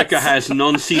least Riker has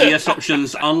non-CDS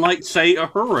options, unlike, say,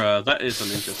 Uhura. That is an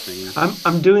interesting...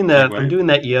 I'm doing that. segue. I'm doing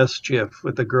that yes GIF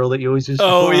with the girl that you always used to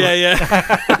Oh follow. yeah.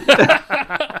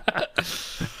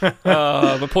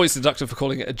 The points deducted for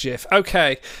calling it a GIF.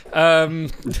 Okay,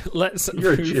 let's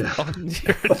You're a move GIF. on.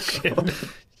 You're a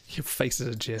GIF. Your face is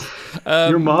a GIF.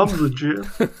 Your mom's a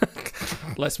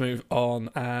GIF. Let's move on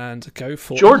and go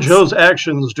for Georgiou's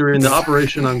actions during the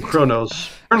operation on Kronos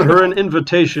earn her an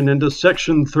invitation into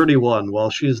Section 31 while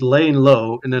she's laying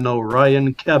low in an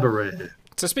Orion cabaret.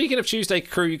 So speaking of Tuesday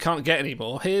crew you can't get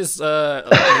anymore, here's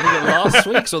last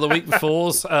week's or the week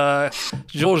before's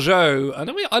Georgiou.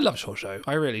 And I love Georgiou,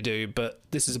 I really do, but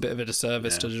this is a bit of a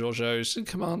disservice to Georgiou's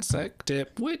command sec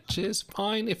dip, which is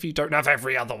fine if you don't have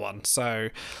every other one. So,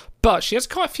 but she has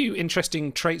quite a few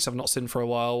interesting traits I've not seen for a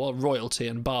while, well, royalty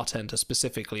and bartender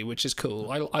specifically, which is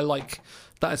cool. I like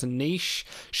that as a niche.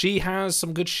 She has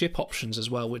some good ship options as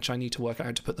well, which I need to work out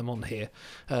how to put them on here,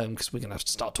 because we're going to have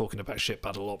to start talking about ship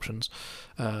battle options.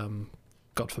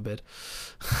 God forbid.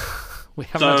 We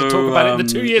haven't had to talk about it in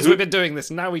the 2 years we've been doing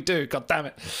this, and now we do. God damn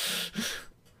it.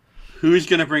 Who's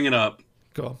going to bring it up?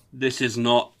 Go on. This is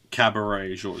not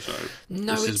Cabaret Georgiou.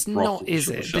 No, This it's is Brothel not, is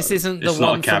it? Georgiou. This isn't the It's not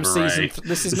one from Cabaret. season...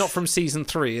 This is not from season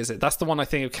 3, is it? That's the one I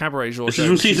think of Cabaret Georgiou. This is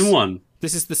from season 1,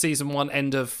 This is the season 1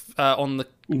 end of... on the...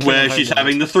 where she's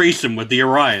having the threesome with the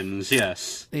Orions,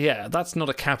 yes. Yeah, that's not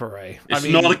a cabaret. It's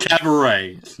not a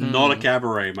cabaret. It's not a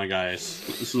cabaret, my guys.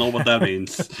 It's not what that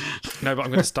means. No, but I'm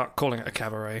going to start calling it a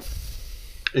cabaret.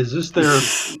 Is this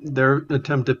their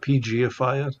attempt to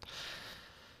PG-ify it?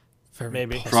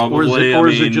 Maybe. Probably, or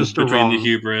is it I mean, just a between the wrong?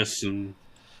 hubris and...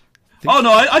 Oh,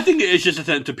 no, I think it is just an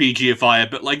attempt to PG-ify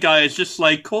it, but, like, guys, just,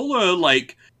 like, call her,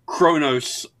 like,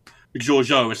 Kronos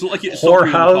Georgiou. It's not like it's something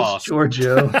in the Whorehouse past.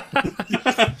 Georgiou.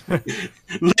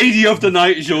 Lady of the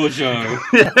Night Georgiou.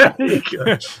 There you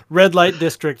go. Red Light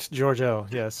District,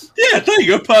 Georgiou. Yes. Yeah, there you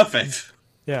go, perfect.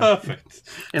 Yeah. Perfect.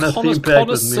 And a theme pack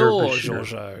with Connoisseur Mirror Bashir.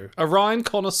 Georgiou. Orion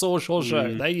Connoisseur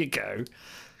Georgiou. There you go.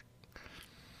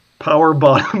 Power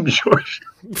Bottom Georgiou.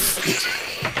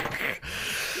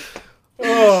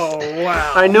 Oh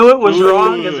wow. I knew it was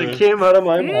wrong as it came out of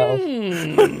my mouth.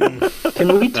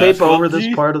 Can we tape over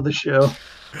this part of the show?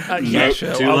 Yeah, Nope,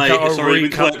 sure. too late. It's already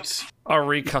been clipped. I'll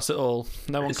recut it all.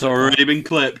 No one It's clip already been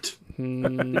clipped.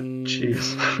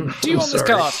 Jeez. Do you want this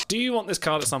Sorry. card? Do you want this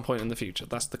card at some point in the future?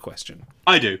 That's the question.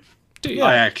 I do. Do you?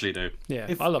 I actually do. Yeah,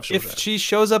 If, I love if Georgiou. she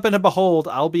shows up in a behold,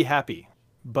 I'll be happy.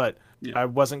 But I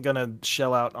wasn't gonna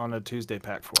shell out on a Tuesday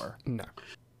pack for her. No.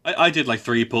 I did like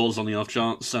 3 pulls on the off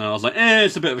chance, and I was like,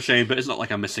 it's a bit of a shame, but it's not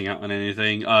like I'm missing out on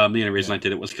anything. The only reason I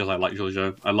did it was because I like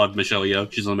Georgiou. I love Michelle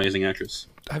Yeoh. She's an amazing actress.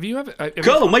 Have you ever?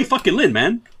 Girl, and Wei fucking Lin,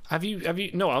 man. Have you?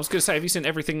 No, I was going to say, have you seen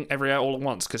Everything Everywhere All at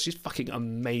Once? Because she's fucking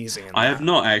amazing. In I that. have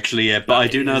not actually yet, but I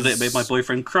do know that it is- made my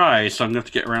boyfriend cry, so I'm going to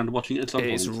have to get around to watching it at some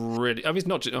It's point. really. I mean, it's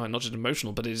not just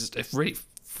emotional, but it's a really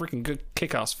freaking good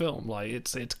kick-ass film. Like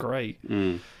it's great.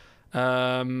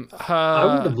 I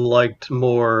would have liked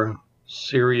more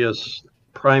serious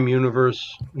Prime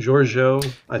Universe Georgiou,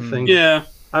 I think. Yeah.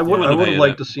 I would have have hated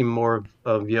liked it. to see more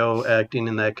of Yo acting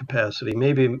in that capacity.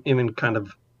 Maybe even kind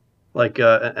of like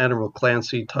an Admiral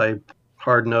Clancy type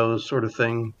hard nose sort of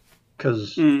thing.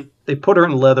 Because they put her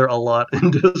in leather a lot in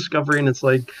Discovery, and it's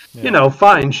like,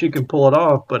 fine, she can pull it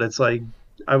off, but it's like,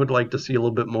 I would like to see a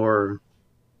little bit more.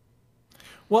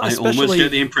 Well, I almost especially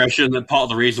get the impression that part of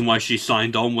the reason why she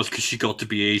signed on was because she got to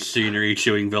be a scenery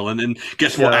chewing villain, and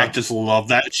guess what? Yeah. Actors love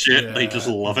that shit. They just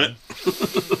love it.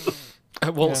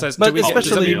 Walt says, But does that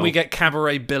especially- mean we get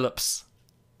Cabaret Billups?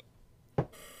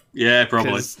 Yeah,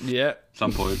 probably. 'Cause, yeah.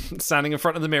 some point. Standing in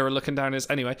front of the mirror, looking down his.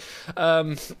 Anyway,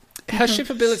 her ship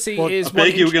ability is.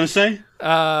 Big, you were going to say?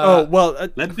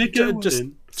 Let me go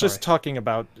just talking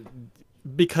about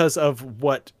because of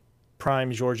what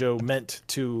Prime Giorgio meant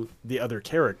to the other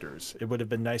characters. It would have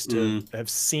been nice to have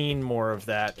seen more of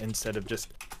that instead of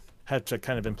just had to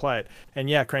kind of imply it. And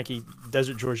yeah, Cranky,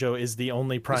 Desert Giorgio is the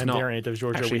only Prime variant of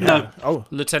Giorgio we have. Oh,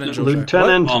 Lieutenant Giorgio.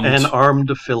 Lieutenant and Armed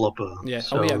Philippa. Yeah.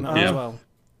 So, as well.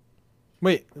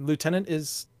 Wait, Lieutenant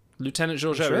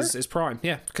Giorgio is Prime.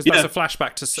 Yeah, because that's a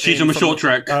flashback to. She's on the short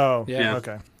track. Oh, yeah.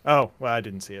 Okay. Oh, well, I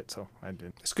didn't see it, so I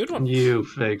didn't. It's a good one. You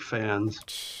fake fans.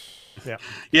 Yeah.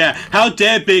 Yeah. How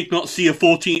dare Big not see a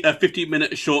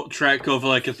 15-minute short track of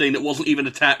like a thing that wasn't even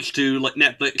attached to like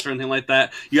Netflix or anything like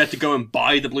that? You had to go and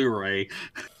buy the Blu-ray,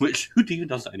 which who even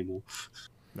does that anymore?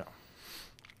 No.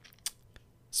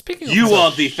 Speaking of you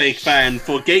are the fake fan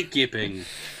for gatekeeping.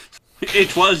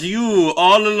 It was you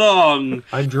all along.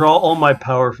 I draw all my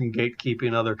power from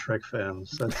gatekeeping other Trek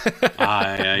fans.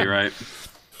 Yeah, you're right.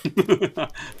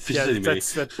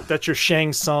 That's your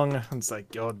Shang Tsung. It's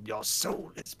like your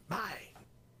soul is mine.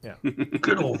 Yeah.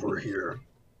 Get over here.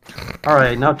 All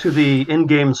right, now to the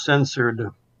in-game censored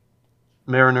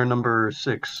Mariner number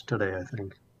 6 today, I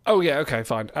think. Oh yeah, okay,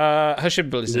 fine. Her ship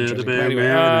ability is interesting. Anyway,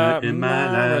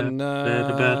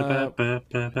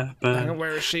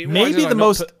 where is she? Maybe the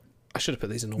most. I should have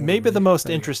put these in order. Maybe the most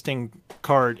interesting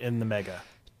card in the Mega.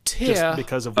 Tier.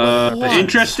 Because of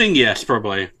interesting, yes,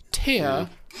 probably. Tier.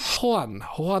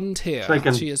 Juan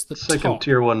tier. She is the second top.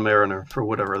 tier 1 Mariner, for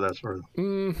whatever that's worth.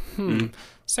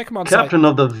 Second one. Captain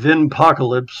of the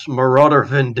Vinpocalypse, Marauder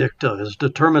Vindicta, is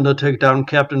determined to take down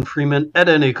Captain Freeman at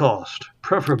any cost,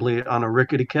 preferably on a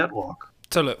rickety catwalk.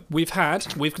 So look, we've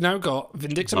now got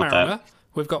Vindicta Mariner.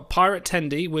 We've got Pirate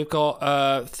Tendi. We've got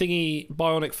Thingy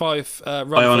Bionic 5.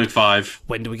 Bionic 5.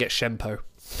 When do we get Shempo?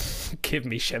 Give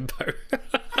me Shempo.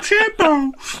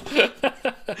 Shempo!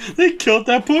 They killed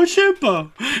that poor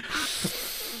Shempo.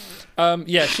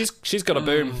 Yeah, she's got a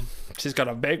boom. She's got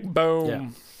a big boom. Yeah.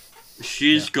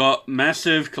 She's got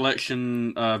massive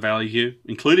collection value,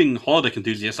 including Holodeck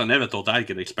Enthusiast. I never thought that'd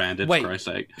get expanded, for Christ's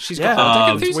sake. She's got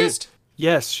Holodeck Enthusiast?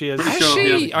 Yes, she is. Has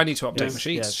she? Yeah. I need to update my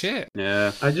sheets. Yes. Shit.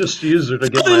 Yeah. I just used her to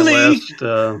get my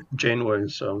last Janeway,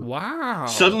 so... Wow.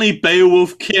 Suddenly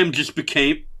Beowulf Kim just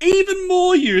became even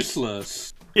more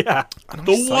useless. Yeah.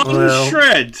 The one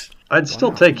shred. I'd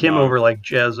still take him over like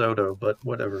Jazz Odo, but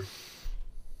whatever.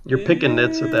 You're picking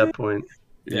nits at that point.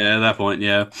 Yeah, at that point,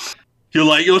 yeah.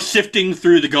 You're sifting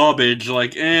through the garbage,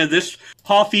 like, this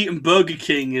half-eaten Burger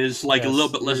King is like a little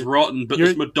bit less rotten, but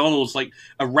this McDonald's, like,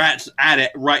 a rat's at it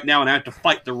right now, and I have to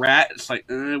fight the rat. It's like,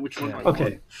 which one?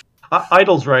 Okay,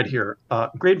 Idle's right here.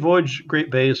 Great voyage, great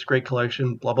base, great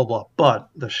collection, blah blah blah. But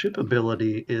the ship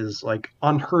ability is like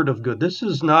unheard of good. This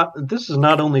is not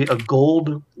only a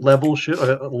gold level ship,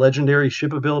 legendary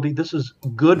ship ability. This is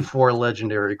good for a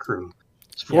legendary crew.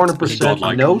 It's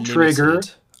 400%, no trigger,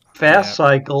 fast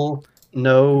cycle.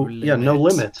 No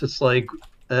limits. It's like,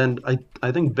 and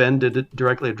I think Ben did it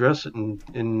directly address it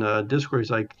in Discord. He's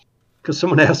like, because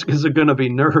someone asked, is it going to be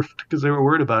nerfed? Because they were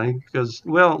worried about it. Because,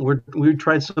 well, we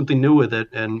tried something new with it,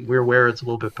 and we're aware it's a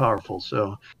little bit powerful.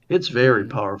 So it's very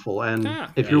powerful. And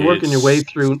if you're working your way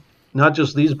through not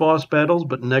just these boss battles,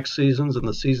 but next seasons and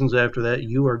the seasons after that,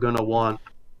 you are going to want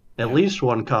at least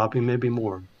one copy, maybe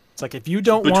more. It's like if you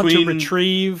don't want to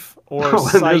retrieve or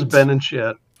cite... there's Ben and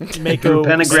chat. Mako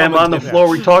pentagram on the floor.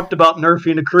 We talked about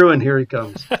nerfing a crew, and here he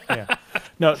comes. Yeah,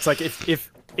 no, it's like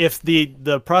if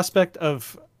the prospect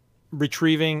of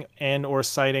retrieving and or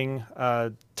citing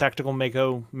tactical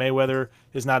Mako Mayweather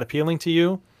is not appealing to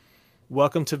you,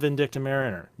 welcome to Vindicta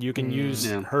Mariner. You can use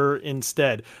her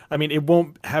instead. I mean, it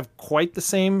won't have quite the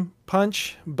same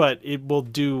punch, but it will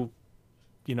do,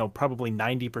 probably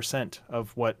 90%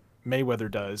 of what Mayweather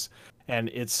does, and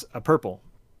it's a purple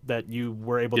that you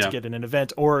were able to get in an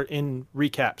event or in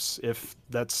recaps if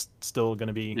that's still going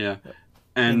to be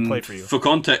in play for you. For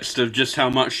context of just how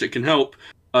much it can help,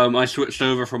 I switched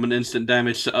over from an instant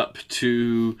damage setup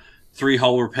to 3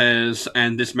 hull repairs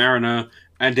and this Mariner,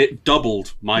 and it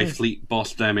doubled my fleet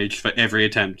boss damage for every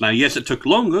attempt. Now, yes, it took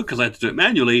longer because I had to do it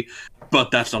manually,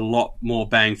 but that's a lot more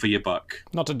bang for your buck.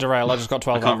 Not to derail, I just got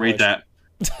 12 I can't read that.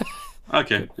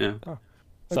 Okay, yeah. Oh.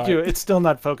 It's still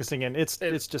not focusing in. It's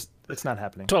not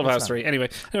happening. 12 hours 3. Anyway,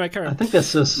 carry on. I think that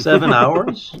says 7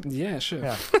 hours. Yeah, sure.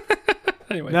 Yeah.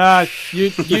 Anyway. Nah,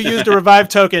 you used a revive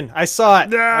token. I saw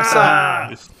it. I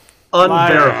saw it.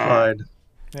 Unverified.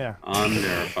 Yeah. I'm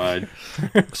terrified.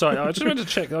 Sorry, I just wanted to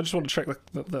check. I just want to check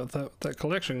the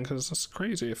collection because that's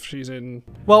crazy. If she's in,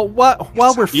 Well, while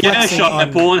we're Yeah, flexing shut on,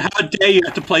 up, Paul. How dare you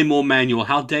have to play more manual?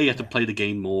 How dare you have to play the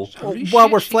game more? Holy while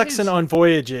shit, we're she flexing is. on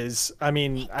voyages, I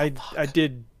mean, I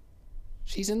did.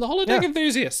 She's in the holodeck Yeah.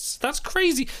 enthusiasts. That's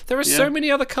crazy. There are Yeah. so many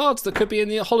other cards that could be in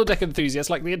the holodeck enthusiasts,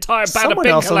 like the entire Banner Someone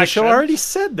Pink else on the collection. show already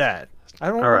said that. I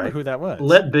don't remember right. who that was.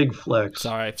 Let Big flex.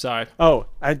 Sorry. Oh,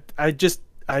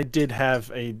 I did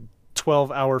have a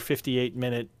 12-hour,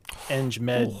 58-minute Eng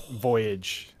Med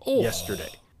voyage yesterday.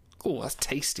 Oh, that's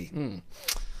tasty. Mm.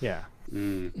 Yeah.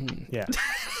 Yeah.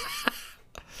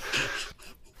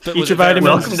 But Eat was your it very- vitamins,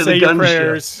 Welcome to the say your gun show.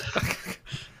 prayers.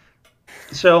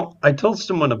 So I told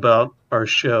someone about our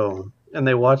show, and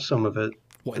they watched some of it.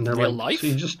 What, And in they're real like, life? "So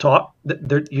you just talk?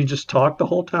 You just talk the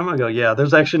whole time?" I go, "Yeah.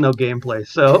 There's actually no gameplay.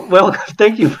 So, well,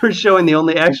 thank you for showing the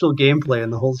only actual gameplay in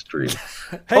the whole stream."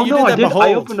 Hey, Oh you no, did I that did. Behold.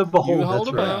 I opened a Behold. You hold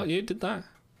That's about. right. You did that.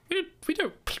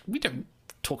 We don't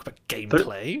talk about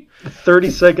gameplay. 30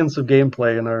 seconds of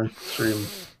gameplay in our stream.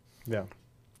 Yeah.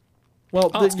 Well,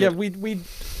 Oh, that's yeah, good.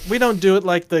 we don't do it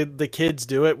like the kids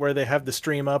do it, where they have the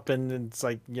stream up and it's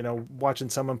like, watching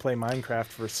someone play Minecraft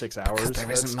for 6 hours. There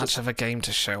isn't much of a game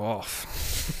to show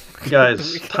off.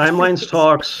 Guys, Timelines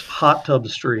Talks hot tub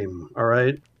stream. All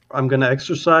right. I'm gonna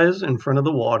exercise in front of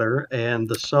the water, and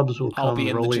the subs will I'll come be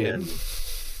in the rolling gym.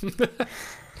 in.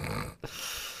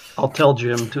 I'll tell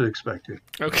Jim to expect it.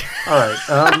 Okay. All right.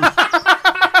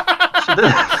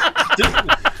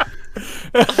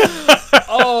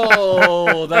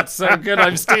 Oh, that's so good.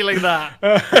 I'm stealing that.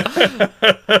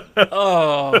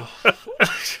 Oh.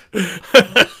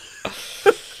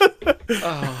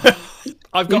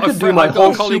 I've got could do my I've got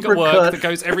whole a colleague at supercut. work that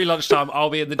goes every lunchtime. I'll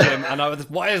be in the gym, and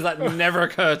why has that never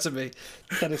occurred to me?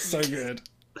 That is so good.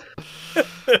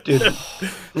 Dude,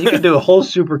 you can do a whole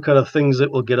supercut of things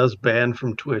that will get us banned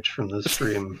from Twitch from this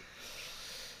stream.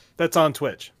 That's on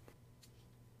Twitch.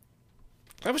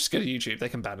 I was just go to YouTube. They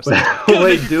can ban us.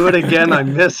 Wait, do it again. I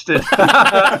missed it.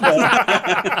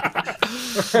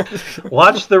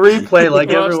 Watch the replay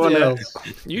like everyone else.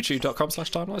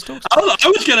 YouTube.com/TimelinesTalks. I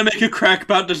was going to make a crack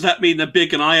about, does that mean that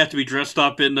Big and I have to be dressed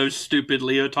up in those stupid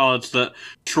leotards that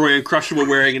Troy and Crusher were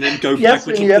wearing and then go Yes,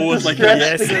 backwards and you and have to forwards like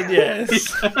stretch that?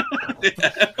 Yes.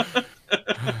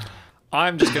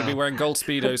 I'm just going to be wearing gold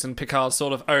speedos and Picard's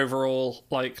sort of overall,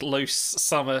 like, loose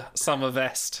summer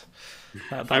vest.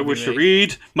 I wish to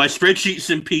read my spreadsheets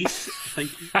in peace.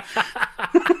 Thank you.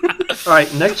 All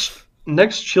right,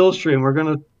 next chill stream, we're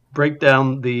going to break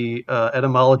down the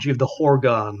etymology of the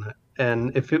Horgon,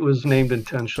 and if it was named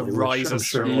intentionally. which I'm Riser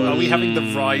sure it stream. Are was. we having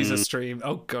the Riser stream?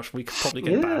 Oh gosh, we could probably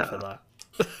get banned Yeah. for that.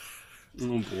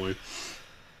 Oh boy.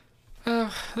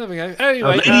 There we go.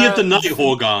 Anyway, Lady of the Night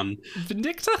Horgon.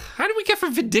 Vindicta? How did we get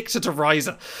from Vindicta to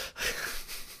Riser?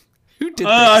 Who did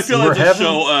I this? feel like We're it's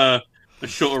having- a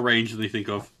shorter range than they think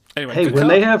of. Anyway, Hey, good when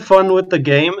card. they have fun with the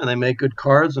game and they make good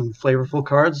cards and flavorful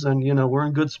cards, then, we're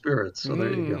in good spirits. So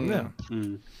there you go.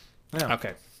 Yeah.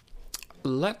 Okay.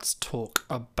 Let's talk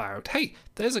about... Hey,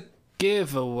 there's a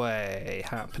giveaway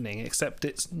happening, except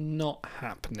it's not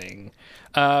happening.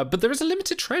 But there is a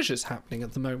limited treasures happening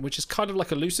at the moment, which is kind of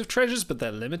like elusive treasures, but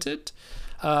they're limited,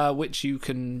 which you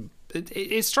can...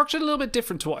 It's structured a little bit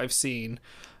different to what I've seen.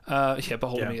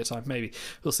 Behold me a time. Maybe.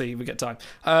 We'll see if we get time.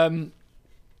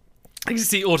 I can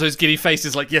see Otto's giddy face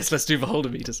is like, yes, let's do Beholder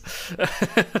meters.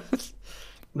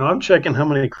 No, I'm checking how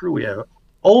many crew we have.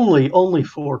 Only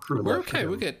 4 crew We're left. okay,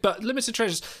 we're good. But limited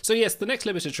treasures. So yes, the next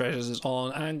limited treasures is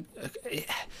on. And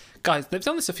guys, they've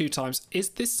done this a few times. Is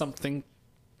this something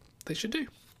they should do?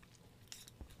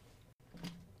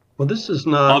 Well, this is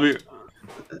I'll not be,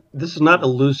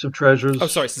 elusive treasures. Oh,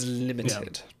 sorry, this is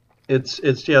limited. It's a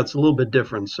little bit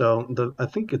different. So I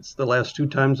think it's the last 2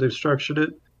 times they've structured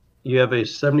it. You have a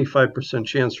 75%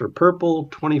 chance for purple,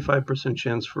 25%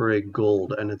 chance for a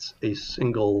gold, and it's a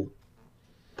single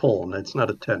pull, and it's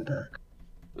not a 10-pack.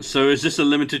 so is this a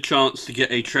limited chance to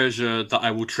get a treasure that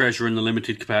I will treasure in the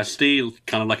limited capacity?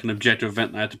 Kind of like an objective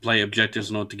event that I had to play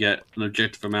objectives in order to get an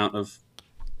objective amount of...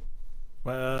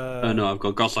 oh no, I've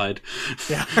got Gosside.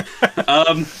 Yeah.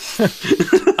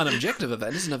 An objective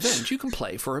event is an event you can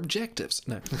play for objectives.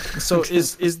 No. So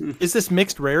is this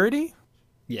mixed rarity?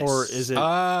 Yes. Or is it-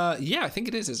 Yeah, I think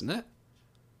it is, isn't it?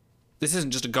 This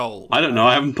isn't just a goal. I don't know.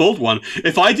 I haven't pulled one.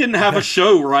 If I didn't have a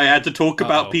show where I had to talk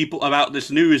about people about this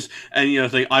news and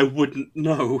thing, I wouldn't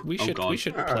know. We should God. we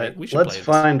should All play. right, We should let's play this.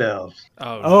 find out.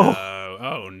 Oh Oh. no!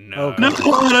 Oh no!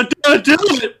 No, don't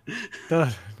do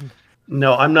it.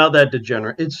 No, I'm not that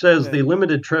degenerate. It says the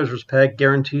limited treasures pack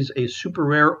guarantees a super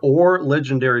rare or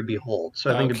legendary behold.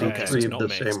 So I think it'd be so 3 it's of not the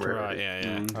mixed, same right? rarity.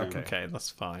 Yeah. Okay. Okay,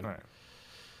 that's fine. Right.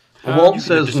 Walt You can have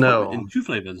says this no, in 2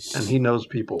 flavors. and he knows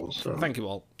people. So Thank you,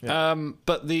 Walt.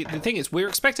 But the thing is, we're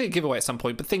expecting a giveaway at some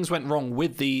point, but things went wrong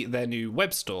with their new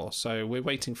web store, so we're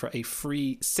waiting for a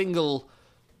free single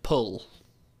pull.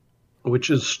 which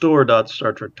is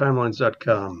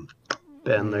store.StarTrekTimelines.com.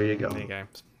 Ben, there you go. There you go.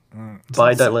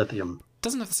 Buy dilithium.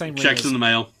 Doesn't have the same ring Checks as in the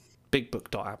mail.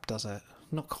 BigBook.app, does it?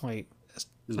 Not quite.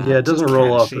 Yeah, it doesn't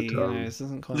roll off the Catchy, tongue. it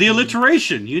doesn't quite The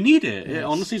alliteration, you need it. It Yes.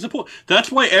 honestly support.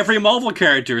 That's why every Marvel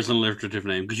character is an alliterative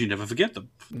name, because you never forget them.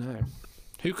 No.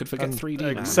 Who could forget 3D,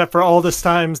 man? Except for all the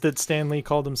times that Stan Lee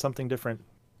called him something different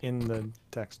in the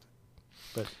text.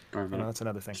 But that's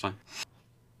another thing. It's fine.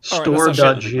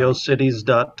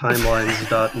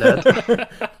 Store.geocities.timelines.net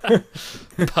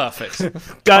Perfect.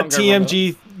 Got Can't go wrong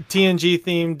with TNG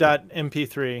theme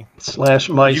 .mp3. /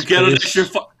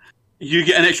 MySpace. You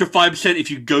get an extra 5% if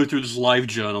you go through this live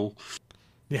journal.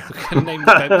 Yeah. Name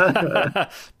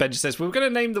Ben just says, we were going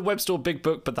to name the web store Big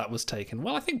Book, but that was taken.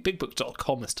 Well, I think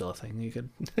bigbook.com is still a thing. You could,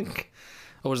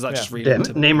 or does that just read Damn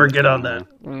into it, Namer, get on that.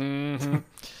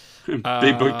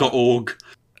 Bigbook.org.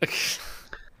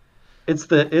 It's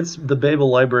the Babel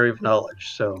Library of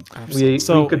Knowledge, so we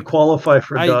So, could qualify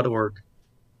for .org.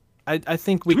 I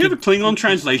think we Do we have a could. Klingon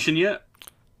translation yet?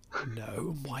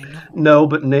 No, why not? No,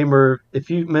 but Namer, if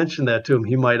you mention that to him,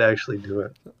 he might actually do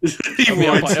it. He be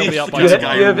up would. by- it'll be up by He's a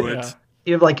tomorrow. guy You who have- would. Yeah.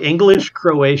 You have like English,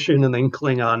 Croatian, and then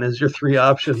Klingon as your 3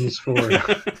 options for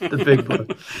the Big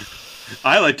Book.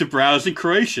 I like to browse in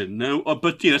Croatian. No,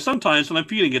 but sometimes when I'm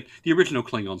feeling it, the original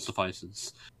Klingon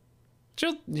suffices.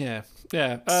 Yeah.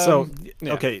 Yeah. So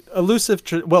yeah. okay,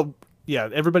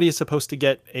 everybody is supposed to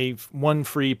get one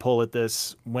free pull at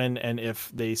this when and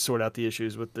if they sort out the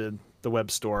issues with the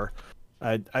web store.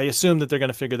 I assume that they're going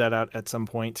to figure that out at some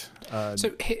point.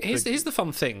 So here's the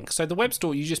fun thing. So the web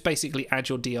store, you just basically add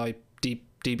your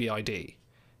DBID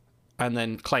and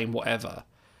then claim whatever.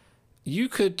 You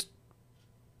could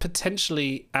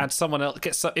potentially add someone else.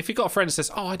 If you got a friend that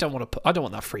says, "Oh, I don't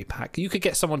want that free pack," you could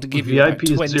get someone to give you about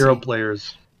VIP 20. 0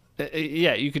 players.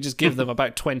 Yeah, you could just give them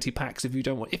about 20 packs if you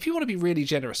don't want. If you want to be really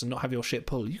generous and not have your shit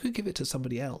pulled, you could give it to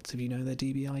somebody else if you know their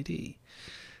DBID.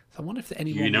 So I wonder if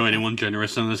anyone. You know anyone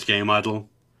generous in this game, Idle?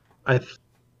 I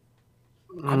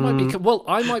might be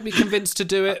I might be convinced to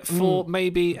do it for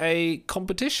maybe a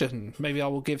competition. Maybe I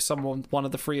will give someone one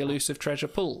of the free elusive treasure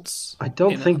pulls.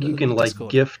 don't in think you can Discord.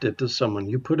 gift it to someone.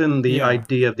 You put in the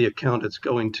ID of the account it's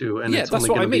going to, and Yeah, it's that's only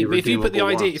what going I to be mean. But if you put the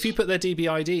redeemable ID, once. if you put their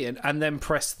DBID in and then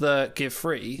press the give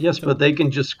free, Yes, but they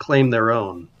can just claim their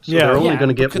own. So Yeah. they're only going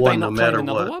to but get could one they no not claim matter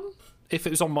another what. one if it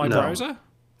was on my No. browser?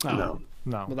 Oh. No.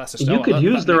 No. Well, that's a You start. could That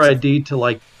use their makes it- ID to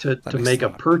makes make a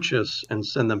sense. purchase and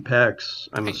send them packs,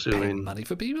 I'm Paying assuming. money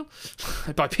for people.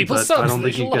 I buy people's But subs. I don't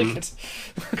They think you like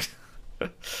can-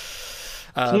 it.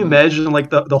 Can you imagine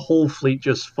the whole fleet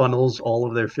just funnels all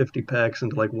of their 50 packs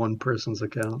into one person's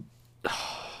account?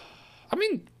 I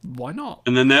mean, why not?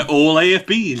 And then they're all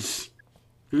AFBs.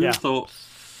 Who Yeah. thought?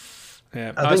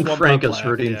 Yeah, I think one Frank per is player.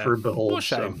 rooting Yeah. for Behold. What a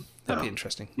shame. So, That'd yeah. be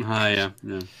interesting. Yeah.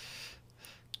 Yeah,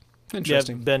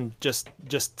 Interesting. Ben just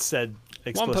said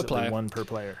explicitly one per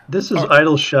player. This is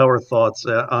idle shower thoughts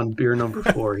on beer number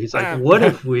 4. He's like, what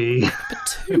if we...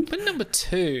 But number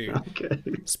 2. Okay.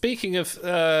 Speaking of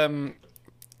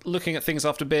looking at things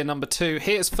after beer number 2,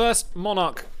 here's first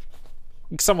Monarch.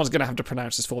 Someone's going to have to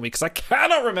pronounce this for me because I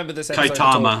cannot remember this episode.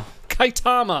 Kaitama.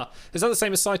 Kaitama. Is that the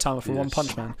same as Saitama from One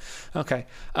Punch Man? Okay.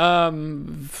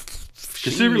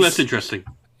 Considerably less interesting.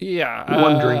 Yeah.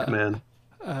 One drink, man.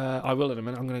 I will in a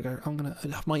minute.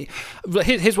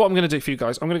 Here's what I'm going to do for you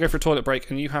guys. I'm going to go for a toilet break,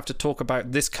 and you have to talk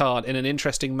about this card in an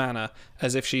interesting manner,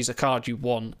 as if she's a card you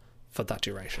won for that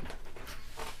duration.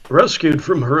 Rescued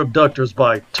from her abductors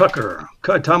by Tucker,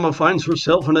 Kaitama finds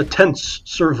herself in a tense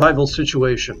survival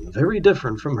situation, very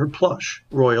different from her plush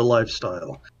royal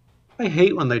lifestyle. I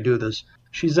hate when they do this.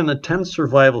 She's in a tense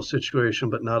survival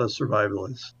situation, but not a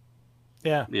survivalist.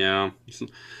 Yeah. Yeah.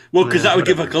 Well, because that would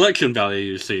give a whatever. collection value,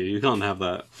 you see. You can't have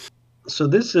that. So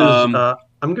this is, I'm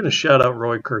going to shout out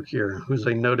Roy Kirk here, who's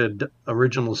a noted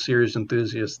original series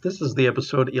enthusiast. This is the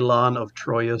episode Elan of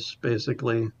Troyes,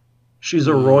 basically. She's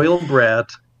a royal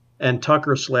brat, and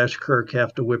Tucker/Kirk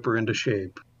have to whip her into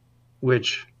shape.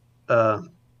 Which, and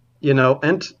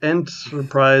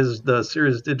surprise, the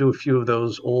series did do a few of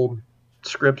those old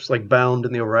scripts like Bound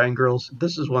and the Orion Girls.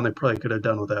 This is one they probably could have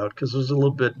done without, because there's a little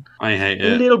bit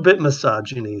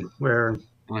misogyny where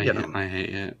I hate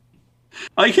it.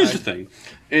 Here's the thing: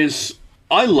 is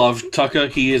I love Tucker.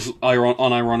 He is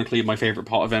unironically my favorite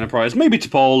part of Enterprise. Maybe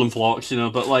T'Pol and Phlox,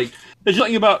 but there's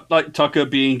something about Tucker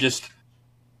being just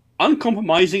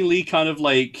uncompromisingly kind of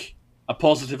a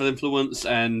positive influence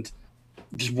and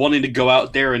just wanting to go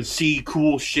out there and see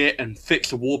cool shit and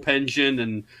fix a warp engine.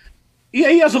 And yeah,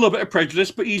 he has a little bit of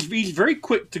prejudice, but he's very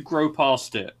quick to grow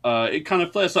past it. It kind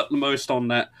of flares up the most on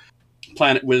that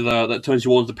planet with that turns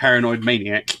you on the paranoid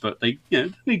maniacs, but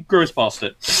he grows past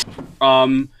it.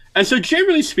 And so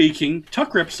generally speaking,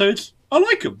 Tucker episodes, I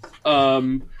like them.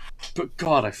 But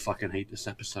God, I fucking hate this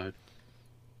episode.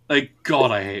 Like,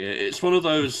 God, I hate it. It's one of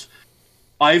those.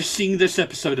 I've seen this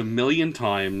episode a million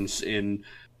times in,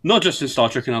 not just in Star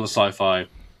Trek and other sci-fi,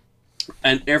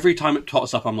 and every time it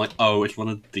pops up, I'm like, oh, it's one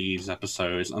of these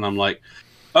episodes, and I'm like,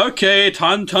 okay,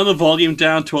 time to turn the volume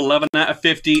down to 11 out of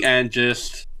 50 and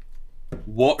just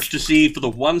watch to see for the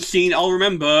one scene I'll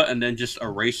remember, and then just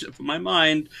erase it from my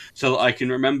mind so that I can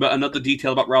remember another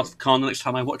detail about Wrath of Khan the next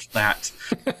time I watch that.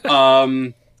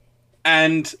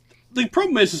 And the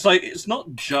problem is like, it's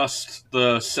not just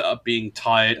the setup being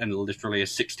tired and literally a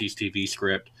 60s TV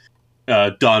script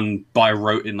done by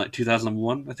rote in like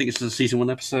 2001. I think it's the season 1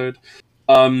 episode.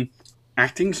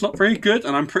 Acting's not very good,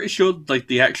 and I'm pretty sure like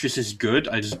the actress is good.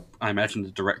 I imagine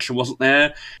the direction wasn't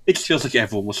there. It just feels like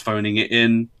everyone was phoning it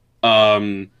in.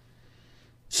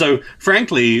 So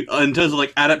frankly, in terms of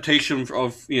like adaptation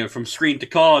of from screen to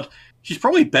card, she's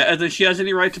probably better than she has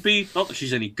any right to be. Not that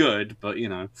she's any good, but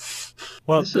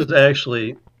Well, this is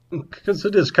actually, because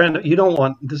it is kind of, you don't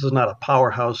want, this is not a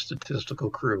powerhouse statistical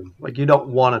crew. Like, you don't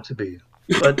want it to be.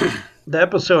 But the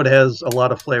episode has a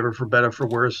lot of flavor, for better, for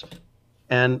worse.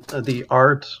 And the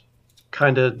art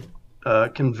kind of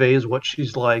conveys what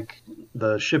she's like.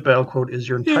 The ship battle quote is,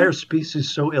 "Your entire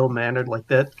species so ill-mannered," like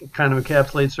that kind of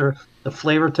encapsulates her. The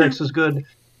flavor text is good.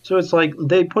 So it's like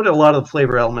they put a lot of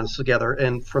flavor elements together,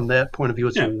 and from that point of view,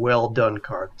 it's a well-done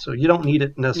card. So you don't need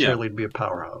it necessarily to be a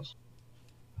powerhouse.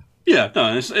 Yeah,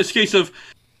 no, it's a case of,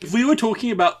 if we were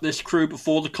talking about this crew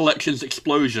before the collection's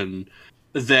explosion,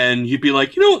 then you'd be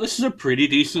like, this is a pretty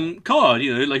decent card.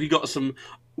 Like, you got some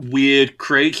weird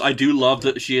crates. I do love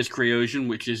that she is Cryosian,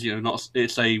 which is,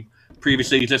 it's a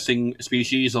previously existing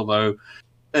species, although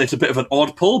it's a bit of an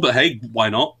odd pull, but hey, why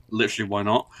not? Literally, why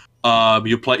not?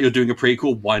 You're doing a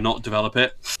prequel, why not develop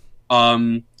it?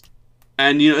 And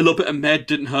a little bit of med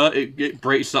didn't hurt. It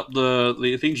breaks up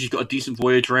the thing. She's got a decent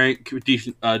voyage rank, a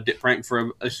decent dip rank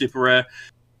for a super rare.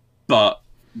 But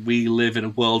we live in a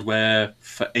world where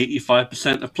for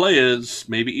 85% of players,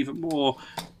 maybe even more,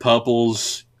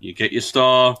 purples, you get your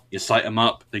star, you sight them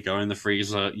up, they go in the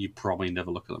freezer, you probably never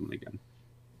look at them again.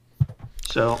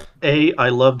 So, I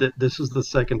loved it. This is the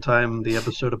second time the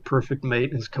episode of Perfect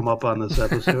Mate has come up on this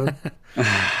episode.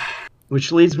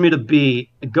 Which leads me to B,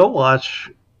 go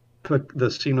watch the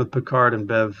scene with Picard and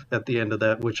Bev at the end of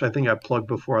that, which I think I plugged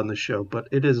before on the show, but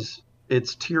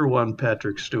it's tier 1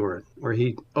 Patrick Stewart, where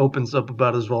he opens up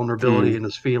about his vulnerability and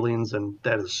his feelings, and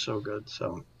that is so good.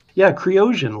 So, yeah,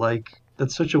 Cryosian, like,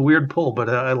 that's such a weird pull, but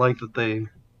I like that they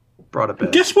brought it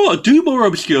back. Guess what? Do more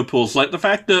obscure pulls, like the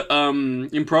fact that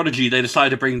in Prodigy they decided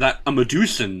to bring that a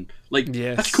Medusan. Like,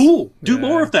 that's cool. Do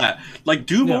more of that. Like,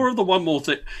 do more of the one more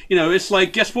thing. It's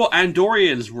like, guess what?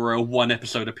 Andorians were a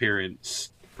 1-episode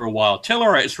appearance for a while.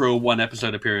 Tellarites were a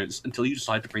 1-episode appearance until you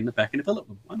decide to bring them back and develop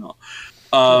them. Why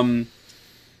not?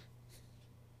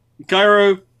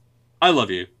 Gyro, I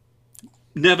love you.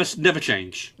 Never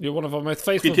change. You're one of our most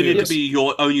faithful Continue viewers. to be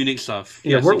your own unique stuff.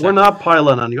 Yeah, Yes, we're not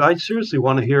piling on you. I seriously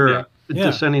want to hear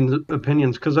dissenting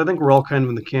opinions, because I think we're all kind of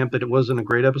in the camp that it wasn't a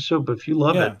great episode, but if you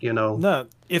love it, No,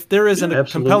 if there isn't a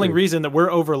absolutely. compelling reason that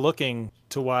we're overlooking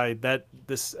to why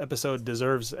this episode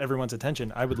deserves everyone's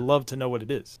attention, I would love to know what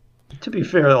it is. To be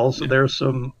fair, also, there are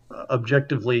some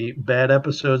objectively bad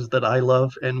episodes that I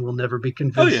love and will never be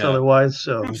convinced otherwise.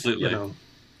 So, absolutely.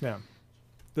 Yeah.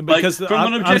 Because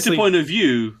from an objective point of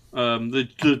view,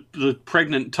 the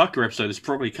pregnant Tucker episode is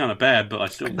probably kind of bad, but I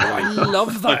still I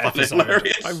love that episode.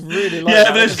 I really like that. Yeah,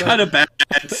 that but it's episode. kind of bad.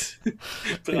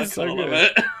 But It's so love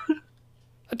good. it.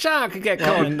 A child could get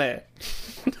caught in there.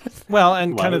 Well,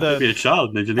 and Well, kind of it could be a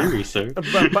child in engineering, so.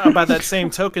 about that same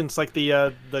token, it's like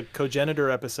the Cogenitor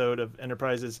episode of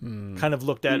Enterprise is kind of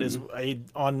looked at as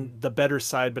on the better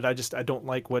side, but I don't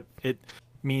like what it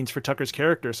means for Tucker's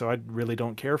character, so I really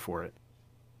don't care for it.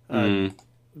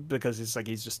 Because it's like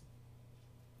he's just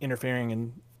interfering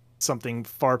in something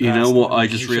far past. You know what I he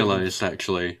just shouldn't. realized,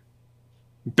 actually?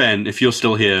 Ben, if you're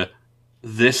still here,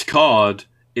 this card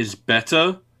is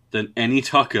better than any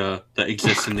Tucker that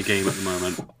exists in the game at the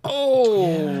moment.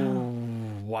 Oh,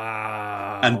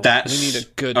 wow. And that's... We need a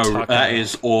good Tucker. That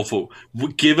is awful.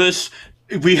 Give us...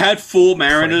 We had 4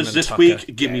 Mariners Pregnant this Tucker,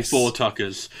 week. Give me yes. 4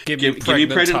 Tuckers. Give me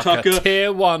Pregnant Tucker.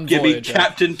 Tier 1 Give me Voyager.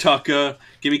 Captain Tucker.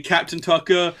 Give me Captain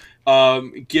Tucker.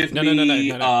 Give No.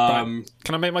 me. Right.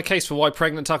 Can I make my case for why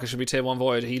pregnant Tucker should be tier 1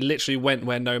 void? He literally went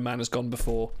where no man has gone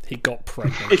before. He got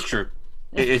pregnant. It's true.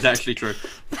 It is actually true.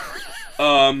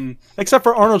 Except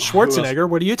for Arnold Schwarzenegger.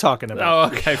 What are you talking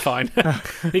about? Oh, okay, fine.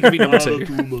 He could be number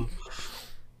 2.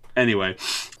 Anyway,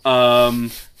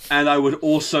 and I would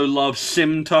also love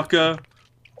Sim Tucker.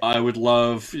 I would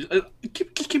love.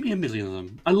 Give me a million of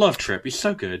them. I love Trip. He's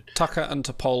so good. Tucker and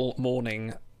T'Pol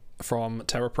Morning from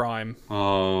Terra Prime.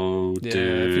 Oh, Yeah,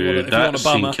 dude, if you that want a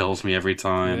bummer. scene kills me every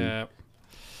time. Yeah.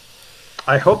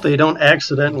 I hope they don't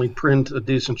accidentally print a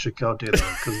decent Chakotay though,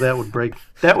 because that would break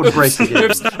the game.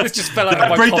 Oops, this just fell out of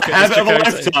my Break the pocket. habit of a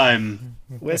Chakotay. lifetime.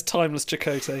 Where's Timeless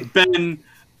Chakotay? Ben,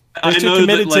 I They're too know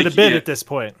committed that, like, to the bid yeah, at this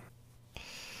point.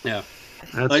 yeah.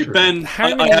 That's Like true. Ben, How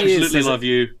I many years absolutely is it- love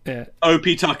you. Yeah.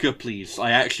 OP Tucker, please. I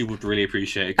actually would really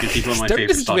appreciate it because he's one of my Don't favorite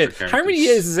listen to Star me. Trek characters. How many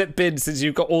years has it been since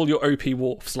you've got all your OP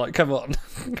warps? Like, come on.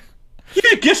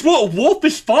 Yeah, guess what? Warp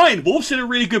is fine. Warp's in a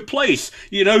really good place.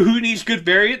 You know who needs good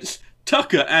variants?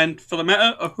 Tucker, and for the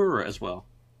matter, Uhura as well.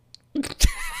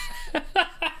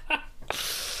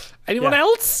 Anyone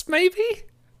else, maybe?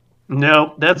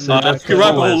 No, that's it. I That's can the write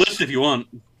the whole whole list. list if you want.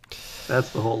 That's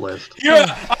the whole list. Here,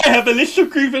 I have a list of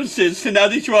grievances, and now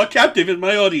that you are captive in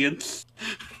my audience.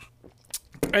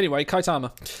 Anyway,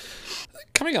 Kaitama.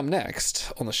 Coming up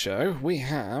next on the show, we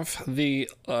have the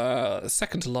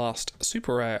second to last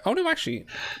super rare. Oh no, actually,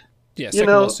 yeah, second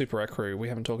to last super rare crew. We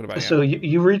haven't talked about yet. So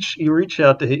you reach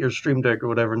out to hit your stream deck or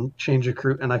whatever and change your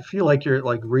crew, and I feel like you're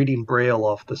like reading Braille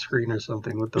off the screen or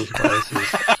something with those glasses.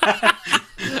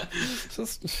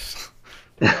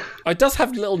 It does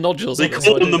have little nodules. They on it, call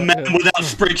so I him the do man that, without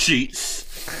spreadsheets.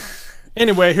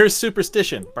 Anyway, here's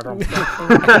Superstition. yeah. If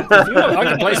you want, I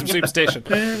can play some Superstition.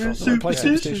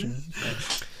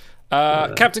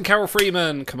 Captain Carol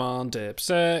Freeman, Command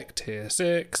Dipsec, Tier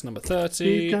 6, number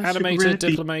 30, Animated,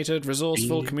 Diplomated,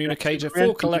 Resourceful, Communicator,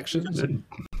 4 collections.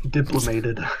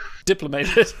 Diplomated.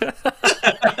 Diplomated.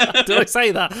 Did I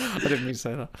say that? I didn't mean to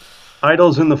say that.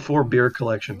 Idols in the 4 beer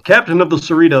collection. Captain of the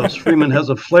Cerritos, Freeman has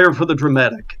a flair for the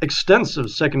dramatic, extensive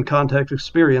second contact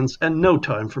experience, and no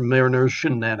time for mariners'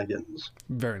 shenanigans.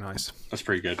 Very nice. That's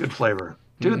pretty good. Good flavor.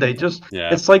 Dude, they just,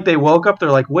 Yeah. it's like they woke up, they're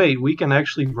like, wait, we can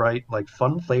actually write like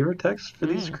fun flavor text for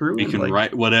these crew? You can Like,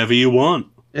 write whatever you want.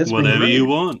 It's been Whatever great. you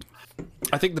want.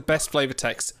 I think the best flavor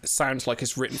text sounds like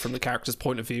it's written from the character's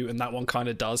point of view, and that one kind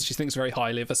of does. She thinks very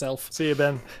highly of herself. See you,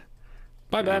 Ben.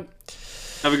 Bye, Ben.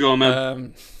 Have a go,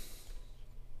 man.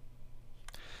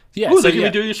 Yeah, Oh, so they're going yeah.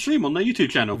 to be doing a stream on their YouTube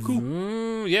channel.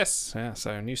 Cool. Yes, yeah,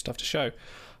 so new stuff to show.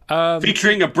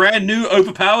 Featuring a brand new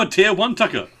overpowered Tier 1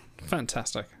 Tucker.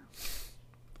 Fantastic.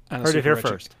 And a Heard it here super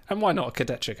rare first. chick. And why not a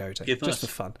Cadet Chakotay? Yeah, Just for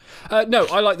first. fun. No,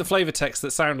 I like the flavor texts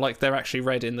that sound like they're actually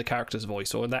read in the character's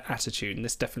voice or in their attitude, and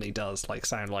this definitely does like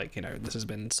sound like, you know, this has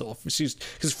been sort of,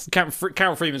 because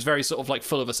Carol Freeman's very sort of like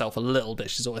full of herself a little bit.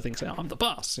 She sort of thinks, I'm the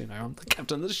boss, you know, I'm the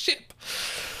captain of the ship.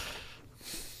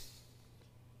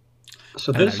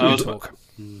 So I don't this know, you is, talk.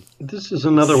 this is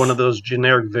another one of those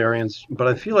generic variants, but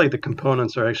I feel like the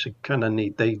components are actually kind of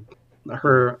neat.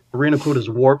 Her arena code is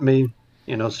Warp Me,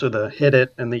 you know, so the hit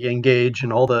it and the engage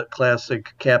and all the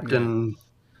classic captain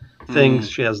things.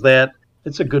 She has that.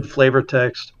 It's a good flavor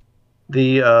text.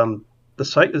 The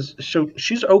site is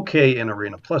she's okay in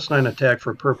arena. +9 attack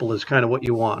for purple is kind of what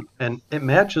you want, and it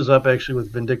matches up actually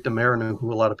with Vindicta Marinu,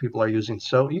 who a lot of people are using.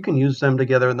 So you can use them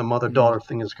together, and the mother daughter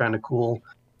thing is kind of cool.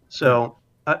 So.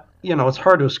 You know, it's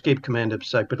hard to escape Command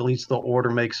IPSEC, but at least the order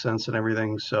makes sense and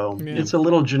everything. So it's a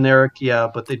little generic, yeah,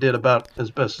 but they did about as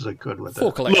best as they could with 4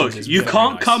 it. collections Look, is you very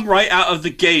can't nice. come right out of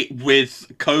the gate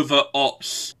with Covert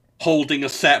Ops holding a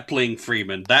sapling,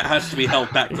 Freeman. That has to be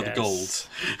held back for the Yes.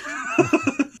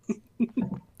 gold.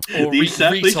 Or These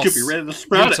saplings Ritos- could be ready to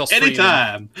sprout Ritos at any Freeman.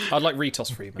 time. I'd like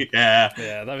Ritos Freeman. Yeah.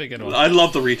 Yeah, that'd be a good one. I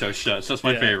love the Rito shirts. That's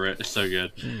my Yeah. favorite. It's so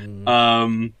good.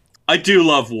 I do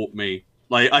love Warp Me.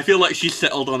 Like, I feel like she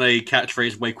settled on a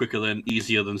catchphrase way quicker than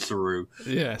easier than Saru.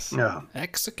 Yes. Yeah.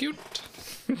 Execute.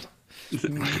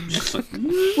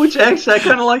 Which actually, I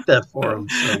kind of like that for him.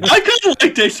 So. I kind of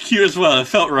liked Execute as well. It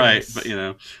felt right, but you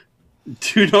know.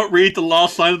 Do not read the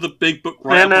last line of the big book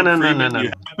right No, up no, on no, no, Freeman. no, You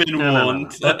no. have been No.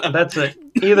 warned. That's it.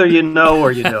 Either you know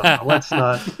or you don't. Know. Let's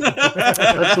not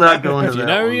go into You that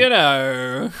know, one. you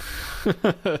know.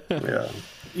 Yeah.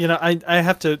 You know, I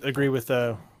have to agree with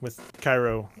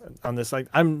Cairo on this. Like,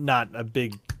 I'm not a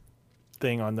big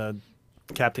thing on the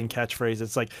Captain catchphrase.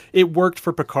 It's like it worked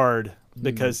for Picard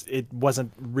because it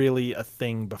wasn't really a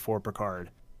thing before Picard,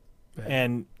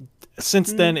 and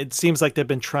since then it seems like they've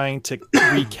been trying to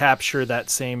recapture that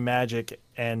same magic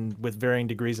and with varying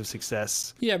degrees of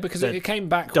success. Yeah, because that it came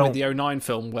back don't- with the 09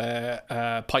 film where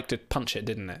Pike did punch it,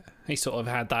 didn't it? He sort of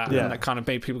had that, Yeah. and that kind of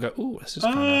made people go, "Ooh, this is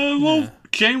kind of." Well,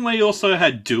 Janeway also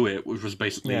had Do It, which was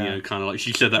basically Yeah. kind of like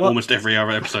she said that Well- almost every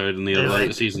other episode in the other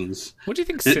later seasons. What do you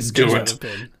think Do Cisco's it. would have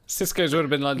been? Cisco's would have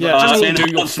been like, Yeah, just do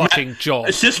enhance your fucking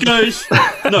job. Cisco's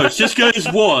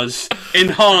was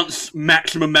enhanced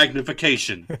maximum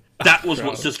magnification. That was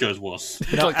what Cisco's was.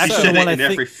 No, Like, He actually, said the one it I in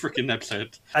think every freaking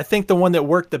episode. I think the one that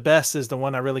worked the best is the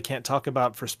one I really can't talk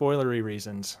about for spoilery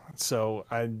reasons. So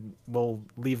I will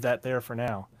leave that there for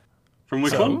now. From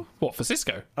which So- one? What for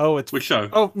Cisco? Oh, it's Which show?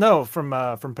 Oh no, from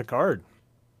Picard.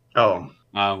 Oh,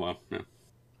 Ah, well, yeah.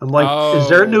 I'm like, Oh, is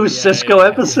there a new yeah, Cisco yeah.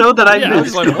 episode that I Yeah, I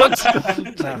was missed? like,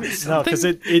 what? No, because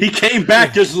He came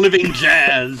back as living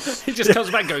jazz. He just comes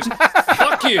back and goes,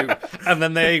 "Fuck you," and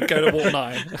then they go to Warp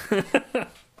 9.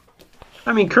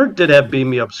 I mean, Kirk did have Beam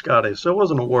Me Up Scotty, so it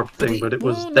wasn't a warp thing, but it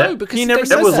was Well, that. no, because he never they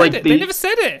said never was said like it. the- They never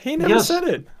said it. he never Yes. said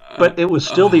it. But it was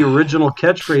still the original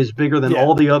catchphrase, bigger than Yeah.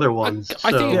 all the other ones.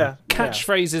 I so. think Yeah.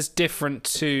 catchphrase is different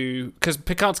to because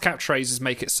Picard's catchphrases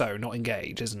make it so, not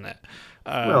engage, isn't it?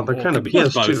 Well, they're or kind could of be-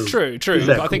 yes both. too. True. Is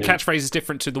But that I think cool? catchphrase is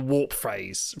different to the warp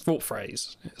phrase.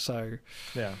 So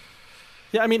Yeah.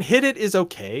 Yeah, I mean, hit it is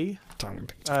okay.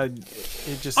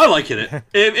 It just I like it.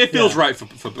 It feels right for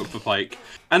Pike,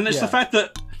 and it's the Yeah. fact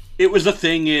that it was a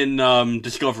thing in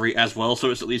Discovery as well,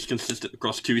 so it's at least consistent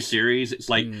across two series. It's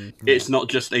like it's not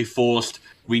just a forced.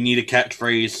 We need a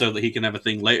catchphrase so that he can have a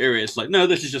thing later. It's like no,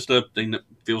 this is just a thing that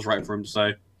feels right for him to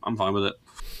say. I'm fine with it.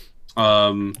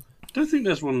 Don't think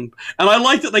there's one, and I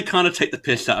like that they kind of take the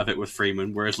piss out of it with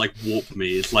Freeman, whereas like warp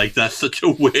me is like that's such a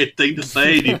weird thing to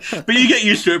say, but you get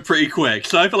used to it pretty quick.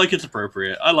 So I feel like it's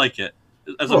appropriate. I like it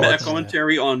as a Well, meta it's-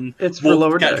 commentary on It's for warp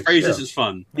lower decks, catchphrases. yeah. Is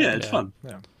fun. Yeah, it's fun.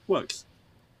 Yeah. Works.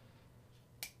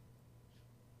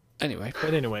 anyway,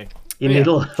 But anyway, You need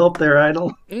a little help there,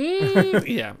 Idol.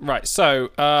 yeah, right. So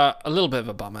a little bit of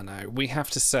a bummer now. We have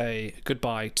to say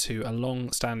goodbye to a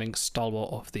long-standing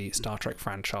stalwart of the Star Trek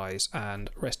franchise, and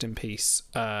rest in peace,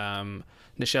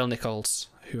 Nichelle Nichols,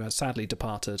 who has sadly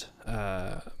departed.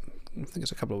 I think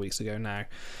it's a couple of weeks ago now.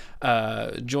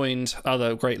 Joined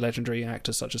other great legendary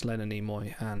actors such as Leonard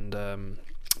Nimoy and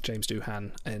James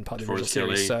Doohan in part of the original DeForest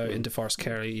series. So Kelley. in DeForest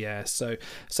Kelley, yeah. So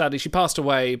sadly, she passed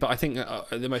away. But I think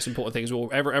the most important thing is, well,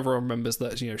 everyone remembers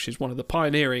that she's one of the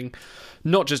pioneering,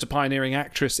 not just a pioneering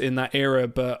actress in that era,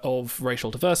 but of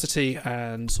racial diversity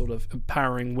and sort of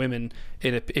empowering women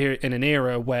in an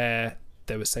era where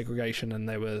there was segregation and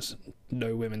there was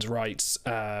no women's rights,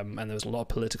 and there was a lot of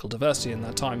political diversity in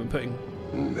that time, and putting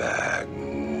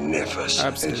Magnificent.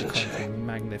 absolutely kind of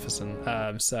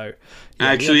magnificent. So yeah,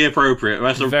 Actually appropriate.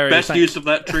 That's the Very best thank- use of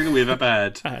that trigger we've ever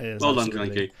had. It is, Well done,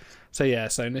 absolutely. Clanky. So yeah,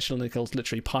 so Nichelle Nichols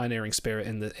literally pioneering spirit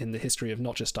in the history of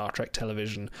not just Star Trek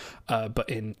television, but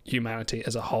in humanity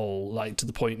as a whole. Like to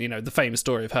the point, the famous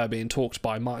story of her being talked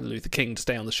by Martin Luther King to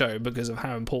stay on the show because of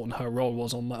how important her role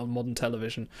was on modern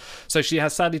television. So she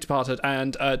has sadly departed,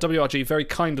 and WRG very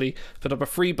kindly put up a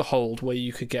free behold where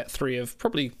you could get 3 of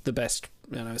probably the best,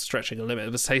 stretching a limit,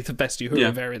 but say the best Uhura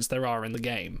Yeah. variants there are in the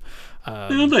game.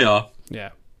 Yeah, they are.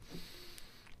 Yeah.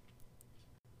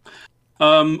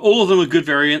 All of them are good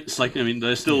variants.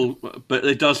 They're still, but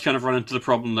it does kind of run into the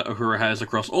problem that Uhura has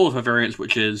across all of her variants,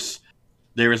 which is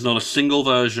there is not a single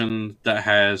version that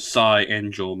has Psi,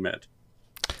 Eng, or Med.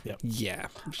 Yeah.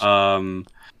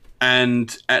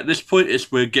 And at this point,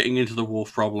 we're getting into the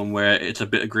Worf problem where it's a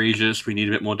bit egregious. We need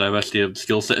a bit more diversity of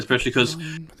skill set, especially because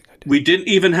we didn't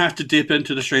even have to dip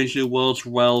into the Strange New Worlds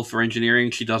well for engineering.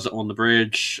 She does it on the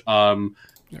bridge.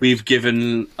 We've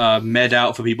given med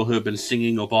out for people who have been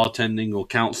singing or bartending or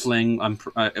counseling.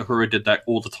 Uhura did that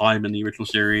all the time in the original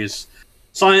series.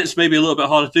 Science may be a little bit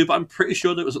harder to do, but I'm pretty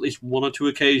sure there was at least 1 or 2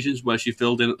 occasions where she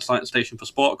filled in at the science station for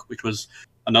Spock, which was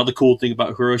another cool thing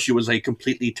about Uhura. She was a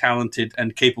completely talented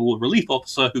and capable relief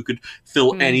officer who could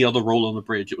fill any other role on the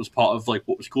bridge. It was part of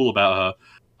what was cool about her.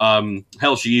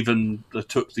 Hell, she even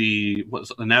took the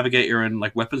navigator and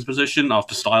weapons position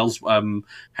after Styles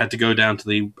had to go down to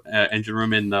the engine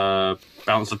room in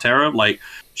Balance of Terror.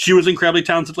 She was an incredibly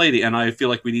talented lady, and I feel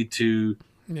like we need to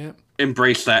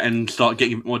embrace that and start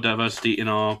getting a bit more diversity in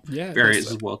our variants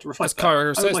as well to reflect As that. Kara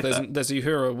I says, like that. there's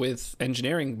Uhura with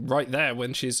engineering right there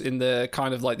when she's in the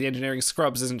kind of the engineering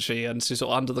scrubs, isn't she? And she's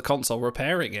sort of under the console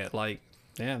repairing it.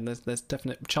 There's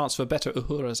definite chance for better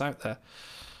Uhuras out there.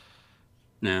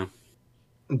 Yeah.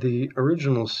 The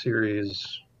original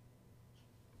series,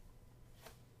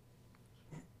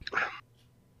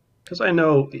 because I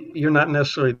know you're not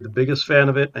necessarily the biggest fan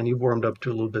of it, and you've warmed up to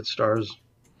a little bit, Stars.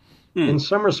 In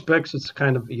some respects, it's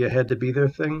kind of you had to be there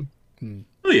thing.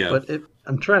 Oh yeah. But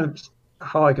I'm trying to.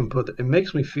 how I can put it. It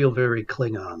makes me feel very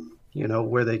Klingon,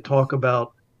 where they talk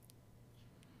about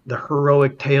the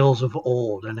heroic tales of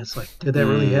old, and it's like, did that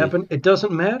really happen? It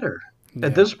doesn't matter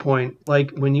at this point.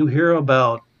 Like when you hear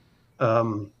about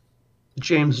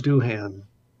James Doohan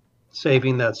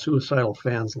saving that suicidal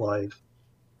fan's life,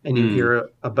 and you hear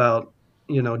about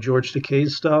George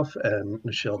Takei's stuff and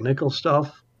Nichelle Nichols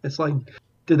stuff. It's like,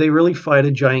 did they really fight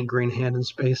a giant green hand in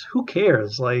space? Who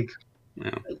cares? Like,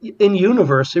 in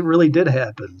universe, it really did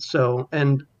happen. So,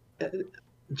 and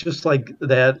just like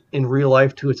that in real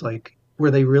life too, it's like,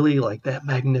 were they really like that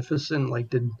magnificent? Like,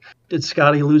 did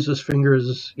Scotty lose his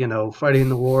fingers, fighting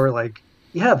the war? Like,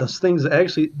 yeah, those things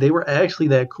they were actually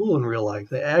that cool in real life.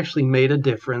 They actually made a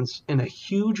difference in a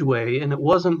huge way, and it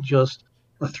wasn't just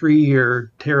a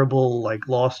 3-year terrible, like,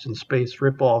 Lost in Space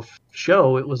ripoff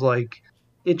show. It was like,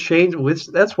 it changed.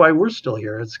 That's why we're still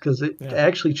here. It's because it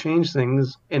actually changed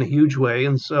things in a huge way.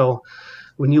 And so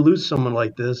when you lose someone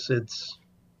like this, it's,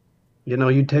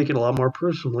 you take it a lot more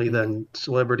personally than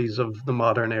celebrities of the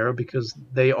modern era, because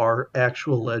they are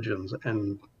actual legends.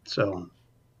 And so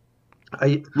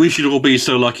we should all be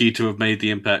so lucky to have made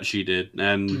the impact she did.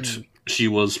 And she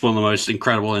was one of the most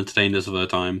incredible entertainers of her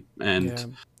time.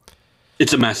 And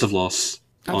it's a massive loss,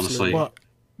 honestly. Well,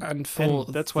 and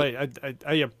that's why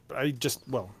I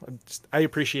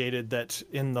appreciated that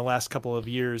in the last couple of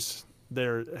years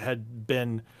there had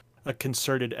been a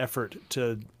concerted effort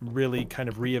to really kind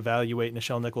of reevaluate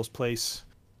Nichelle Nichols' place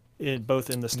both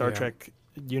in the Star Trek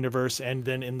universe and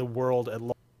then in the world at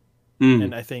large.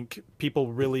 And I think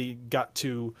people really got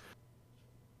to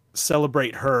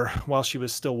celebrate her while she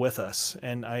was still with us,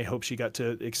 and I hope she got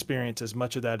to experience as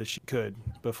much of that as she could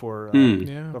before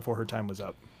her time was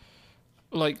up.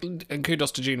 Like, and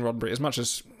kudos to Gene Roddenberry, as much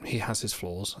as he has his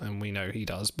flaws, and we know he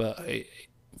does, but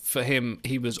for him,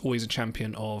 he was always a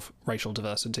champion of racial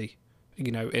diversity.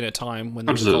 In a time when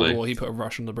there was a Cold War, he put a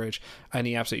Rush on the bridge, and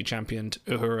he absolutely championed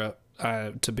Uhura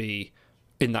to be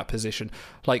in that position.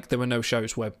 Like, there were no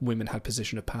shows where women had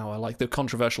position of power. Like, the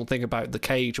controversial thing about The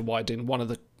Cage, and why didn't one of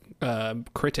the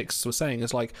critics were saying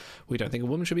is like, we don't think a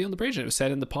woman should be on the bridge, and it was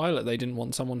said in the pilot they didn't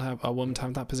want a woman to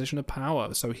have that position of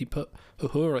power, so he put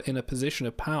Uhura in a position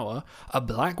of power. A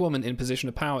black woman in position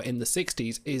of power in the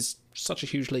 60s is such a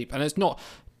huge leap, and it's not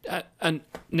and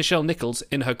Nichelle Nichols,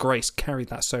 in her grace, carried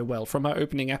that so well. From her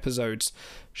opening episodes,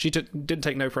 she didn't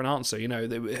take no for an answer.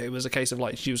 It was a case of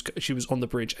like, she was on the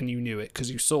bridge and you knew it because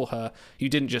you saw her. You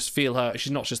didn't just feel her.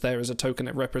 She's not just there as a token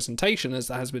of representation, as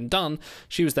that has been done.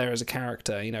 She was there as a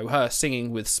character. Her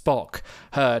singing with Spock,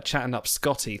 her chatting up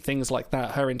Scotty, things like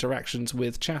that. Her interactions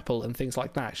with Chapel and things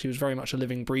like that. She was very much a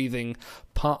living, breathing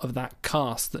part of that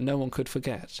cast that no one could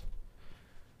forget.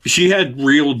 She had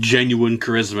real, genuine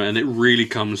charisma, and it really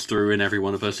comes through in every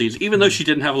one of her scenes. Even though she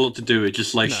didn't have a lot to do, it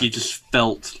just she just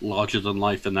felt larger than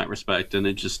life in that respect, and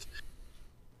it just,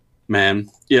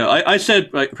 man, I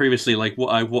said previously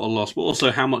what a loss, but also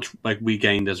how much we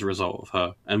gained as a result of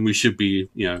her, and we should be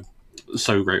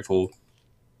so grateful.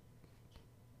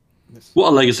 What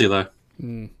a legacy, though.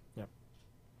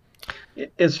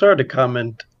 It's hard to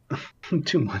comment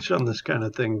too much on this kind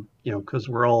of thing, because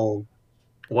we're all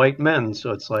white men,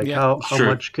 so it's like, how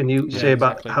much can you say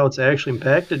about how it's actually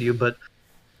impacted you? But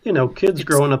kids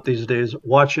growing up these days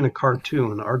watching a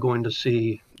cartoon are going to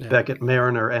see Beckett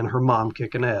Mariner and her mom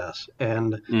kicking ass,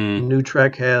 and New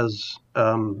Trek has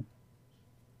Burnham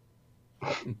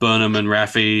and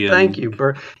Raffi. Thank you,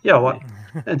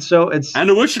 and so it's and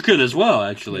Awushikun as well,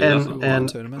 actually.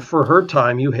 And for her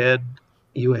time, you had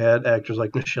actors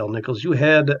like Nichelle Nichols. You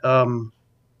had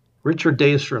Richard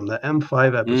Daystrom, the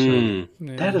M5 episode.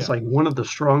 That is like one of the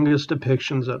strongest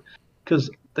depictions of, because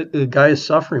the guy is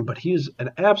suffering, but he's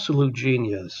an absolute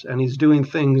genius, and he's doing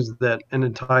things that an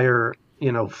entire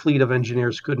fleet of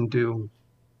engineers couldn't do,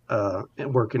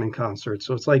 working in concert.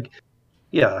 So it's like,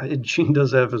 Gene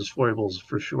does have his foibles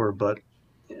for sure, but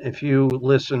if you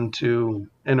listen to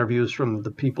interviews from the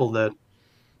people that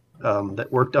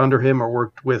worked under him or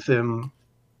worked with him,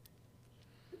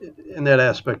 in that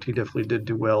aspect, he definitely did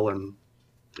do well, and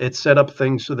it set up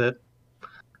things so that,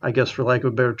 I guess, for lack of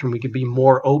a better term, we could be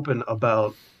more open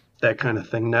about that kind of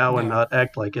thing now and not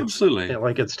act like it's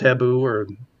like it's taboo or,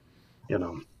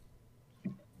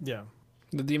 Yeah.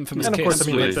 The infamous kiss, of course,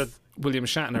 with William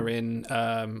Shatner in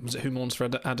was it Who Mourns for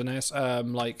Adonais?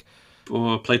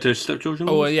 Or Plato's Stepchildren?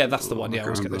 Oh, yeah, that's the one. Yeah, I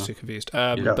always get those two confused.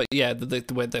 But yeah, the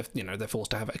way they're forced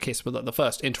to have a kiss, but the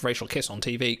first interracial kiss on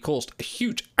TV caused a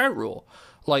huge outroar.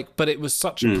 But it was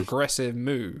such a progressive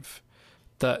move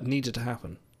that needed to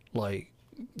happen.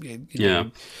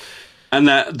 And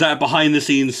that behind the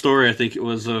scenes story, I think it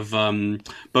was of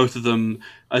both of them.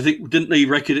 I think didn't they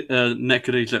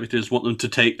Netcode executives want them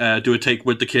to do a take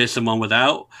with the kiss and one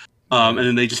without, and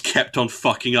then they just kept on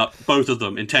fucking up both of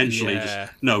them intentionally. Yeah.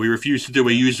 No, we refuse to do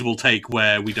a usable take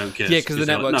where we don't kiss. Yeah, because the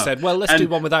network like, no. said, well, let's do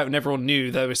one without, and everyone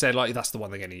knew they were said like that's the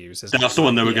one they're going to use. That's the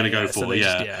one they were going to go for. So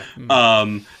Yeah.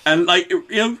 And like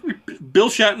Bill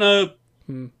Shatner.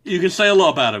 You can say a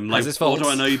lot about him. Like, although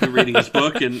I know you've been reading his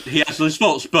book, and he has his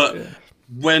faults, but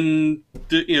when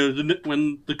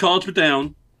when the cards were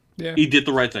down, he did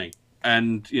the right thing,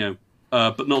 and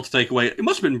but not to take away. It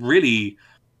must have been really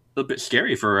a bit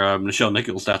scary for Nichelle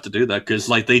Nichols to have to do that because,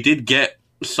 like, they did get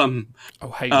some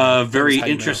very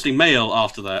interesting mail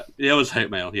after that. Yeah, it was hate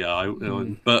mail. Yeah,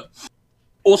 but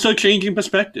also changing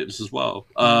perspectives as well.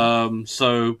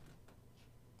 So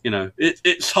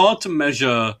it's hard to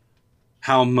measure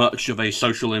how much of a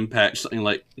social impact something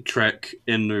like Trek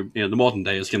in the modern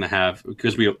day is going to have,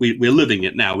 because we're living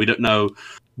it now. We don't know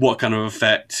what kind of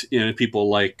effect people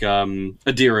like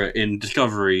Adira in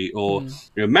Discovery or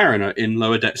Mariner in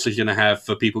Lower Decks is going to have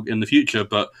for people in the future.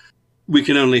 But we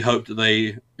can only hope that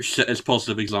they set as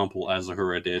positive example as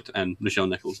Uhura did and Nichelle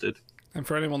Nichols did. And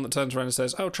for anyone that turns around and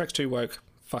says, "Oh, Trek's too woke,"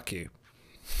 fuck you.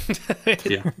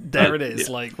 Yeah, there it is,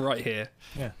 like right here.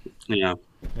 Yeah.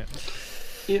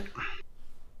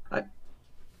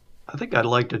 I think I'd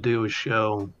like to do a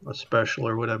show, a special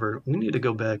or whatever. We need to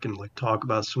go back and like talk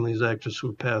about some of these actors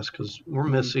who passed, because we're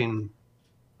missing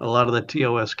a lot of the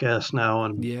TOS cast now,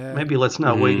 and maybe let's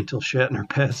not wait until Shatner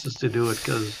passes to do it,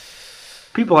 because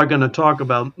people are going to talk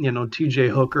about T.J.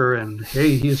 Hooker and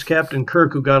hey, he's Captain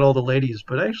Kirk who got all the ladies,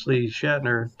 but actually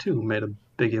Shatner too made a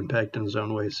big impact in his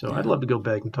own way. So I'd love to go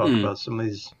back and talk about some of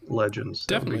these legends.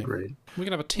 Definitely, that'd be great. We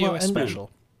can have a TOS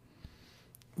special.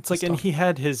 It's like, and he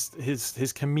had his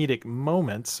comedic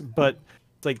moments, but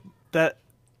like that,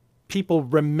 people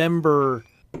remember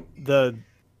the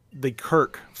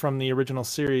Kirk from the original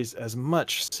series as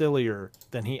much sillier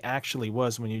than he actually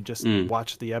was when you just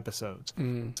watch the episodes.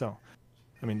 So,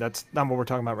 I mean, that's not what we're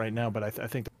talking about right now, but I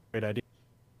think that's a great idea.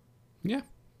 Yeah.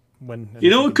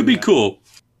 What could be cool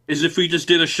is if we just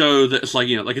did a show that's like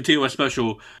like a TOS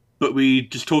special, but we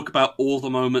just talk about all the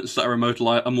moments that are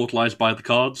immortalized by the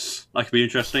cards. That could be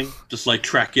interesting. Just like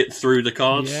track it through the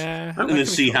cards, and then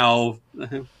see how.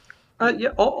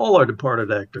 All our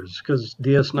departed actors, because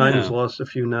DS9 has lost a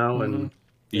few now, and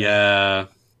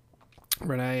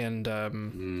Renee and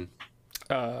Aaron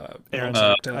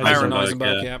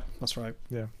Eisenberg. Yeah, that's right.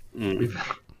 Yeah,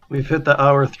 we've hit the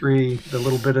hour 3, the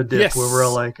little bit of dip where we're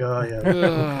all like, oh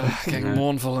yeah, getting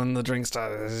mournful and the drink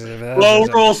started. Well,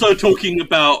 we're also talking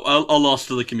about a loss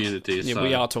to the community. Yeah, so.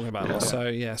 we are talking about loss. So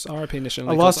yes, RIP Nichelle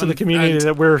a loss to the community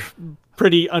that we're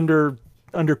pretty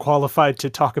underqualified to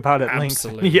talk about at length.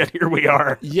 Yet here we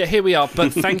are. Yeah, here we are.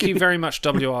 But thank you very much,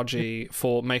 WRG,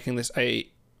 for making this a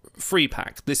free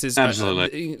pack. This is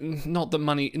absolutely not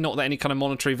that any kind of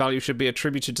monetary value should be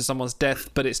attributed to someone's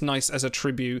death, but it's nice as a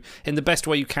tribute in the best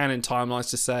way you can in timelines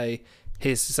to say,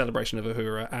 here's the celebration of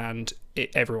Uhura, and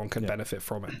everyone can benefit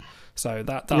from it. So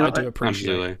that I do appreciate.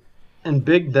 Absolutely. And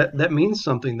Big, that means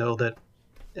something though, that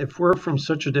if we're from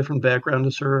such a different background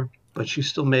as her, but she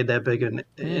still made that big an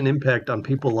impact on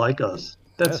people like us.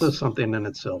 That says something in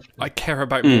itself. I care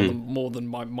about more than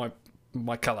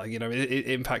my color. It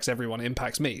impacts everyone. It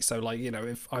impacts me. So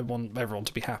if I want everyone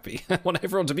to be happy, I want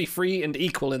everyone to be free and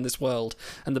equal in this world,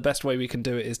 and the best way we can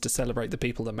do it is to celebrate the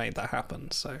people that made that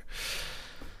happen. So,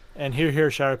 and here,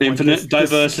 Shire. Infinite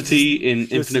diversity in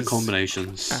infinite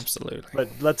combinations. Absolutely. But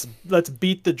let's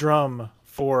beat the drum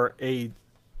for a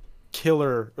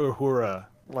killer Uhura,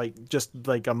 just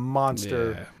like a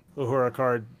monster Uhura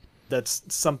card. That's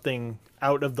something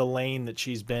out of the lane that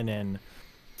she's been in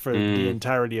for the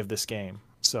entirety of this game.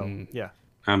 So,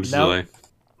 absolutely.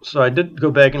 So I did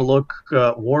go back and look.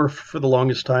 Worf, for the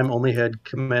longest time, only had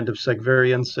command of sec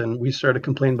variants, and we started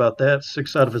complaining about that.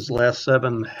 6 out of his last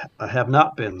 7 have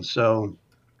not been. So,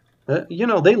 they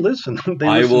listen.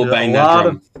 They listen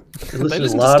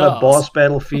to a lot of boss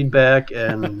battle feedback,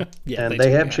 and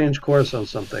they have changed course on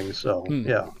some things. So,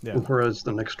 Uhura is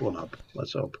the next one up.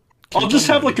 Let's hope. I'll just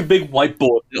have a big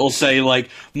whiteboard. It'll say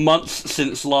months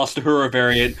since last Uhura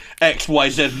variant,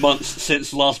 XYZ months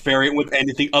since last variant with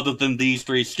anything other than these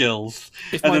 3 skills.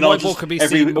 If my whiteboard could be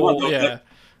seen more,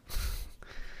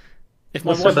 If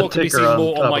my whiteboard could be seen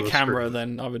more on my camera,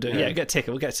 then I would do it. Yeah, get a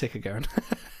ticker. We'll get a ticker going.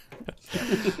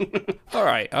 All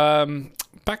right.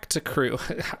 back to crew.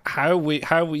 How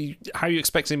are you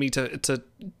expecting me to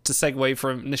segue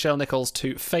from Nichelle Nichols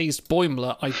to phased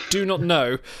Boimler? I do not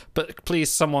know, but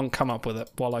please someone come up with it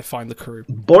while I find the crew.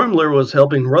 Boimler was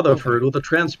helping Rutherford with a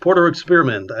transporter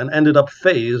experiment and ended up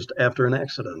phased after an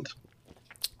accident.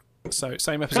 So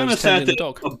same episode Kind of as Tending sad the that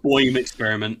dog. a Boim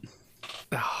experiment.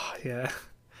 Oh, yeah.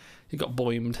 He got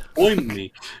boimed. Boim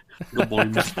me. Got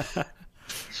boimed.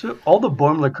 So all the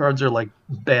Boimler cards are like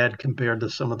bad compared to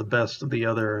some of the best of the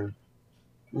other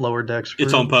lower decks.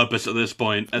 It's on purpose at this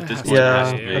point. At this point, Yeah, it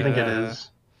has to be. I think it is.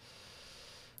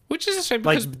 Which is a shame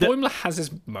Like, because Boimler has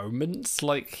his moments.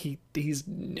 Like he's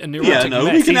a neurotic Yeah, no,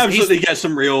 mess. we can He's- absolutely get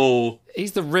some real.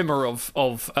 He's the Rimmer of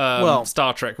Well-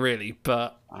 Star Trek, really,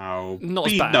 but Oh,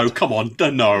 Not as bad. No, come on,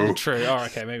 no. true. Oh,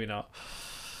 okay, maybe not.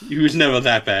 He was never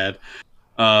that bad.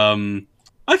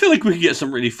 I feel like we could get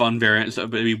some really fun variants that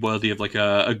would be worthy of like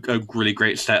a really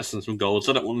great stats and some golds.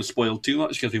 I don't want to spoil too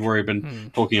much because we've already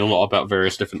been talking a lot about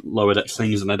various different lower decks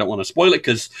things, and I don't want to spoil it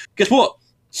because guess what?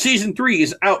 Season 3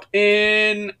 is out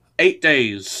in 8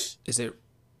 days. Is it?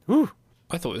 Whew.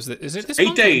 I thought is it this 8 month? Or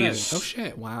no? days. Oh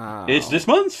shit! Wow. It's this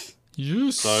month.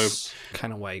 Yes. So-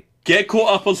 Can't wait. Get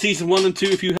caught up on season 1 and 2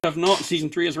 if you have not. Season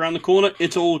 3 is around the corner.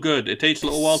 It's all good. It takes a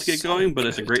little while to get going, but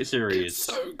it's a great series.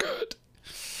 So good.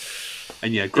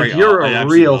 And yeah, great If you're art. I a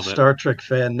absolutely real love it. Star Trek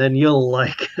fan, then you'll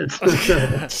like it.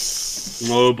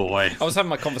 Oh boy. I was having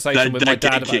my conversation That- with my that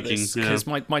dad gate about kicking, this yeah. because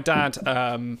my dad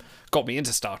got me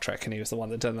into Star Trek, and he was the one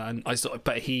that did that. And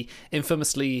but he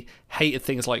infamously hated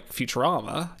things like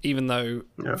Futurama, even though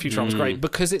Futurama's great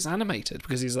because it's animated.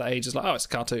 Because he's that age, is like, oh, it's a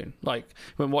cartoon. Like,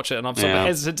 we won't watch it, and I'm sort of Yeah.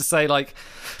 hesitant to say like,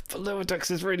 but Lower Decks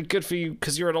is really good for you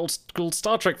because you're an old school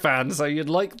Star Trek fan, so you'd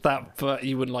like that, but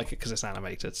you wouldn't like it because it's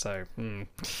animated. So,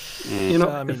 You know,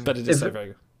 I mean, but it is If so it- very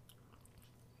good.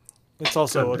 It's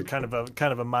also a kind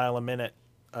of a mile a minute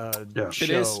Yeah. show. It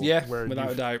is, yeah, where without a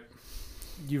you've, doubt.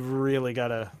 you've really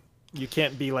gotta. You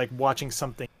can't be like watching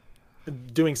something,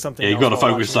 doing something. Yeah, you else got to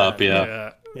while focus watching up, that.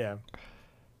 yeah. Yeah.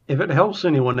 if it helps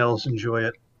anyone else enjoy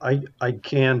it, I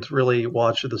can't really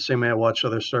watch it the same way I watch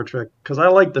other Star Trek because I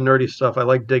like the nerdy stuff. I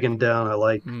like digging down. I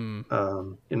like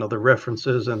the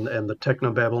references and the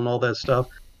technobabble and all that stuff.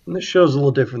 And this show's a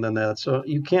little different than that. So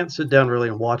you can't sit down really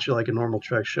and watch it like a normal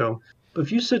Trek show. But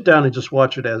if you sit down and just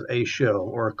watch it as a show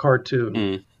or a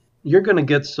cartoon, you're going to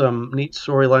get some neat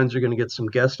storylines. You're going to get some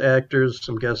guest actors,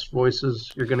 some guest voices.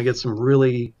 You're going to get some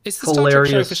really It's the Star Trek show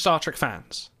hilarious for Star Trek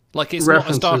fans. Like, it's not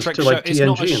a Star references Trek to, show. like, It's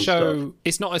not a TNG and show. stuff.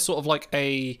 It's not a sort of like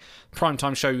a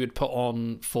primetime show you'd put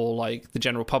on for like the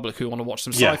general public who want to watch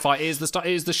some Yeah. sci-fi. It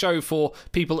is the show for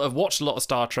people that have watched a lot of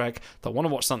Star Trek that want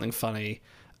to watch something funny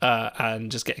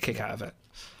and just get a kick out of it.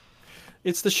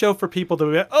 It's the show for people to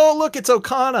be, oh look, it's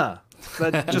Okana.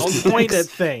 That just point at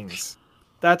things.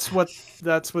 That's what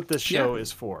this show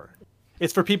is for.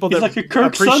 It's for people It's that like a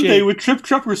Kirk appreciate. Sunday with Trip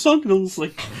Trapper Sentinels.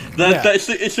 Like that. Yeah.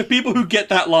 It's the people who get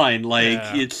that line. Like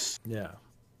Yeah. it's Yeah.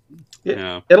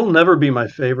 yeah. It'll never be my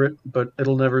favorite, but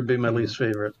it'll never be my least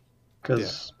favorite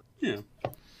because Yeah.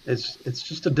 it's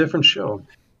just a different show.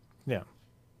 Yeah.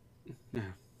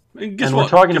 And, guess And what? we're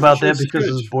talking Different about that shows is because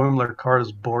good. his Boimler card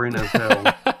is boring as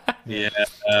hell. Yeah.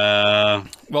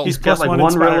 Well, He's got plus like one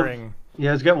one inspiring.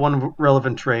 Yeah, he's got one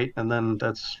relevant trait, and then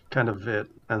that's kind of it.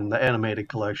 And the animated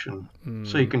collection,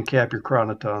 so you can cap your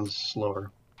chronotons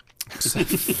slower.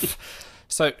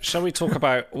 so shall we talk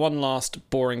about one last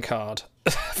boring card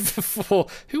for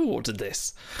who ordered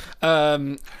this?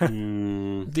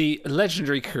 The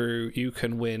legendary crew you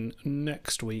can win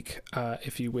next week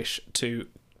if you wish to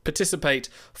participate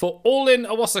for All In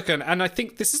Awasakan, and I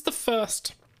think this is the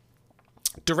first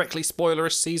directly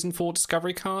spoilerish season 4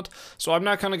 Discovery card. So I'm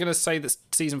now kind of going to say that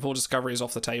season 4 Discovery is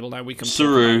off the table. Now we can talk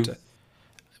Saru. about it.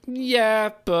 Yeah,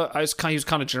 but he was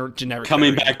kind of generic.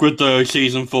 Coming variant. back with the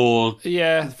season 4.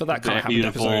 Yeah, for that kind of happened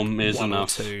uniform episode is 1 or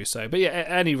enough. 2. So, but yeah, at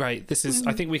any rate, this is.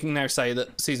 I think we can now say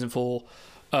that season 4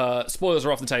 spoilers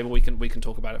are off the table. We can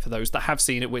talk about it for those that have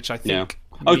seen it, which I Yeah. think.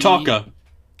 Otaka.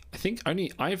 I think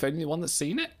I've only the one that's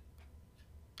seen it.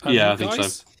 Yeah, I You think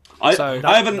guys? so. I So-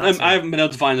 I haven't Not I haven't been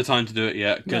able to find the time to do it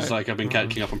yet because No. like I've been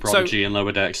catching up on Prodigy and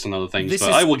Lower Decks and other things, this but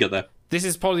is- I will get there. This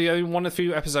is probably only one of the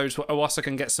few episodes where Owasa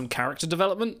can get some character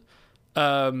development.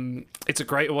 It's a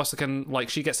great Owasa can, like,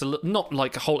 she gets not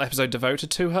like a whole episode devoted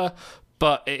to her,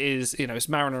 but it is, it's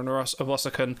Mariner and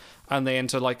Owasa can, and they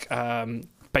enter like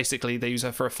basically they use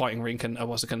her for a fighting rink, and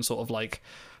Owasa can sort of like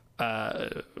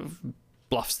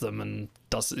bluffs them and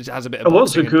has a bit of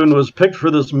boxing. Awosakun was picked for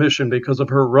this mission because of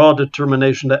her raw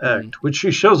determination to act, which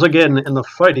she shows again in the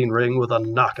fighting ring with a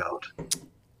knockout.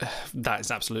 That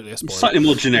is absolutely a spoiler. Slightly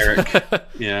more generic.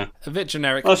 Yeah. A bit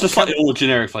generic. Oh, it's a slightly more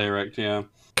generic flavour, yeah.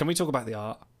 Can we talk about the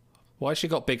art? Why she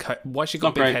got big? Why she Not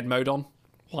got big great. head mode on?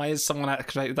 Why is someone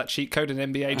activated that cheat code in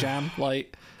NBA Jam?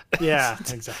 Like, Yeah,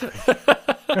 exactly.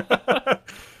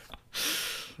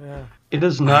 It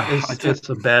is not. It's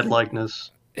a bad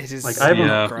likeness. it is. Like I haven't,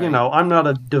 Yeah. great. you know, I'm not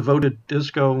a devoted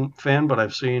Disco fan, but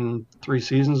I've seen 3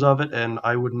 seasons of it, and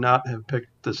I would not have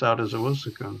picked this out as a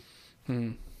Wisakun.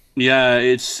 Yeah,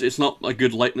 it's not a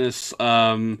good likeness.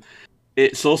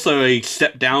 It's also a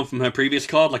step down from her previous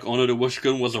card. Like Honor the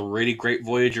Wushkun was a really great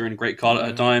Voyager and great card at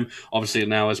the time. Obviously, it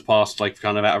now has passed like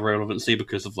kind of out of relevancy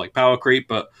because of like power creep,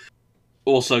 but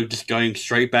also just going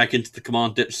straight back into the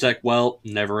Command Dipsec. Well,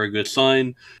 never a good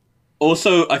sign.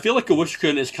 Also, I feel like a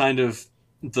Wushkun is kind of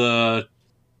the.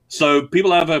 So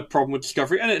people have a problem with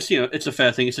Discovery, and it's a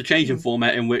fair thing. It's a change in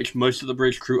format in which most of the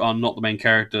bridge crew are not the main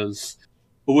characters.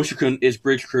 Wushkun is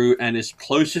bridge crew and is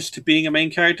closest to being a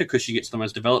main character because she gets the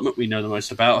most development. We know the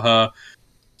most about her.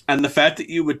 And the fact that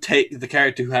you would take the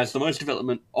character who has the most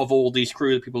development of all these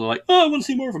crew that people are like, oh, I want to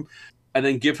see more of them, and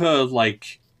then give her,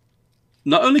 like,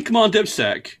 not only Command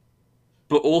DipSec,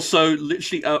 but also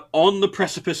literally on the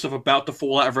precipice of about to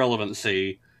fall out of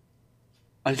relevancy.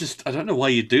 I don't know why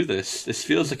you do this. This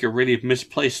feels like a really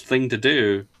misplaced thing to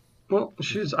do. Well,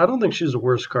 I don't think she's the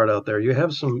worst card out there. You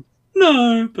have some.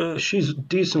 No, but She's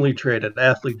decently traded.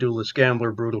 Athlete, duelist,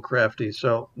 gambler, brutal, crafty.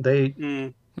 So they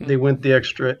went the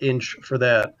extra inch for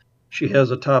that. She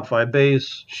has a top 5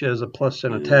 base. She has a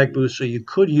 +10 attack boost. So you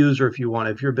could use her if you want.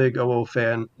 If you're a big OO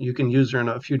fan, you can use her in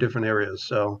a few different areas.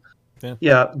 So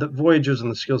yeah, the Voyagers and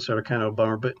the skill set are kind of a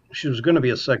bummer. But she was going to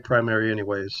be a sec primary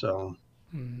anyway. So.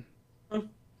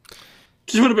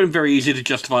 This would have been very easy to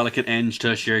justify like an Eng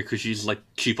tertiary because she's like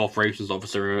chief operations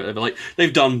officer or whatever. Like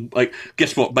they've done like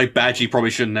guess what? My badge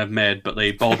probably shouldn't have made, but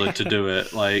they bothered to do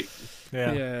it. Like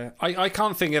I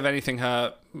can't think of anything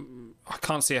I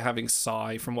can't see her having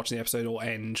Psy from watching the episode or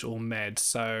Eng or Med.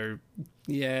 So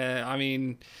yeah, I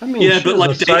mean yeah, she but was like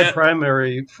a side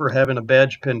primary for having a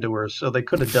badge pinned to her, so they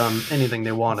could have done anything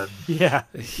they wanted. Yeah.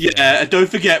 And don't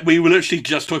forget, we were literally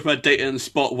just talking about Data and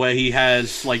Spot where he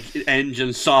has like Eng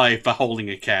and Psy for holding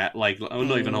a cat. Like, I'm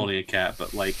not even holding a cat,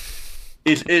 but like,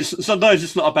 it's sometimes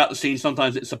it's not about the scene.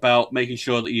 Sometimes it's about making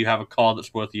sure that you have a card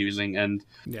that's worth using. And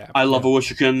I love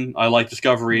Wushkun. I like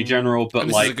Discovery in general, but and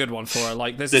this like is a good one for her.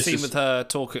 Like, there's a scene with her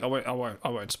talking. I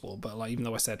won't spoil, but like, even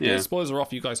though I said spoilers are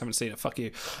off, you guys haven't seen it. Fuck you.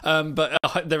 But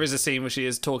there is a scine where she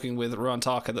is talking with Ruan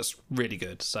Taka that's really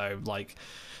good. So like,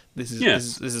 this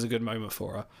is a good moment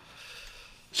for her.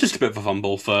 It's just a bit of a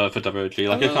fumble for WG.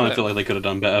 Like, I kind of feel like they could have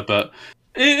done better, but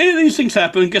these things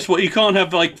happen. Guess what? You can't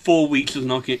have like 4 weeks of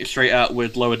knocking it straight out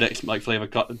with lower decks, like flavor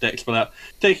decks, without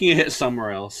taking a hit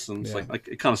somewhere else. And it's like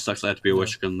it kind of sucks. That had to be a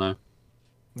Wushkun though.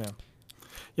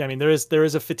 Yeah. I mean, there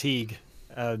is a fatigue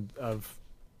of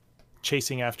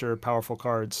chasing after powerful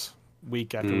cards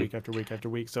week after week after week after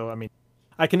week. So I mean,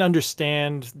 I can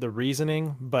understand the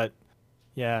reasoning, but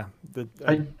yeah,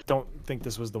 I don't think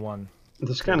this was the one.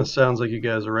 This kind of sounds like you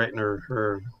guys are writing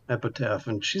her epitaph,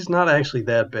 and she's not actually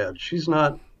that bad. She's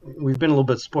not. We've been a little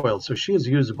bit spoiled, so she is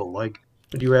usable. Like,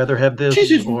 would you rather have this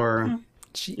or or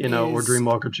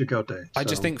Dreamwalker Chakotay? I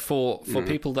just think for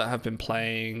people that have been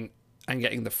playing and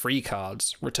getting the free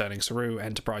cards, Returning Saru,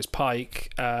 Enterprise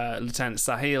Pike, Lieutenant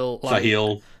Sahil, like,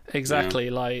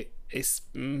 exactly, like it's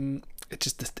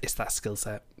that skill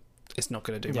set. It's not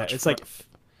going to do much. It's like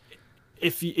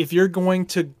if you're going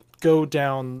to go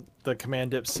down the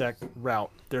Command DipSec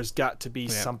route, there's got to be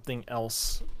something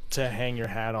else to hang your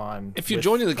hat on. If you're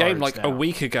joining the game like a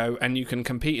week ago and you can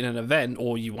compete in an event,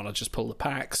 or you want to just pull the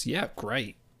packs,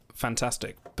 great,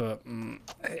 fantastic. But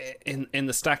in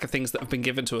the stack of things that have been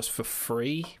given to us for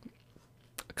free,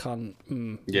 I can't.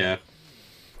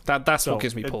 That's what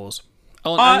gives me pause.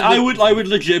 I would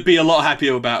legit be a lot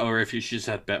happier about her if she just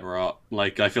had better art.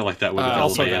 Like, I feel like that would have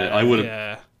elevated it. I would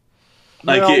have.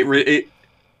 Like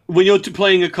when you're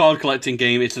playing a card collecting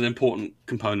game, it's an important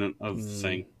component of the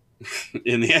thing.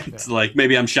 In the end, like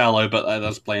maybe I'm shallow, but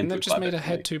that's playing. And they've just made a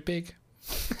head too big.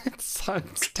 It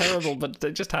sounds terrible, but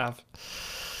they just have.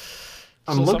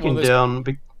 I'm looking down.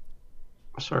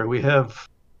 Sorry, we have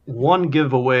one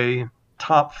giveaway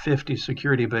top 50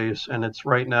 security base, and it's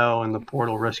right now in the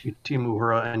portal Rescue Team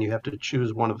Uhura, and you have to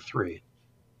choose one of 3.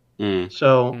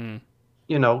 So.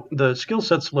 You know, the skill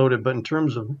set's loaded, but in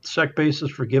terms of sec bases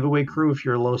for giveaway crew, if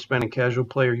you're a low-spending casual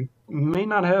player, you may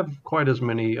not have quite as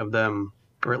many of them,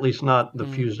 or at least not the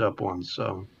fused-up ones.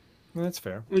 So that's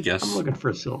fair. I guess I'm looking for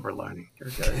a silver lining here,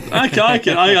 guys. I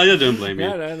don't blame you.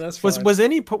 No, that's fine. Was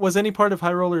any part of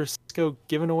High Roller Cisco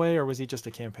given away, or was he just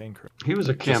a campaign crew? He was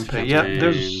a campaign. Yeah,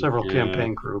 there's several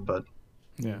campaign crew, but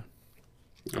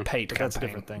a paid campaign. That's a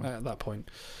different thing at that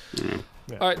point.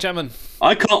 All right, gentlemen.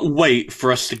 I can't wait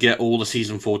for us to get all the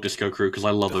season 4 Disco Crew because I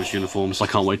love those uniforms. I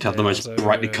can't wait to have the most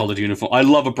brightly coloured uniform. I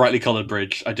love a brightly coloured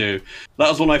bridge. I do. That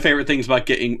was one of my favourite things about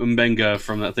getting Umbenga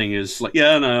from that thing. Is like,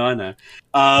 yeah, no, I know.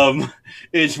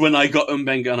 Is when I got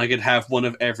Umbenga and I could have one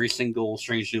of every single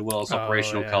Strange New Worlds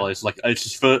operational colours. Like, it's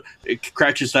just it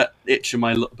scratches that itch in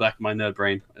my back of my nerd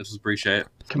brain. I just appreciate it.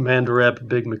 Commander Rep,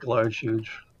 Big McLarge,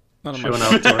 huge. Showing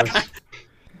out to us.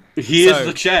 He is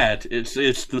the Chad.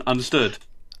 It's understood.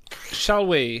 Shall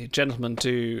we, gentlemen,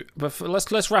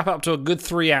 let's wrap up to a good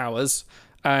 3 hours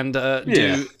and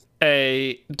do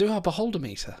our beholder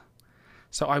meter.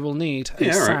 So I will need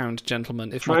a sound,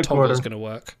 gentlemen, if my toggle is going to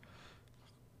work.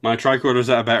 My tricorder's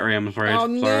out of battery, I'm afraid. Oh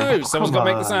no! Someone's got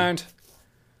to make the sound.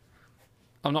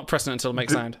 I'm not pressing it until it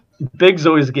makes sound. Big's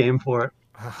always game for it.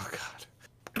 Oh god.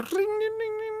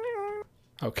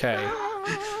 Okay.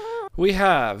 We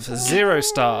have 0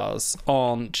 stars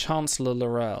on Chancellor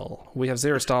Laurel. We have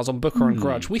 0 stars on Booker and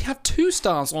Grudge. We have 2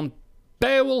 stars on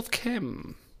Beowulf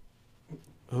Kim.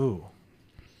 Ooh.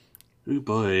 Oh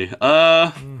boy.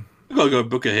 I gotta go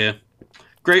Booker here.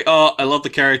 Great art. I love the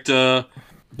character.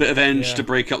 Bit of edge to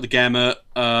break up the gamut.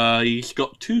 He's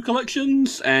got 2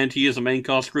 collections, and he is a main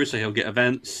cast crew, so he'll get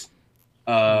events.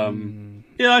 Yeah,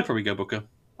 I'd probably go Booker.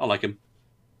 I like him.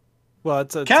 Well,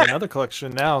 it's another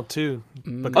collection now too.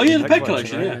 Oh yeah, the pet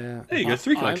collection. Yeah. There you go,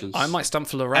 3 collections. I might stump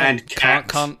for Laurel. And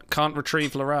can't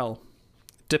retrieve Laurel.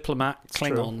 Diplomat,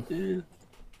 Klingon. Yeah.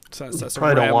 So that's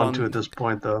Probably a rare don't want one. to at this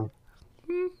point though.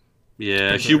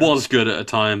 Yeah, she was good at a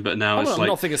time, but now it's I'm like...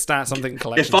 not thinking stats, I'm thinking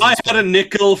collections. If I had a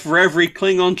nickel for every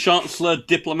Klingon Chancellor,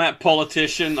 diplomat,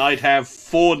 politician, I'd have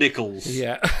 4 nickels.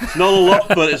 Yeah. It's not a lot,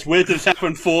 but it's weird that it's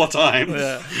happened 4 times.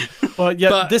 Yeah. Well, yeah,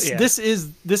 But, this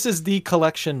is the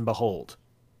collection Behold.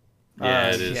 Yeah,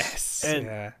 it is. Yes.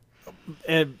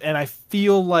 And I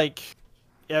feel like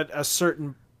at a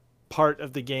certain part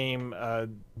of the game,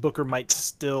 Booker might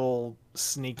still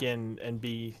sneak in and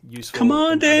be useful.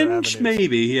 Command in other Eng, avenues.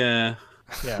 maybe, yeah.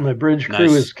 My bridge crew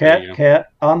Nice. is There you go.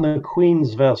 Cat on the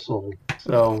Queen's vessel.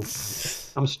 So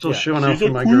I'm still showing out She's for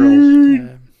a my queen.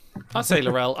 girls. I'd say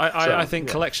Laurel. I think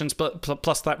yeah. collections, but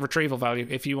plus that retrieval value.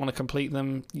 If you want to complete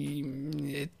them,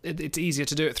 it's easier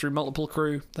to do it through multiple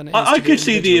crew than it is. I to do could it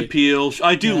see the individually. appeal.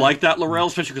 I do like that Laurel,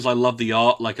 especially because I love the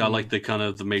art. Like, I like the kind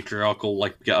of the matriarchal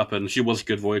get up, and she was a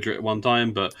good Voyager at one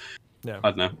time, but Yeah.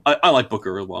 I don't know. I like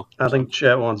Booker as well. I think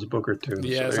Chat wants Booker too.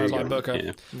 Yeah, so there sounds you like go.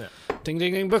 Booker. Yeah. Ding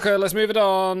ding ding Booker. Let's move it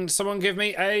on. Someone give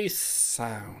me a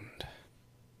sound.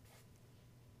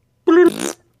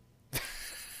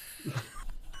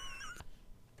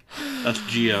 That's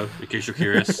Geo, in case you're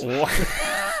curious.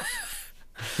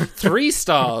 3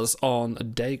 stars on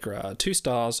Dagra, 2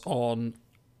 stars on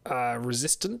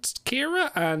Resistant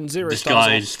Kira, and 0 stars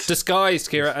on Disguised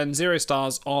Kira, and 0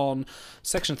 stars on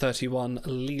Section 31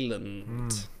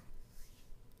 Leland.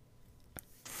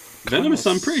 Venomous,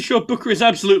 I'm pretty sure Booker is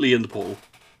absolutely in the pool.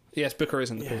 Yes, Booker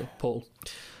is in the pool.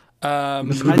 I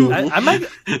might.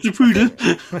 I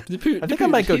think I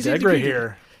might go Degra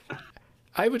here.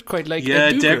 I would quite like Yeah,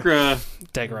 a Degra.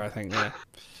 Degra, I think, yeah.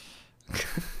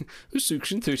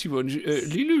 Section 31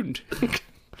 Leland.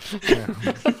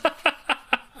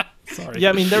 Sorry. Yeah,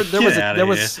 I mean there outta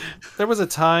was a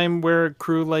time where a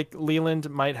crew like Leland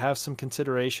might have some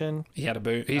consideration. He had a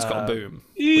boom. He's got a boom.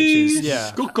 He's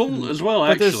yeah. got gold as well,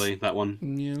 But there's- actually, that one.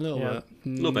 Yeah, a little bit.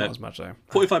 Little bit. Not as much though.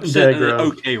 45% and Degra.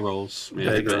 okay rolls. Yeah,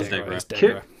 I think that's Degra Degra. is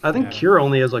Degra. I think Kira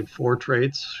only has like 4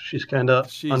 traits. She's kind of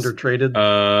undertraded.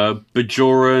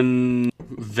 Bajoran,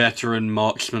 veteran,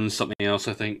 marksman, something else,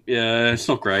 I think. Yeah, it's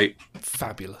not great.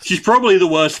 Fabulous. She's probably the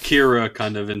worst Kira,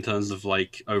 kind of, in terms of,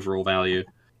 like, overall value.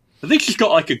 I think she's got,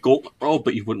 like, a gauntlet roll,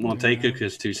 but you wouldn't want to take her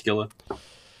because too skiller.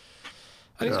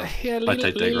 I think, I'd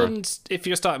take Degra. Leland, if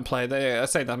you're starting play, I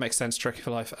say that makes sense. Tricky for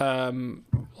life.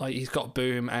 Like he's got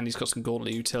boom and he's got some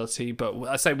gauntlet utility, but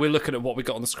I say we're looking at what we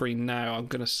got on the screen now. I'm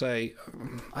gonna say,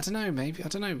 I don't know, maybe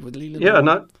with Leland.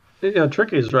 Yeah,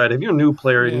 Tricky is right. If you're a new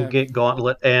player, you Yeah. can get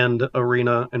Gauntlet and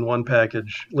Arena in one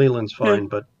package. Leland's fine,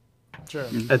 but Sure.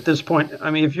 at this point, I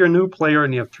mean, if you're a new player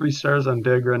and you have 3 stars on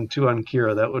Degra and 2 on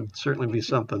Kira, that would certainly be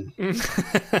something.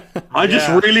 I'm just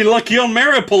really lucky on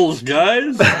Mariples,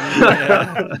 guys!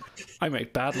 I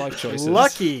make bad life choices.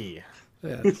 Lucky.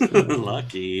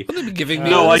 Lucky. What are they giving me?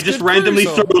 No, all I this just good randomly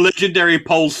crews throw on? a legendary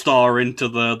Polestar into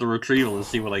the retrieval and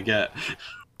see what I get.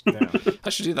 I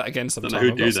should do that again Don't sometime. know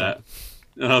who I've do got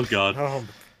that. Oh god. Oh,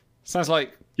 Sounds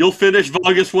like You'll finish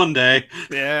Vargas one day.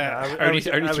 only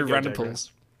through go random Degra.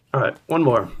 pulls. All right, one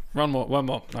more. One more.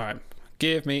 All right.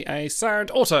 Give me a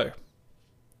sound. Auto.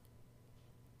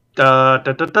 Da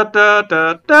da da da da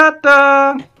da da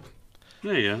da.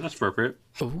 There you go, that's appropriate.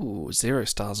 Ooh, 0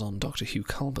 stars on Doctor Hugh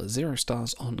Culber, 0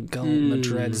 stars on Gul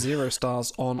Madred, 0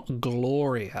 stars on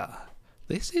Gloria.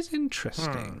 This is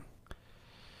interesting.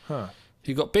 Huh.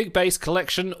 You got Big Base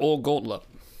Collection or Gauntlet?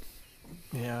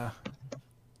 Yeah.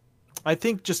 I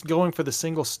think just going for the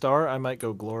single star, I might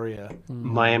go Gloria.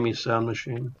 Miami Sound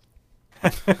Machine.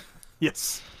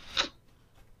 Yes.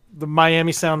 The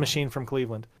Miami Sound Machine from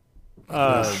Cleveland.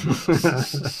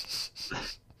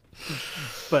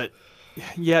 But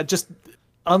yeah, just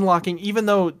unlocking, even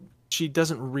though she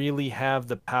doesn't really have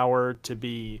the power to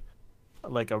be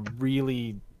like a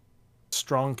really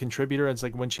strong contributor, it's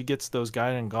like when she gets those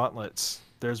Guiding Gauntlets,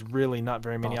 there's really not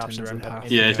very many Bartender options. and That have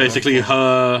Pathfinder. Yeah, it's basically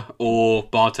her or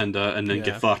Bartender, and then Yeah.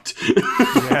 get fucked.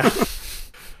 Yeah.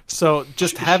 So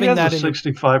just She having has that a in your,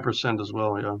 65% as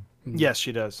well, yeah. yes,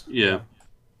 she does. Yeah.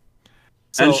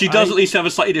 So And she does I- at least have a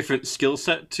slightly different skill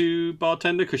set to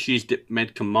Bartender because she's dip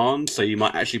med command, so you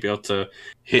might actually be able to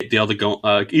hit the other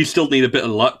you still need a bit of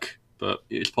luck, but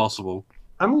it's possible.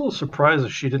 I'm a little surprised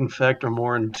that she didn't factor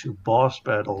more into boss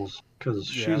battles,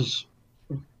 because Yeah. she's...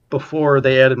 Before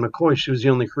they added McCoy, she was the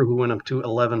only crew who went up to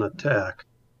 11 attack.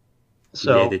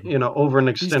 So, over an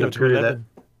Please go extended to period, 11.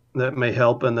 that may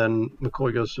help, and then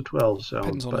McCoy goes to 12. So,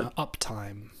 Depends on but her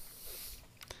uptime.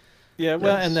 Yeah,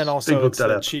 well, and then Yes, also they looked it's that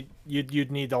that up.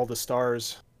 you'd need all the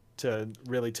stars to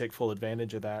really take full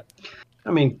advantage of that.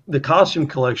 I mean, the costume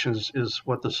collection is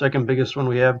what, the second biggest one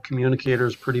we have. Communicator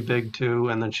is pretty big too,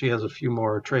 and then she has a few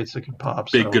more traits that can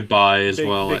pop. Big so goodbye as Big-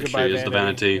 well, big goodbye actually, is the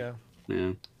vanity. Yeah.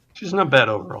 Yeah. she's not bad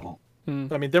overall. I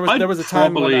mean, there I'd was a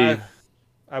time probably- when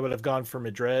I would have gone for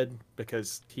Madrid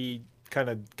because he kind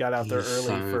of got out there He's early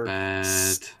so for bad.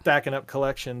 stacking up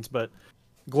collections, but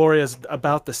Gloria's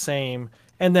about the same.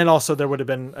 And then also there would have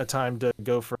been a time to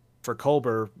go for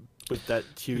Culber with that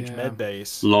huge Yeah. med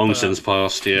base. Long But, since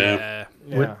passed, yeah.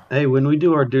 yeah. When we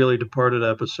do our Dearly Departed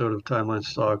episode of Timeline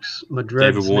Stocks,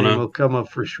 Madred's David Warner. name will come up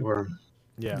for sure.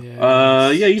 Yeah.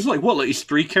 Yeah, he's like, what, like, he's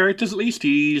 3 characters at least?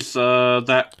 He's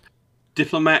that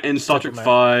diplomat in Star Trek Diplomat.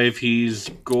 5, he's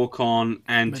Gorkon,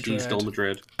 and he's Madrid. still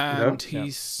Madrid. And Yeah.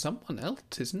 he's someone else,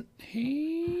 isn't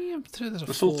he? I'm sure there's a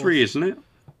That's all fourth. 3, isn't it?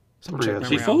 Someone Three, check I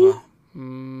See memory 4?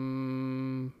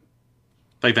 over.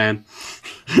 Hey, Van.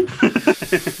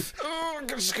 Oh, I'm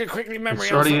just gonna quickly memory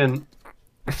It's already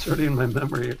alpha. in my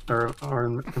memory, or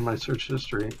in my search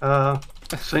history.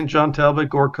 St. John Talbot,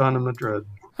 Gorkon, and Madrid.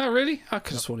 Oh, really? I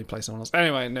could have sworn he played someone else.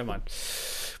 Anyway, never mind.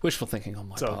 Wishful thinking on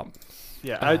my So, part.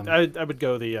 Yeah, I would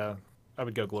go Gloria.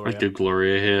 I'd go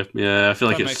Gloria here. Yeah, I feel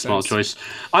like That it's a makes smart sense. choice.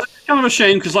 I'm kind of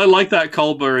ashamed because I like that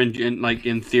Culber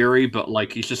in theory, but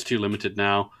like he's just too limited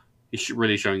now. He's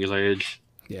really showing his age.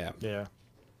 Yeah. Yeah.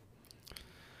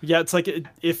 Yeah, it's like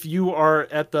if you are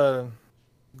at the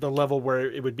level where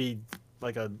it would be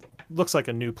like looks like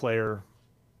a new player,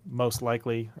 most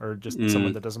likely, or just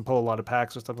someone that doesn't pull a lot of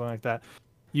packs or something like that.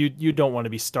 You don't want to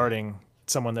be starting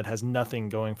someone that has nothing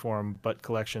going for him but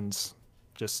collections,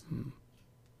 just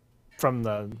from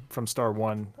star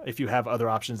one. If you have other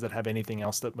options that have anything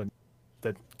else that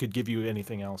could give you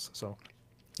anything else, so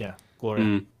yeah,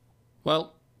 Gloria.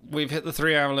 Well, we've hit the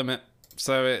 3-hour limit,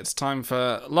 so it's time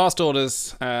for last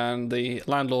orders, and the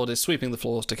landlord is sweeping the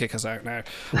floors to kick us out now.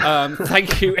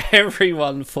 Thank you,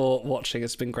 everyone, for watching.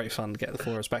 It's been great fun to get the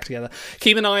 4 of us back together.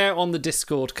 Keep an eye out on the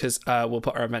Discord, because we'll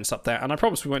put our events up there, and I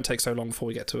promise we won't take so long before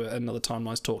we get to another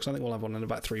Timelines Talks. I think we'll have one in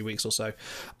about 3 weeks or so.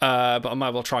 But I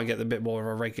might well try and get a bit more of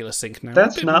a regular sync now.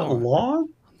 That's A bit not more. long.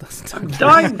 I'm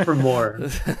dying for more.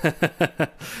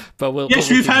 But we'll Yes,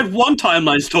 we'll we've keep- had one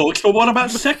Timelines Talks, but what about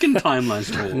second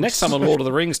Timelines Talks? Next time on Lord of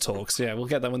the Rings Talks, yeah, we'll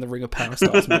get that when the Ring of Power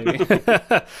starts, maybe.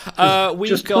 We've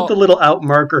Just got... put the little out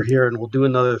marker here, and we'll do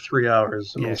another 3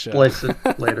 hours, and Yeah, we'll sure. splice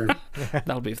it later.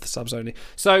 That'll be for the subs only.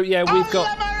 So, yeah, we've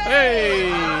got... Hey!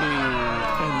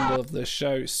 End of the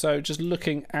show. So, just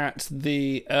looking at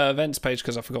the events page,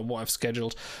 because I forgot what I've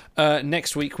scheduled.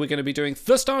 Next week, we're going to be doing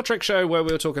the Star Trek show, where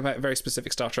we'll talk about very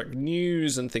specific Star Trek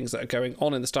news and things that are going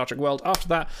on in the Star Trek world. After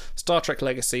that, Star Trek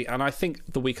Legacy, and I think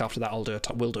the week after that,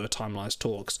 we'll do a Timelines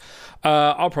Talks.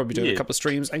 I'll probably be doing a couple of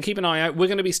streams, and keep an eye out. We're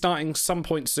going to be starting some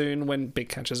point soon when Big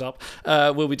catches up.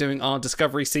 We'll be doing our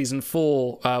Discovery Season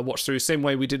 4 watch through, same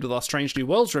way we did with our Strange New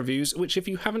Worlds reviews, which if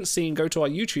you haven't seen, go to our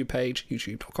YouTube page,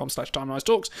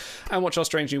 youtube.com/TimelinesTalks, and watch our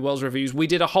Strange New Worlds reviews. We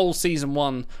did a whole Season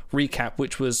 1 recap,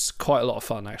 which was quite a lot of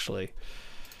fun, actually.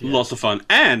 Lots of fun.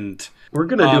 And We're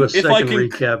gonna do a if I second can-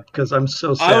 recap because I'm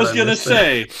so sad. I was gonna missed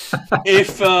it. say,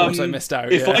 if I missed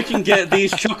out, if yeah. I can get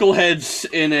these chuckleheads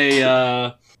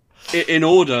in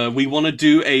order, we want to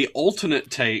do a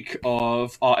alternate take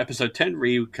of our episode 10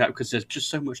 recap because there's just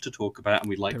so much to talk about, and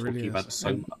we like It talking really about is. it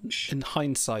so much. In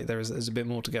hindsight, there's a bit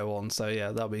more to go on, so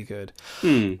yeah, that'll be good.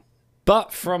 Hmm.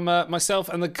 But from myself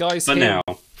and the guys For here,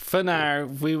 now. for now,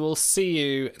 we will see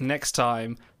you next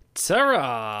time.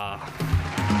 Ta-ra!